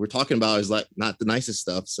 we're talking about is like not the nicest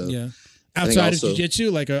stuff. So yeah. Outside of jiu-jitsu,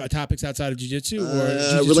 like topics outside of jiu-jitsu,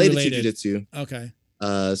 or related to jiu-jitsu. Okay.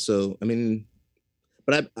 So I mean,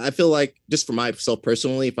 but I feel like, just for myself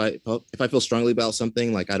personally, if I feel strongly about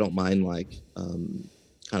something, like I don't mind like kind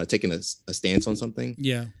of taking a stance on something.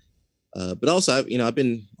 Yeah. But also, I've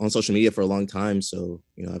been on social media for a long time, so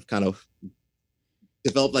I've kind of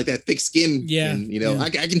developed like that thick skin. Yeah. And, I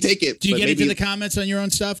can take it. Do you get into the comments on your own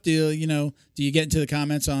stuff? Do you get into the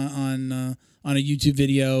comments on a YouTube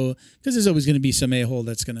video? Because there's always going to be some a-hole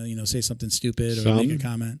that's going to, say something stupid or make a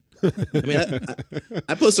comment. I mean,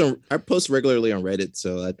 I post regularly on Reddit,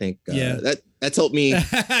 so I think that's helped me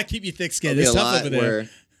keep you thick skinned. It's tough over there.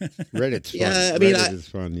 Reddit's fun. Yeah, I mean, Reddit is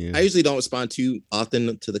fun. Yeah. I usually don't respond too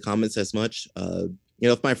often to the comments as much.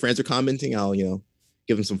 If my friends are commenting, I'll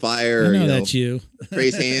give them some fire. I know that's you.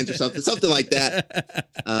 Raise hands or something like that.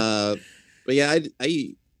 But yeah,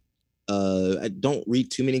 I don't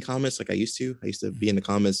read too many comments like I used to. I used to be in the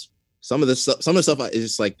comments. Some of the stuff is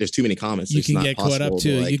just like there's too many comments. You can get caught up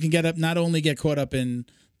too. You can not only get caught up in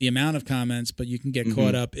the amount of comments, but you can get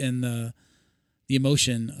caught up in the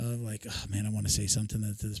emotion of like, oh man, I want to say something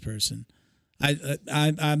to this person.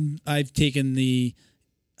 I've taken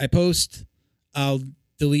I post, I'll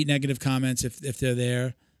delete negative comments if they're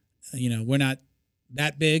there. We're not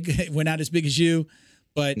that big. We're not as big as you,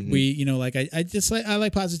 but we, I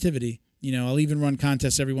like positivity. I'll even run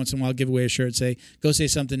contests every once in a while, give away a shirt, go say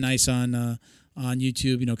something nice on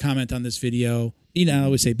YouTube, comment on this video. I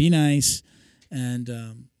always say, be nice. And,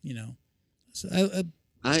 so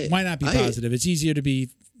why not be positive? It's easier to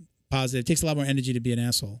be positive. It takes a lot more energy to be an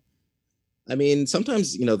asshole. I mean,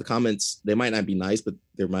 sometimes, the comments, they might not be nice, but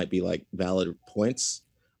there might be like valid points.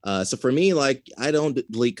 So for me, like, I don't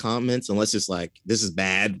delete comments unless it's like, this is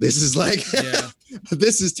bad. This is like,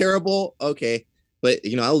 this is terrible. Okay. but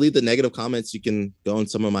I'll leave the negative comments. You can go on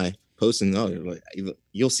some of my posts and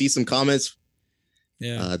you'll see some comments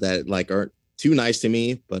that like aren't too nice to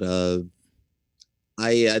me. But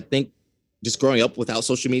I think just growing up without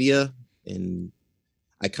social media, and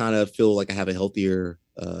I kind of feel like I have a healthier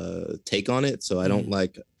take on it. So I don't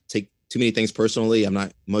like take too many things personally. I'm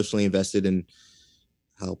not emotionally invested in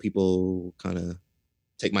how people kind of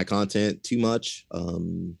take my content too much.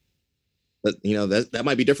 But that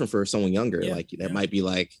might be different for someone younger. That might be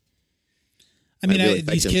like. I mean, really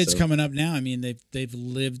these kids coming up now. I mean, they've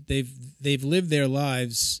lived their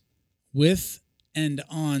lives with and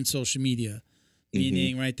on social media,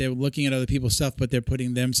 meaning right, they're looking at other people's stuff, but they're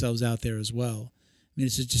putting themselves out there as well. I mean,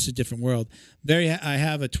 it's just a different world. I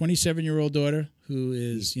have a 27-year-old daughter who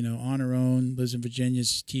is on her own, lives in Virginia,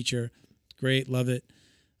 she's a teacher, great, love it.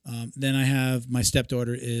 Then I have my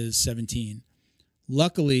stepdaughter is 17.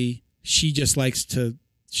 Luckily, she just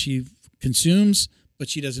she consumes, but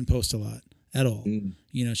she doesn't post a lot at all.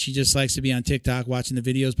 She just likes to be on TikTok watching the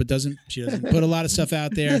videos, but she doesn't put a lot of stuff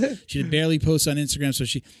out there. She barely posts on Instagram. So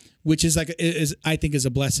which is I think is a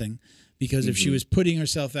blessing, because if she was putting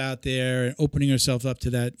herself out there and opening herself up to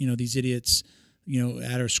that, these idiots,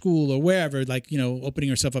 at her school or wherever, opening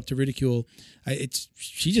herself up to ridicule,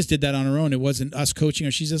 she just did that on her own. It wasn't us coaching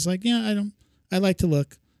her. She's just like, I like to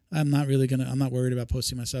look. I'm not worried about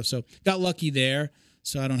posting myself. So got lucky there.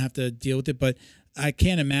 So I don't have to deal with it. But I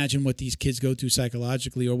can't imagine what these kids go through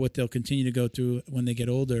psychologically, or what they'll continue to go through when they get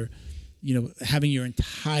older. Having your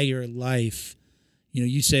entire life,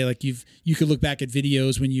 you say like you could look back at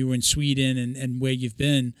videos when you were in Sweden and where you've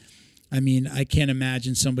been. I mean, I can't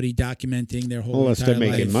imagine somebody documenting their whole entire life.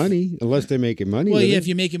 Unless they're making money. Well, yeah, if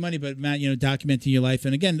you're making money, but Matt, documenting your life,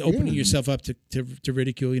 and again, opening yourself up to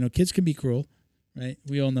ridicule. Kids can be cruel, right?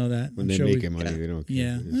 We all know that. When they're making money, they don't care.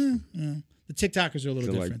 Yeah. The TikTokers are a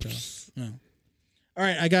little different, though. Oh. All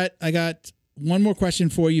right, I got one more question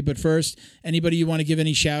for you, but first, anybody you want to give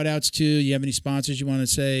any shout outs to? You have any sponsors you want to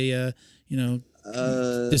say?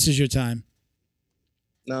 This is your time.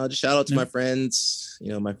 No, just shout out to my friends.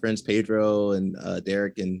 My friends Pedro and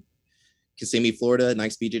Derek in Kissimmee, Florida,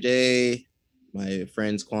 Nikes BJJ. My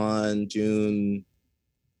friends Quan, June,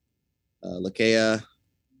 Lakea.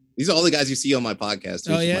 These are all the guys you see on my podcast.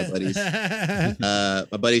 Oh yeah, my buddies.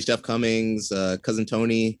 My buddies Jeff Cummings, cousin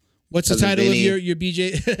Tony. What's the title Vinny, of your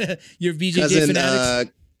BJ your BJJ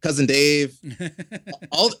fanatics? Cousin Dave.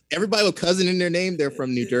 Everybody with cousin in their name, they're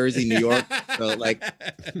from New Jersey, New York. So like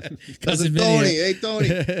cousin Tony, hey Tony.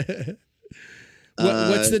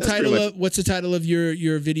 What's the title of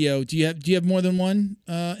your video? Do you have more than one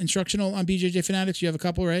instructional on BJJ Fanatics? You have a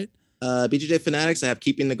couple, right? BJJ Fanatics, I have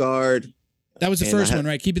Keeping the Guard. That was the first one,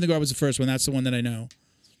 right? Keeping the Guard was the first one. That's the one that I know.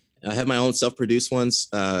 I have my own self-produced ones.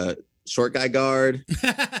 Short Guy Guard.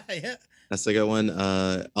 Yeah. That's a good one.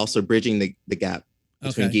 Also Bridging the Gap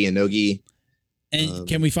between gi and no gi. And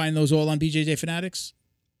can we find those all on BJJ Fanatics?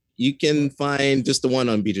 You can find just the one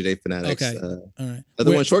on BJJ Fanatics. Okay. All right.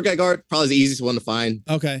 The one, Short Guy Guard, probably the easiest one to find.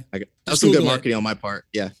 Okay. That's some good marketing on my part.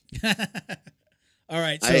 Yeah. All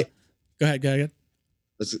right. So go ahead. I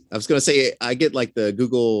was going to say, I get like the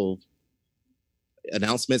Google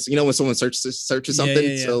announcements, when someone searches something.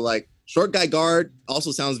 Yeah. So like Short Guy Guard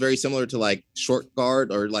also sounds very similar to like short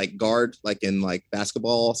guard or like guard, like in like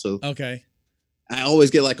basketball. So okay. I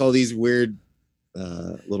always get like all these weird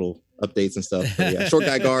little updates and stuff. But yeah, Short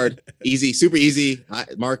Guy Guard, easy, super easy.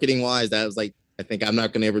 Marketing wise, that was like, I think I'm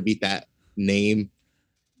not going to ever beat that name.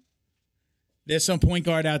 There's some point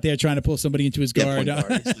guard out there trying to pull somebody into his guard.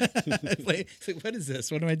 Wait, what is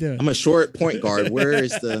this? What am I doing? I'm a short point guard. Where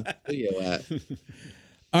is the video at?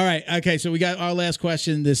 All right. Okay. So we got our last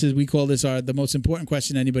question. We call this the most important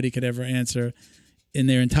question anybody could ever answer in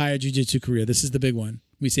their entire jiu-jitsu career. This is the big one.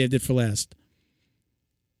 We saved it for last.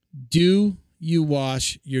 Do you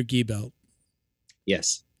wash your gi belt?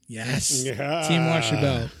 Yes. Yes. Yeah. Team wash your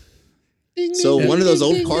belt. So one of those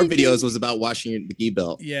old car videos was about washing the gi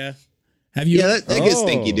belt. Yeah. Have you? Yeah, that gets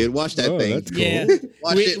stinky, dude. Wash that thing. That's cool. Yeah.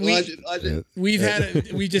 Wash it.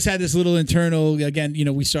 We just had this little internal. Again,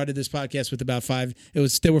 we started this podcast with about 5.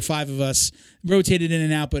 There were 5 of us, rotated in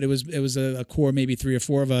and out, but it was a core, maybe 3 or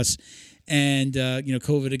 4 of us, and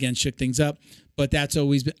COVID again shook things up. But that's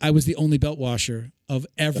always been, I was the only belt washer of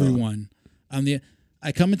everyone.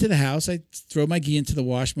 I come into the house, I throw my gi into the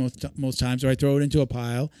wash most times, or I throw it into a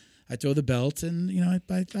pile. I throw the belt, and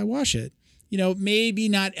I wash it. Maybe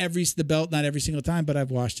not the belt, not every single time, but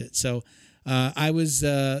I've washed it. So I was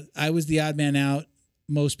the odd man out.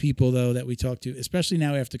 Most people, though, that we talk to, especially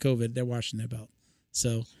now after COVID, they're washing their belt.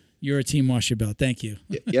 So You're a team wash your belt. Thank you.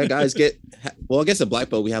 Yeah, guys, well, I guess a black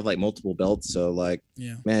belt, we have like multiple belts. So like,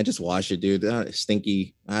 man, just wash it, dude.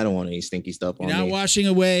 Stinky. I don't want any stinky stuff on me. You're not washing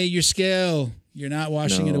away your skill. You're not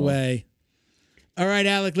washing it away. All right,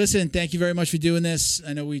 Alec, listen, thank you very much for doing this.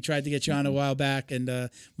 I know we tried to get you on a while back, and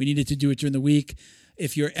we needed to do it during the week.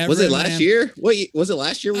 If you're ever was it last year? What was it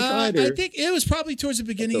last year we tried? Or? I think it was probably towards the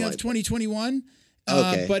beginning of 2021.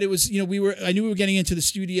 Okay. But it was, I knew we were getting into the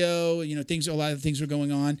studio, a lot of things were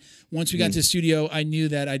going on. Once we got to the studio, I knew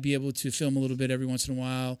that I'd be able to film a little bit every once in a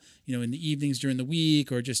while, in the evenings during the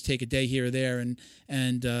week, or just take a day here or there.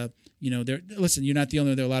 Listen, you're not the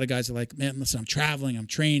only one. There are a lot of guys that are like, man, listen, I'm traveling, I'm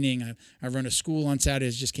training, I run a school on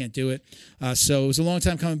Saturdays, just can't do it. So it was a long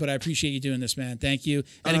time coming, but I appreciate you doing this, man. Thank you.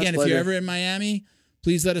 And again, if you're ever in Miami,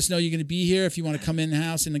 please let us know you're going to be here if you want to come in the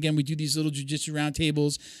house. And again, we do these little jiu-jitsu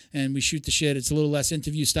roundtables and we shoot the shit. It's a little less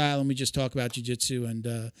interview style, and we just talk about jiu-jitsu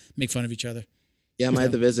and make fun of each other. Yeah, I might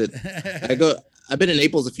have to visit. I've been in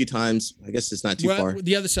Naples a few times. I guess it's not too far.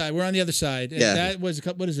 The other side. We're on the other side. Yeah. That was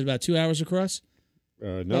what is it? About 2 hours across?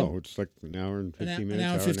 No, it's like an hour and 15 minutes. An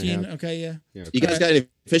hour and 15. Okay, yeah. You guys got any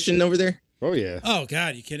fishing over there? Oh yeah. Oh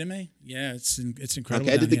God, you kidding me? Yeah, it's incredible.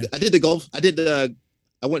 Okay, I did the golf.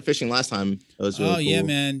 I went fishing last time. It was really cool. Yeah,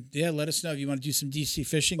 man. Yeah, let us know if you want to do some DC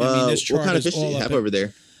fishing. This what kind of fish do you have over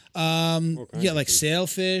there? Like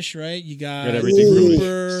sailfish, right? You got everything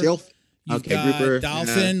grouper. You've got grouper,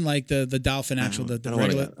 dolphin, like the dolphin, actual the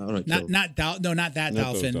regular. Not that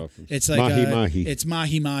dolphin. It's like mahi. It's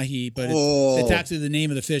mahi, but it's actually the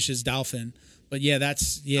name of the fish is dolphin. But yeah,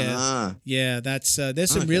 that's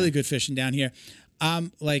there's some really good fishing down here.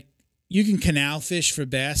 Like you can canal fish for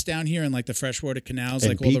bass down here in like the freshwater canals,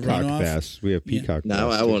 and like all the runoff. Bass. We have peacock. No,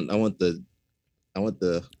 bass I want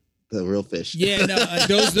the real fish. Yeah, no,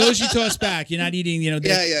 those you toss back. You're not eating,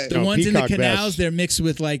 the ones in the canals, bass. they're mixed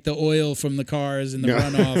with like the oil from the cars and the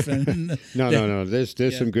runoff. And no.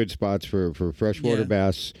 There's some good spots for freshwater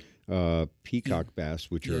bass, peacock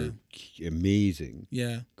bass, which are amazing.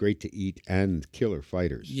 Yeah. Great to eat and killer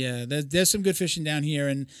fighters. Yeah, there's some good fishing down here.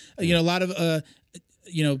 And, a lot of...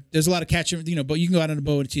 there's a lot of catch and, but you can go out on a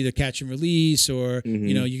boat. It's either catch and release or,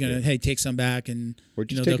 you're going to, take some back and, or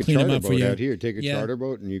just they'll take clean a them up for you. out here. Take a charter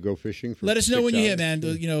boat and you go fishing for Let us know when you're here, hours.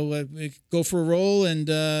 man. Go for a roll and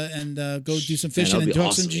go do some fishing and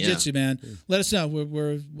talk some jiu-jitsu, man. Let us know.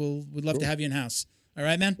 We'd love to have you in house. All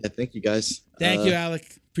right, man? Yeah, thank you, guys. Thank you,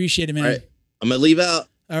 Alec. Appreciate it, man. All right. I'm going to leave out.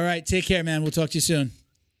 All right. Take care, man. We'll talk to you soon.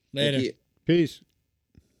 Later. Peace.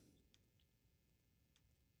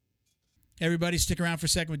 Everybody, stick around for a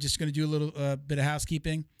second. We're just going to do a little bit of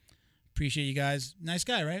housekeeping. Appreciate you guys. Nice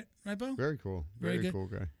guy, right? Right, Bo? Very cool. Very cool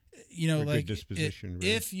guy. Good disposition.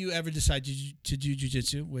 If you ever decide to do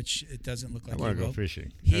jiu-jitsu, which it doesn't look like I want to go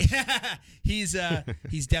fishing. Yeah, he's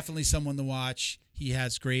definitely someone to watch. He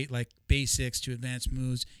has great basics to advanced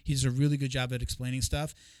moves. He does a really good job at explaining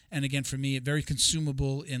stuff. And again, for me, very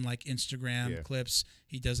consumable in Instagram clips.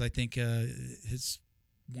 He does, I think, his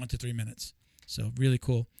 1 to 3 minutes. So really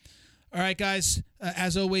cool. All right, guys.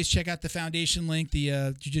 As always, check out the foundation link,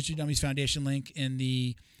 the Jiu-Jitsu Dummies Foundation link in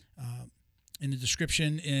the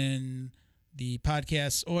description in the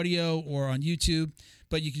podcast audio or on YouTube.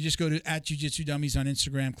 But you can just go to @Jiu-Jitsu Dummies on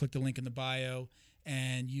Instagram, click the link in the bio,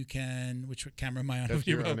 and you can. Which camera am I on?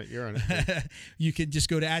 You're on it. You're on it. You can just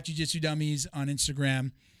go to @Jiu-Jitsu Dummies on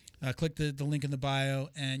Instagram, click the link in the bio,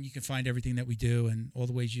 and you can find everything that we do and all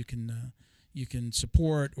the ways you can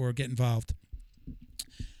support or get involved.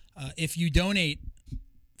 If you donate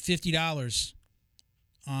 $50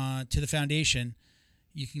 to the foundation,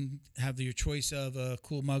 you can have your choice of a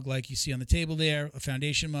cool mug like you see on the table there, a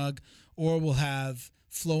foundation mug, or we'll have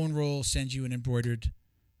Flow and Roll send you an embroidered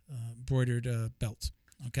belt.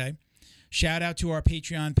 Okay. Shout out to our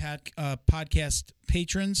Patreon podcast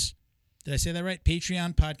patrons. Did I say that right?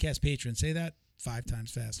 Patreon podcast patrons. Say that 5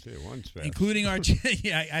 times fast. Say it once fast. Including our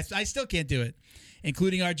I still can't do it.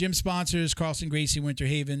 Including our gym sponsors, Carlson Gracie Winter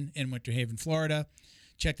Haven in Winter Haven, Florida.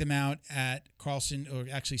 Check them out at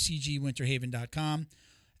cgwinterhaven.com,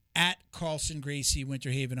 at Carlson Gracie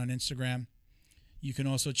Winter Haven on Instagram. You can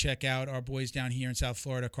also check out our boys down here in South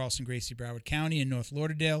Florida, Carlson Gracie Broward County in North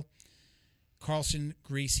Lauderdale,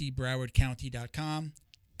 CarlsonGracieBrowardCounty.com,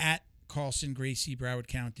 at Carlson Gracie Broward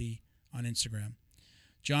County on Instagram.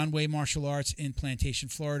 John Way Martial Arts in Plantation,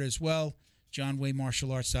 Florida as well.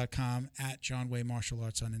 JohnWayMartialArts.com, at John Way Martial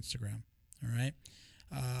Arts on Instagram. All right.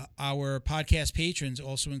 Our podcast patrons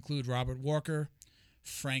also include Robert Walker,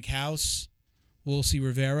 Frank House, Wolsey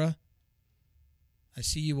Rivera. I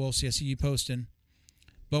see you, Wolsey. I see you posting.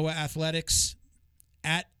 Boa Athletics,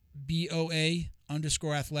 at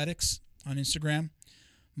BOA_athletics on Instagram.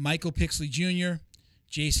 Michael Pixley Jr.,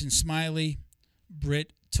 Jason Smiley,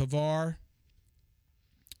 Britt Tavar.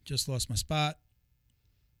 Just lost my spot.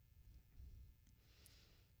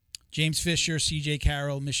 James Fisher, CJ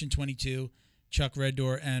Carroll, Mission 22, Chuck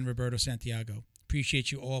Reddoor, and Roberto Santiago.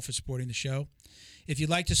 Appreciate you all for supporting the show. If you'd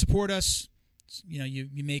like to support us, you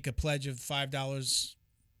make a pledge of $5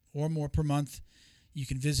 or more per month. You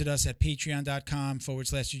can visit us at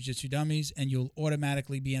patreon.com/Jiu-Jitsu Dummies, and you'll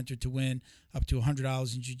automatically be entered to win up to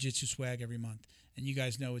 $100 in Jiu-Jitsu swag every month. And you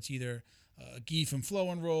guys know it's either a gi from Flow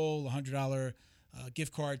and Roll, a $100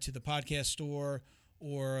 gift card to the podcast store,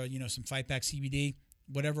 or some Fight Back CBD.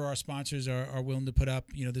 Whatever our sponsors are willing to put up,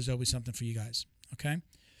 there's always something for you guys. Okay.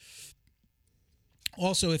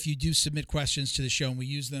 Also, if you do submit questions to the show and we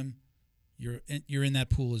use them, you're in that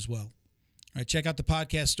pool as well. All right, check out the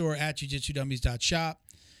podcast store at jujitsudummies.shop.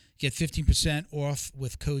 Get 15% off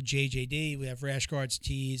with code JJD. We have rash guards,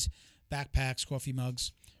 tees, backpacks, coffee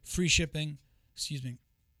mugs, free shipping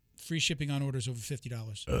on orders over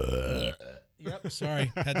 $50. Yep,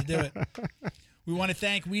 sorry, had to do it. We want to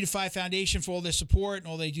thank We Defy Foundation for all their support and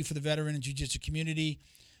all they do for the veteran and jiu-jitsu community.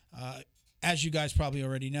 As you guys probably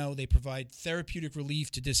already know, they provide therapeutic relief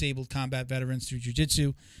to disabled combat veterans through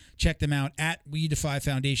jiu-jitsu. Check them out at We Defy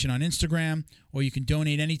Foundation on Instagram, or you can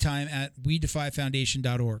donate anytime at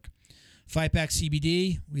wedefyfoundation.org. Fightback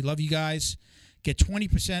CBD, we love you guys. Get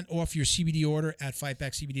 20% off your CBD order at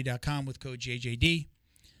fightbackcbd.com with code JJD.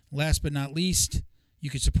 Last but not least, you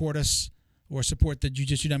can support us or support the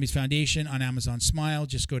Jiu-Jitsu Dummies Foundation on Amazon Smile.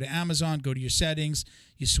 Just go to Amazon, go to your settings,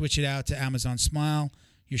 you switch it out to Amazon Smile.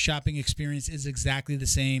 Your shopping experience is exactly the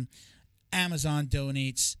same. Amazon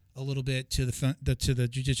donates a little bit to the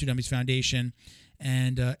Jiu-Jitsu Dummies Foundation,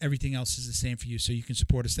 and everything else is the same for you, so you can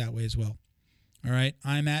support us that way as well. All right,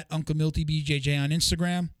 I'm at Uncle Milty BJJ on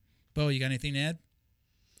Instagram. Bo, you got anything to add?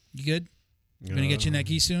 You good? I'm going to get you in that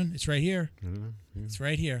gi soon. It's right here. Yeah. It's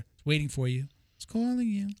right here. It's waiting for you. It's calling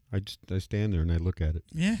you. I stand there and I look at it.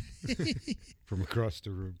 Yeah. From across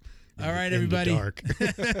the room. All right, everybody.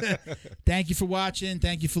 Thank you for watching.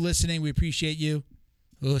 Thank you for listening. We appreciate you.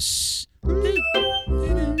 Us.